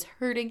 He is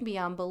hurting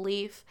beyond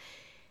belief.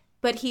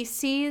 But he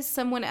sees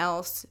someone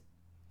else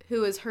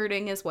who is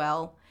hurting as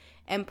well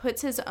and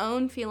puts his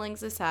own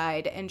feelings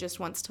aside and just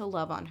wants to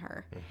love on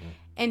her. Mm-hmm.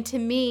 And to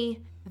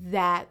me,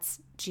 that's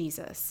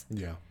Jesus.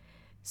 Yeah.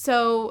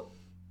 So,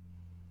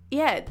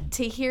 yeah,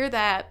 to hear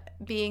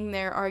that being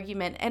their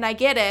argument, and I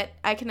get it.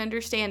 I can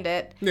understand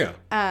it. Yeah.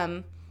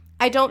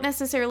 I don't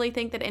necessarily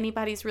think that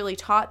anybody's really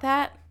taught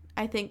that.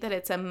 I think that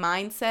it's a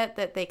mindset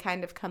that they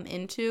kind of come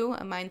into,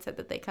 a mindset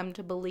that they come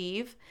to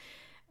believe.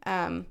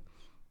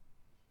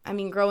 I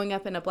mean, growing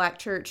up in a Black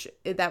church,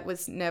 that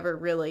was never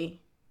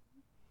really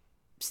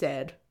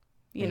said.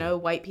 You know,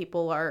 white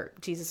people are,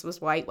 Jesus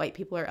was white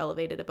people are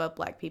elevated above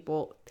Black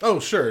people. Oh,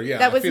 sure, yeah.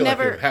 That was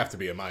never, like it would have to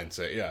be a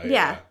mindset,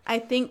 yeah. I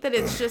think that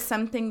it's just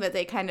something that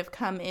they kind of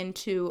come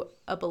into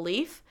a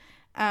belief.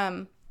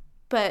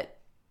 But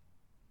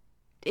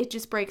it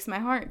just breaks my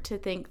heart to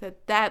think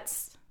that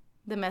that's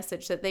the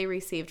message that they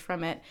received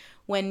from it,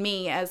 when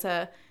me, as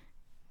a,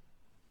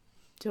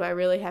 do I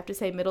really have to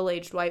say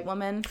middle-aged white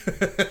woman,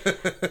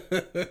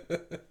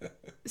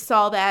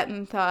 saw that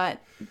and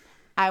thought,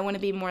 I want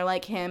to be more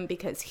like him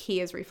because he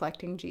is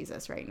reflecting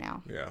Jesus right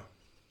now. Yeah.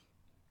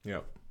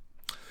 Yep.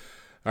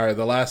 All right,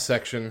 the last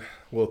section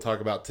we'll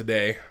talk about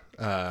today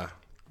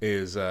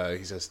is,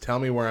 he says, tell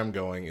me where I'm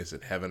going. Is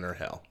it heaven or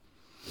hell?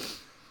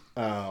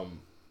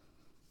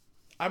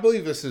 I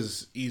believe this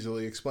is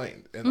easily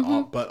explained,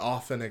 and but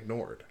often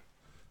ignored,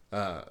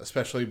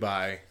 especially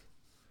by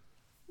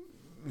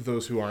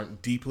those who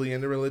aren't deeply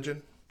into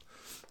religion.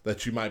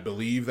 That you might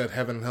believe that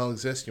heaven and hell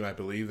exist, you might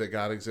believe that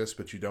God exists,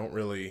 but you don't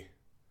really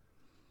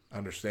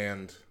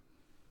understand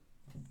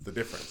the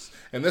difference.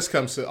 And this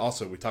comes to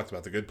also, we talked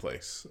about The Good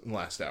Place in the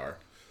last hour.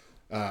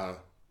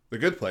 The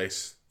Good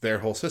Place, their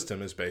whole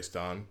system is based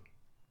on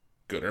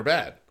good or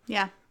bad.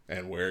 Yeah.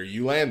 And where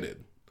you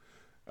landed.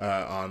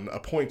 On a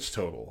points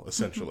total,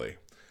 essentially.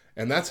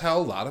 And that's how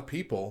a lot of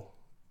people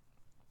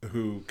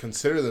who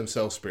consider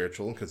themselves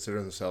spiritual and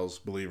consider themselves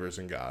believers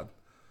in God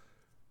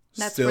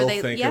still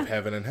think of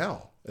heaven and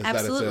hell. Is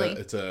absolutely.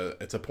 That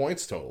it's a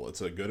points total. It's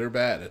a good or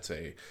bad. It's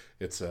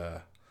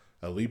a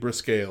Libra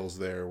scales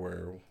there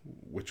where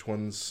which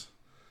one's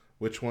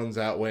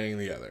outweighing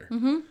the other.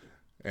 Mm-hmm.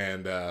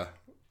 And I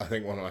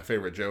think one of my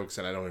favorite jokes,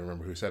 and I don't even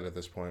remember who said it at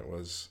this point,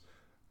 was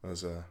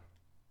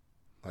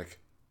like,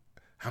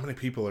 how many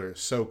people are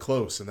so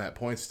close in that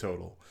points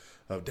total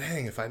of,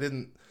 dang, if I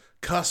didn't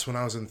cuss when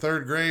I was in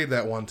third grade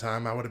that one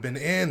time, I would have been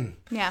in.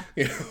 Yeah.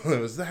 You know,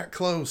 it was that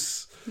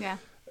close. Yeah.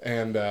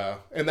 And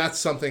that's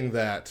something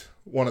that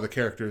one of the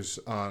characters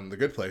on The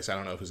Good Place, I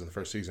don't know if it was in the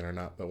first season or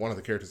not, but one of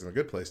the characters in The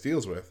Good Place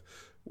deals with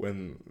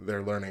when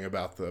they're learning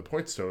about the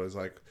points total is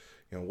like,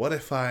 you know, what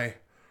if I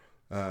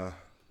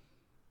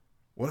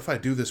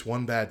do this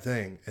one bad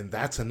thing and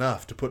that's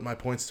enough to put my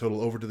points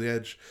total over to the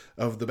edge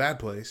of the bad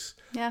place?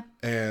 Yeah.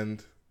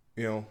 And,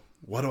 you know,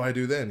 what do I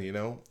do then, you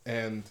know?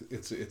 And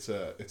it's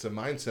a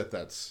mindset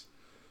that's,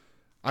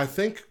 I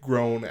think,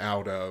 grown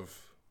out of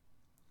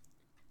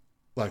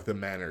like the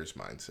manners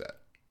mindset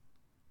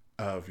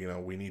of, you know,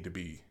 we need to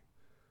be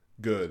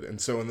good.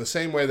 And so in the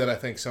same way that I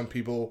think some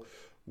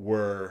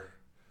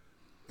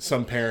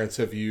parents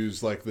have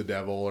used like the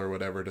devil or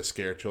whatever to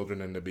scare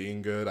children into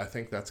being good, I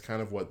think that's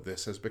kind of what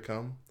this has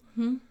become.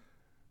 Mm-hmm.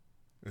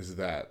 Is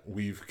that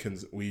we've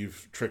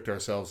tricked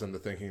ourselves into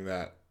thinking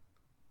that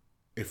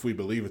if we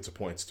believe it's a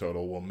points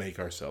total, we'll make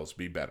ourselves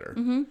be better.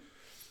 Mm-hmm.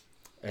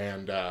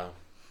 And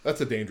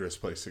that's a dangerous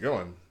place to go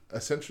in.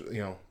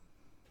 Essentially,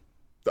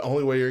 the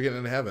only way you're getting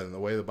into heaven, the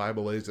way the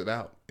Bible lays it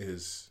out,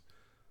 is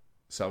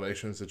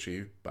salvation is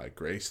achieved by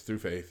grace through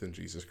faith in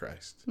Jesus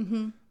Christ.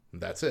 Mm-hmm.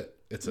 That's it.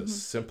 It's a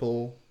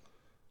simple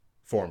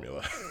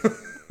formula.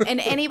 And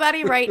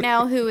anybody right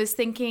now who is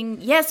thinking,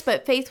 yes,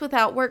 but faith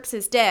without works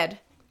is dead.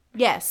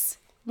 Yes,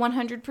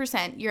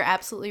 100%. You're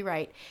absolutely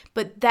right.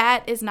 But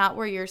that is not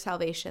where your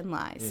salvation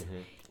lies.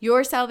 Mm-hmm.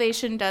 Your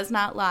salvation does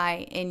not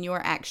lie in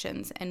your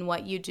actions and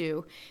what you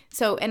do.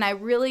 So, and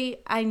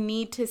I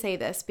need to say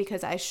this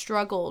because I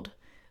struggled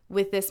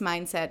with this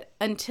mindset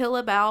until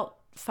about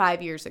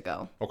 5 years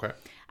ago. Okay.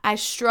 I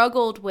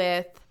struggled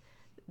with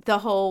the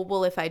whole,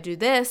 well, if I do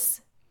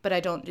this, but I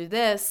don't do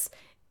this,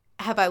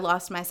 have I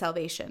lost my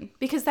salvation?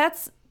 Because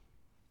that's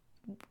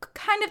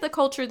kind of the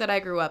culture that I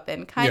grew up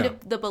in, kind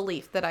of the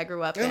belief that I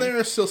grew up in. And there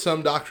are still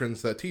some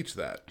doctrines that teach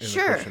that in the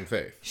Christian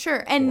faith.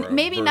 Sure, and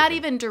maybe not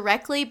even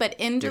directly, but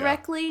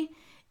indirectly,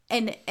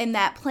 and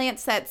that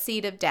plants that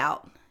seed of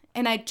doubt.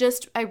 And I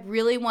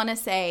really want to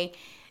say,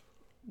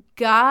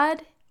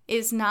 God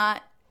is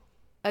not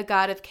a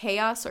God of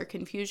chaos or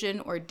confusion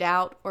or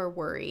doubt or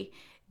worry.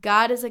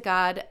 God is a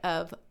God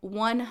of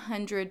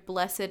 100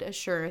 blessed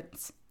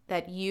assurance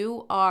that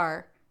you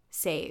are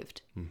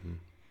saved. Mm-hmm.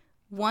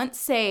 Once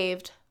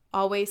saved,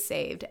 always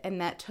saved. And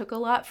that took a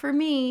lot for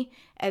me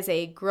as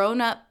a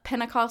grown-up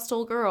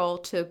Pentecostal girl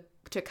to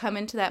come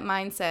into that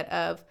mindset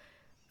of,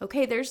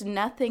 okay, there's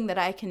nothing that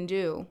I can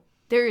do.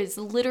 There is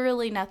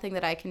literally nothing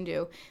that I can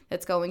do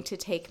that's going to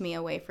take me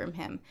away from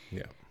him.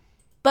 Yeah.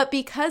 But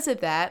because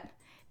of that,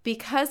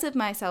 because of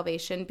my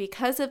salvation,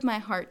 because of my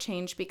heart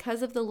change,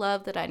 because of the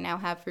love that I now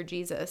have for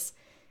Jesus,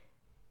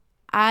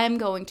 I'm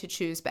going to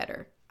choose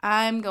better.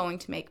 I'm going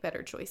to make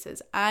better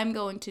choices. I'm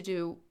going to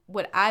do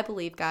what I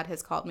believe God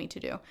has called me to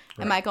do.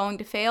 Right. Am I going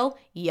to fail?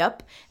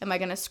 Yep. Am I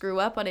going to screw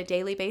up on a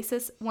daily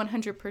basis?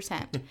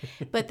 100%.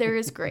 But there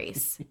is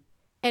grace.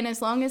 And as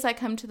long as I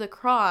come to the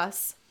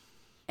cross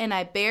and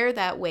I bear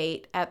that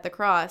weight at the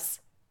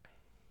cross,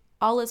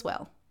 all is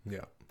well.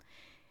 Yeah.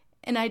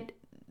 And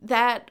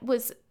that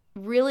was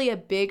really a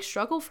big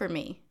struggle for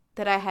me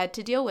that I had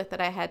to deal with,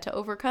 that I had to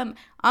overcome.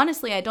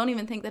 Honestly, I don't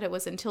even think that it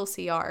was until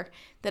CR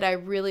that I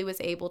really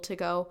was able to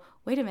go,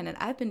 wait a minute,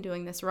 I've been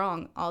doing this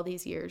wrong all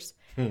these years.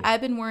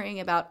 I've been worrying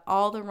about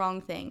all the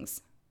wrong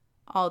things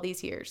all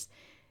these years.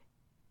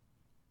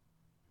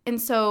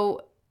 And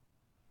so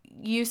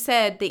you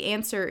said the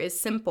answer is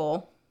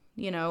simple,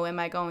 am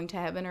I going to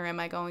heaven or am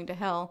I going to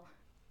hell?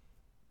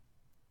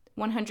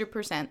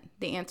 100%,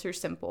 the answer is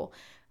simple.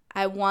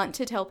 I want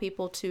to tell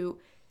people to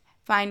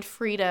find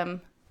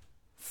freedom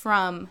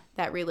from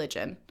that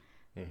religion,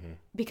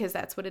 because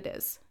that's what it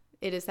is.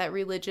 It is that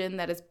religion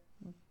that is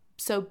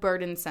so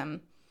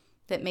burdensome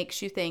that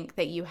makes you think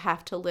that you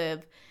have to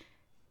live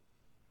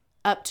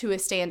up to a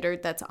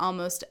standard that's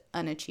almost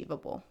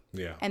unachievable.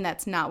 Yeah. And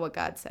that's not what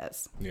God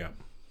says. Yeah.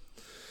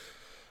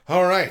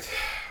 All right.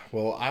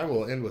 Well, I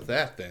will end with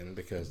that then,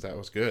 because that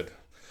was good.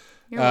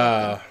 You're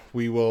welcome.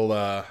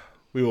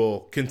 We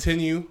will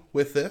continue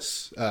with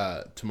this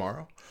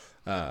tomorrow.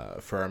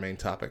 For our main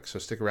topic. So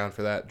stick around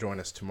for that. Join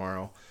us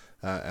tomorrow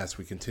as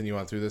we continue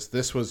on through this.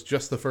 This was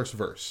just the first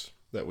verse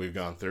that we've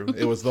gone through.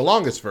 It was the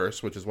longest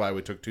verse, which is why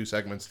we took 2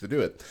 segments to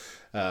do it.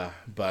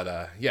 But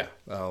a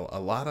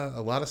lot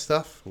of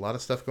stuff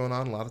going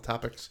on, a lot of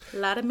topics. A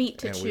lot of meat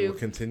to chew. And we will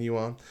continue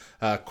on.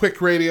 Quick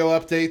radio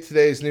update.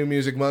 Today's New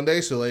Music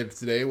Monday, so later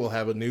today we'll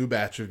have a new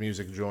batch of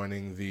music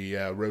joining the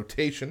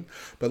rotation.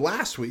 But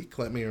last week,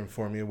 let me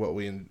inform you what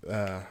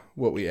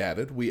we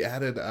added. We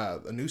added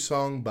a new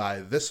song by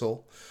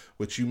Thistle,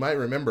 which you might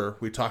remember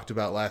we talked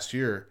about last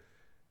year.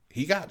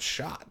 He got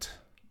shot.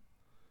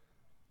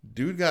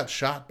 Dude got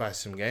shot by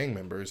some gang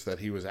members that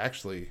he was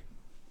actually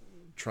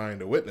trying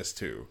to witness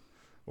to,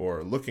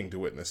 or looking to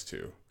witness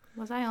to.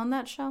 Was I on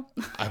that show?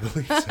 I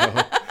believe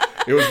so.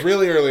 It was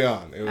really early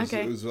on. It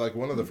was like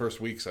one of the first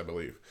weeks, I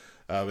believe.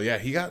 But yeah,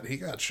 he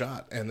got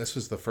shot, and this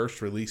was the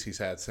first release he's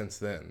had since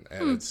then.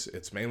 And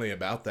it's mainly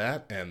about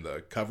that, and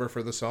the cover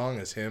for the song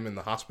is him in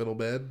the hospital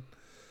bed.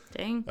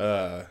 Dang.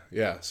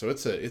 Yeah. So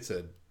it's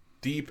a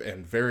deep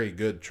and very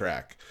good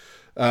track.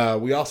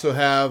 We also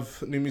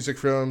have new music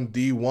from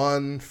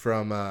D1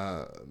 from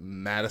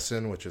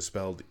Madison, which is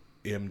spelled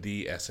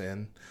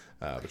MDSN,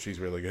 but she's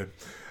really good.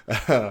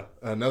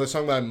 Another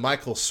song by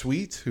Michael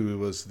Sweet, who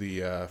was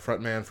the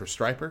frontman for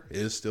Stryper,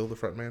 is still the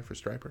frontman for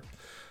Stryper.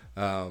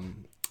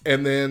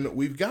 And then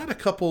we've got a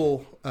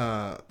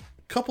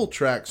couple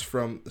tracks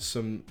from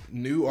some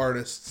new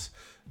artists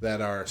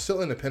that are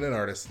still independent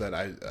artists that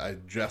I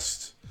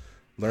just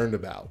learned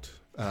about.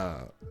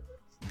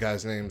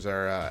 Guys' names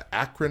are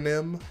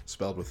Acronym,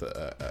 spelled with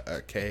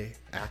a K,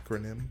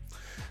 Acronym,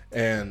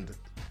 and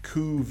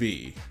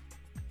Ku-V,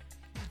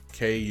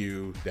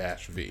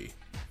 Ku-V.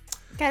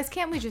 Guys,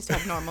 can't we just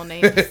have normal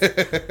names?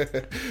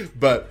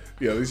 But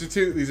these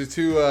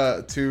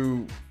are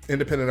two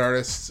independent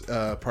artists.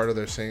 Part of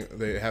their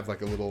they have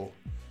like a little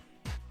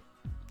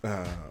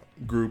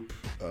group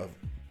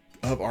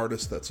of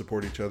artists that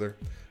support each other.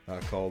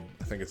 called,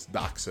 I think it's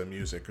Doxa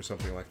Music or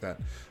something like that.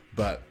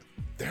 But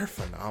they're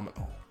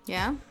phenomenal.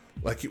 Yeah?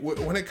 Like,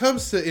 when it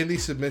comes to indie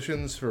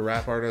submissions for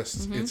rap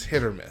artists, it's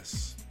hit or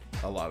miss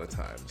a lot of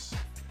times.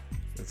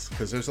 It's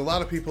because there's a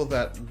lot of people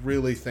that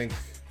really think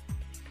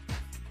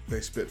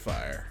they spit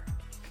fire,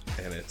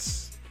 and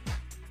it's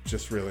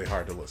just really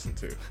hard to listen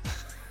to.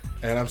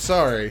 And I'm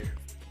sorry,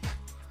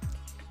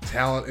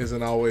 talent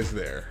isn't always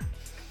there.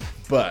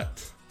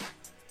 But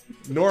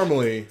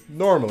normally,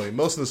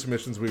 most of the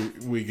submissions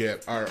we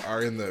get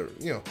are in the,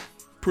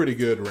 pretty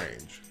good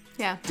range.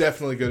 Yeah.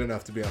 Definitely good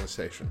enough to be on the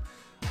station.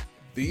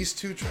 These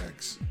 2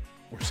 tracks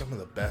were some of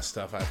the best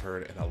stuff I've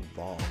heard in a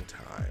long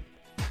time.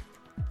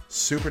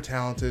 Super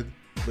talented,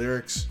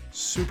 lyrics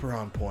super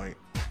on point.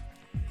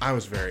 I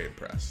was very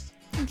impressed.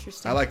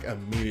 Interesting. I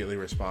immediately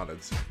responded,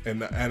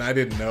 and I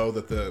didn't know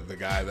that the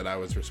guy that I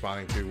was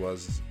responding to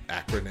was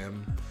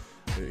Acronym.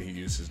 He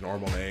used his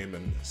normal name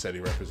and said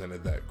he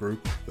represented that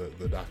group, the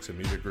Doxa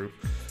Music group.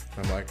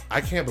 I'm like, I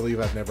can't believe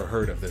I've never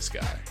heard of this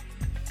guy,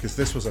 because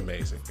this was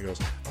amazing. He goes,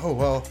 oh,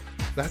 well,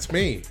 that's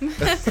me.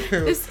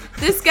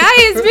 this guy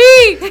is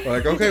me.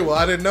 Like, okay, well,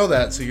 I didn't know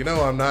that, so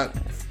I'm not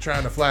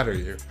trying to flatter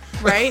you.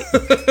 Right?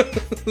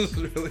 This is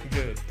really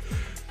good.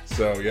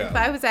 So, yeah. If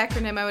I was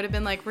Acronym, I would have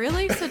been like,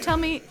 really? So tell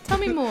me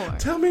more.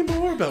 Tell me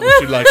more about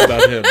what you like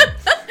about him.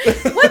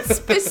 What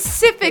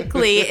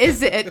specifically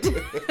is it?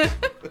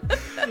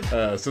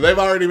 So they've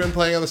already been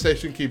playing on the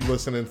station. Keep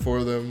listening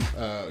for them.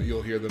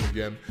 You'll hear them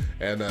again.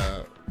 And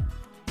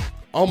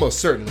almost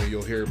certainly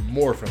you'll hear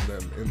more from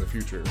them in the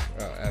future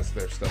as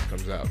their stuff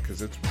comes out,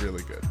 because it's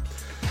really good.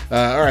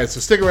 All right, so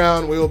stick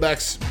around. We will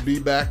be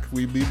back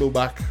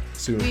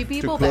soon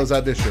to close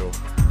out this show.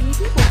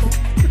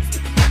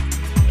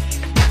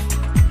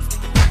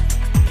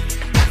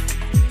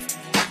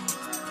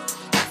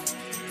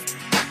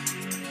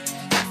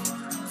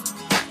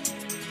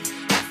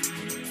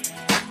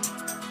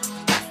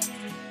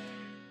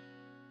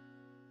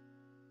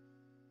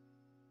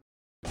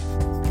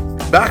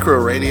 Back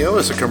Row Radio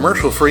is a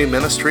commercial-free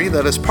ministry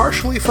that is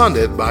partially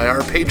funded by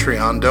our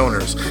Patreon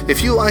donors.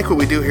 If you like what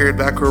we do here at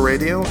Back Row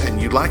Radio and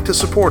you'd like to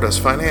support us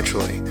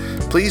financially,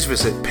 please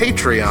visit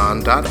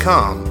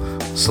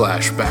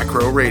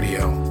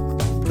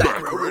patreon.com/backrowradio.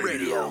 Back Row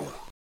Radio.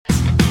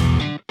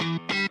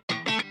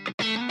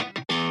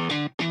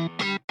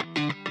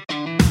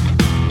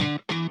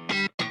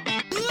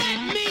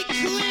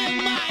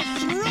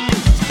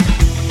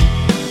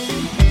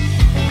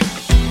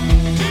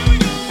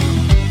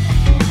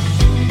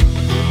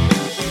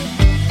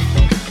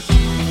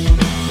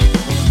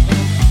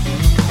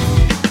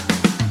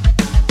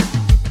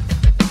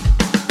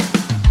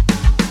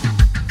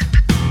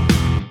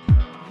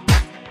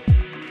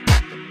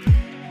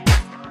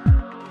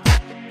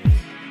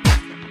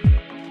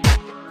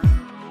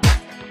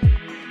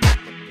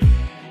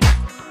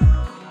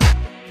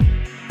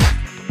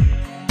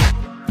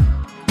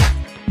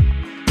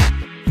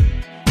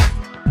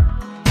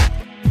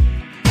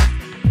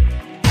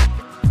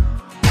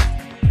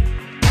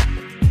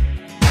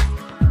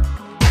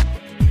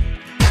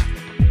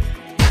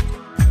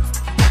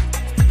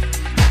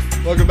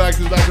 Welcome back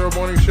to the Back Row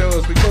Morning Show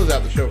as we close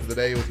out the show for the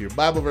day with your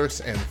Bible verse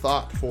and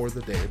thought for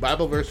the day.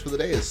 Bible verse for the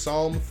day is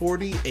Psalm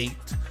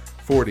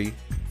 48:48.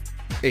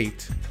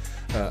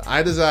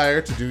 I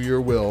desire to do your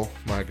will,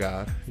 my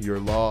God. Your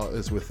law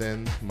is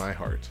within my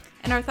heart.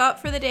 And our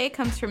thought for the day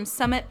comes from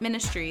Summit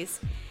Ministries.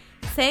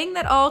 Saying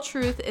that all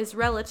truth is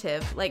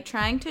relative, like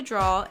trying to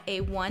draw a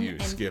one... You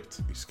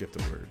skipped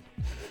a word.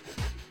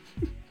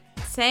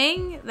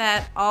 Saying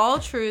that all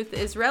truth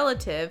is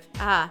relative...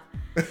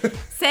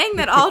 Saying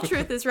that all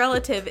truth is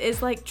relative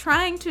is like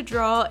trying to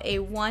draw a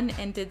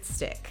one-ended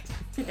stick.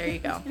 There you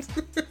go.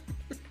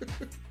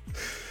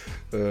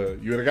 You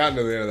would have gotten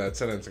to the end of that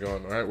sentence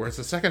going, all right, where's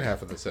the second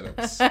half of the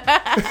sentence?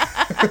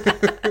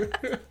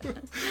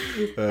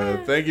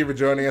 Thank you for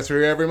joining us.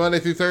 We're here every Monday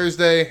through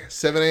Thursday,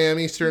 7 a.m.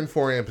 Eastern,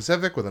 4 a.m.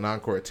 Pacific, with an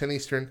encore at 10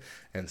 Eastern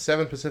and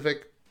 7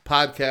 Pacific.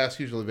 Podcast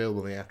usually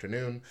available in the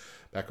afternoon.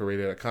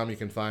 BackrowRadio.com. You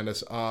can find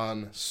us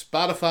on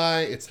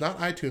Spotify. It's not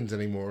iTunes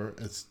anymore.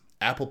 It's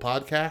Apple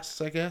Podcasts,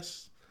 I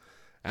guess.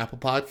 Apple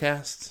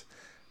Podcasts.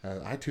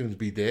 iTunes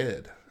be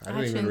dead. I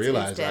didn't even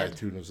realize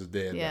iTunes was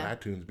dead. Yeah.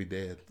 But iTunes be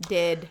dead.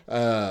 Dead.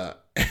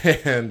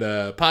 And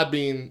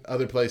Podbean,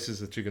 other places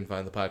that you can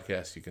find the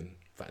podcast, you can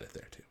find it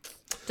there too.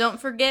 Don't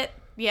forget,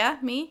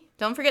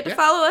 Don't forget to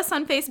follow us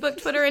on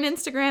Facebook, Twitter, and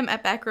Instagram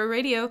at Back Row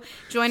Radio.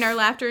 Join our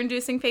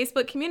laughter-inducing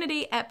Facebook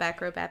community at Back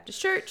Row Baptist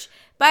Church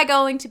by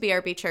going to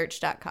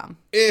brbchurch.com.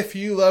 If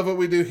you love what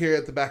we do here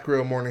at the Back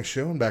Row Morning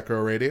Show and Back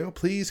Row Radio,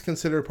 please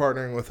consider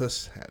partnering with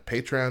us at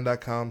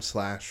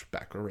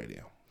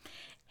patreon.com/backrowradio.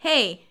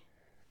 Hey,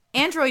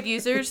 Android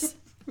users,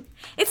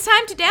 it's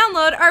time to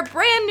download our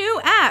brand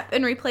new app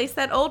and replace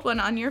that old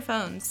one on your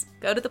phones.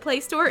 Go to the Play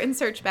Store and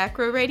search Back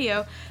Row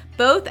Radio.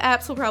 Both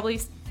apps will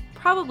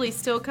probably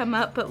still come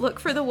up, but look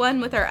for the one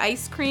with our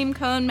ice cream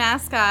cone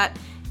mascot,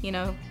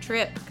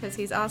 Trip, because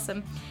he's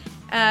awesome.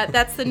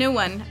 That's the new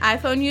one.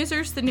 iPhone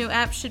users, the new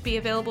app should be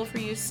available for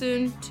you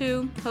soon,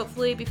 too.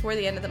 Hopefully before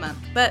the end of the month.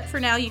 But for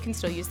now, you can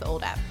still use the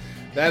old app.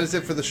 That is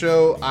it for the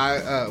show.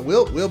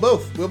 We'll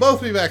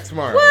both be back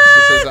tomorrow.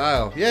 What? Says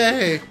Isle.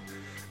 Yay!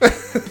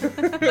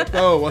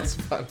 Oh, what's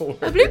the final word?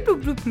 Bloop,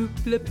 bloop, bloop, bloop,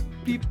 bloop,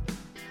 bloop,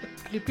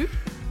 bloop, bloop.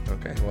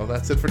 Okay, well,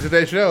 that's it for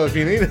today's show. If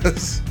you need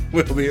us,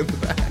 we'll be in the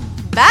back.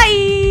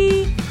 Bye!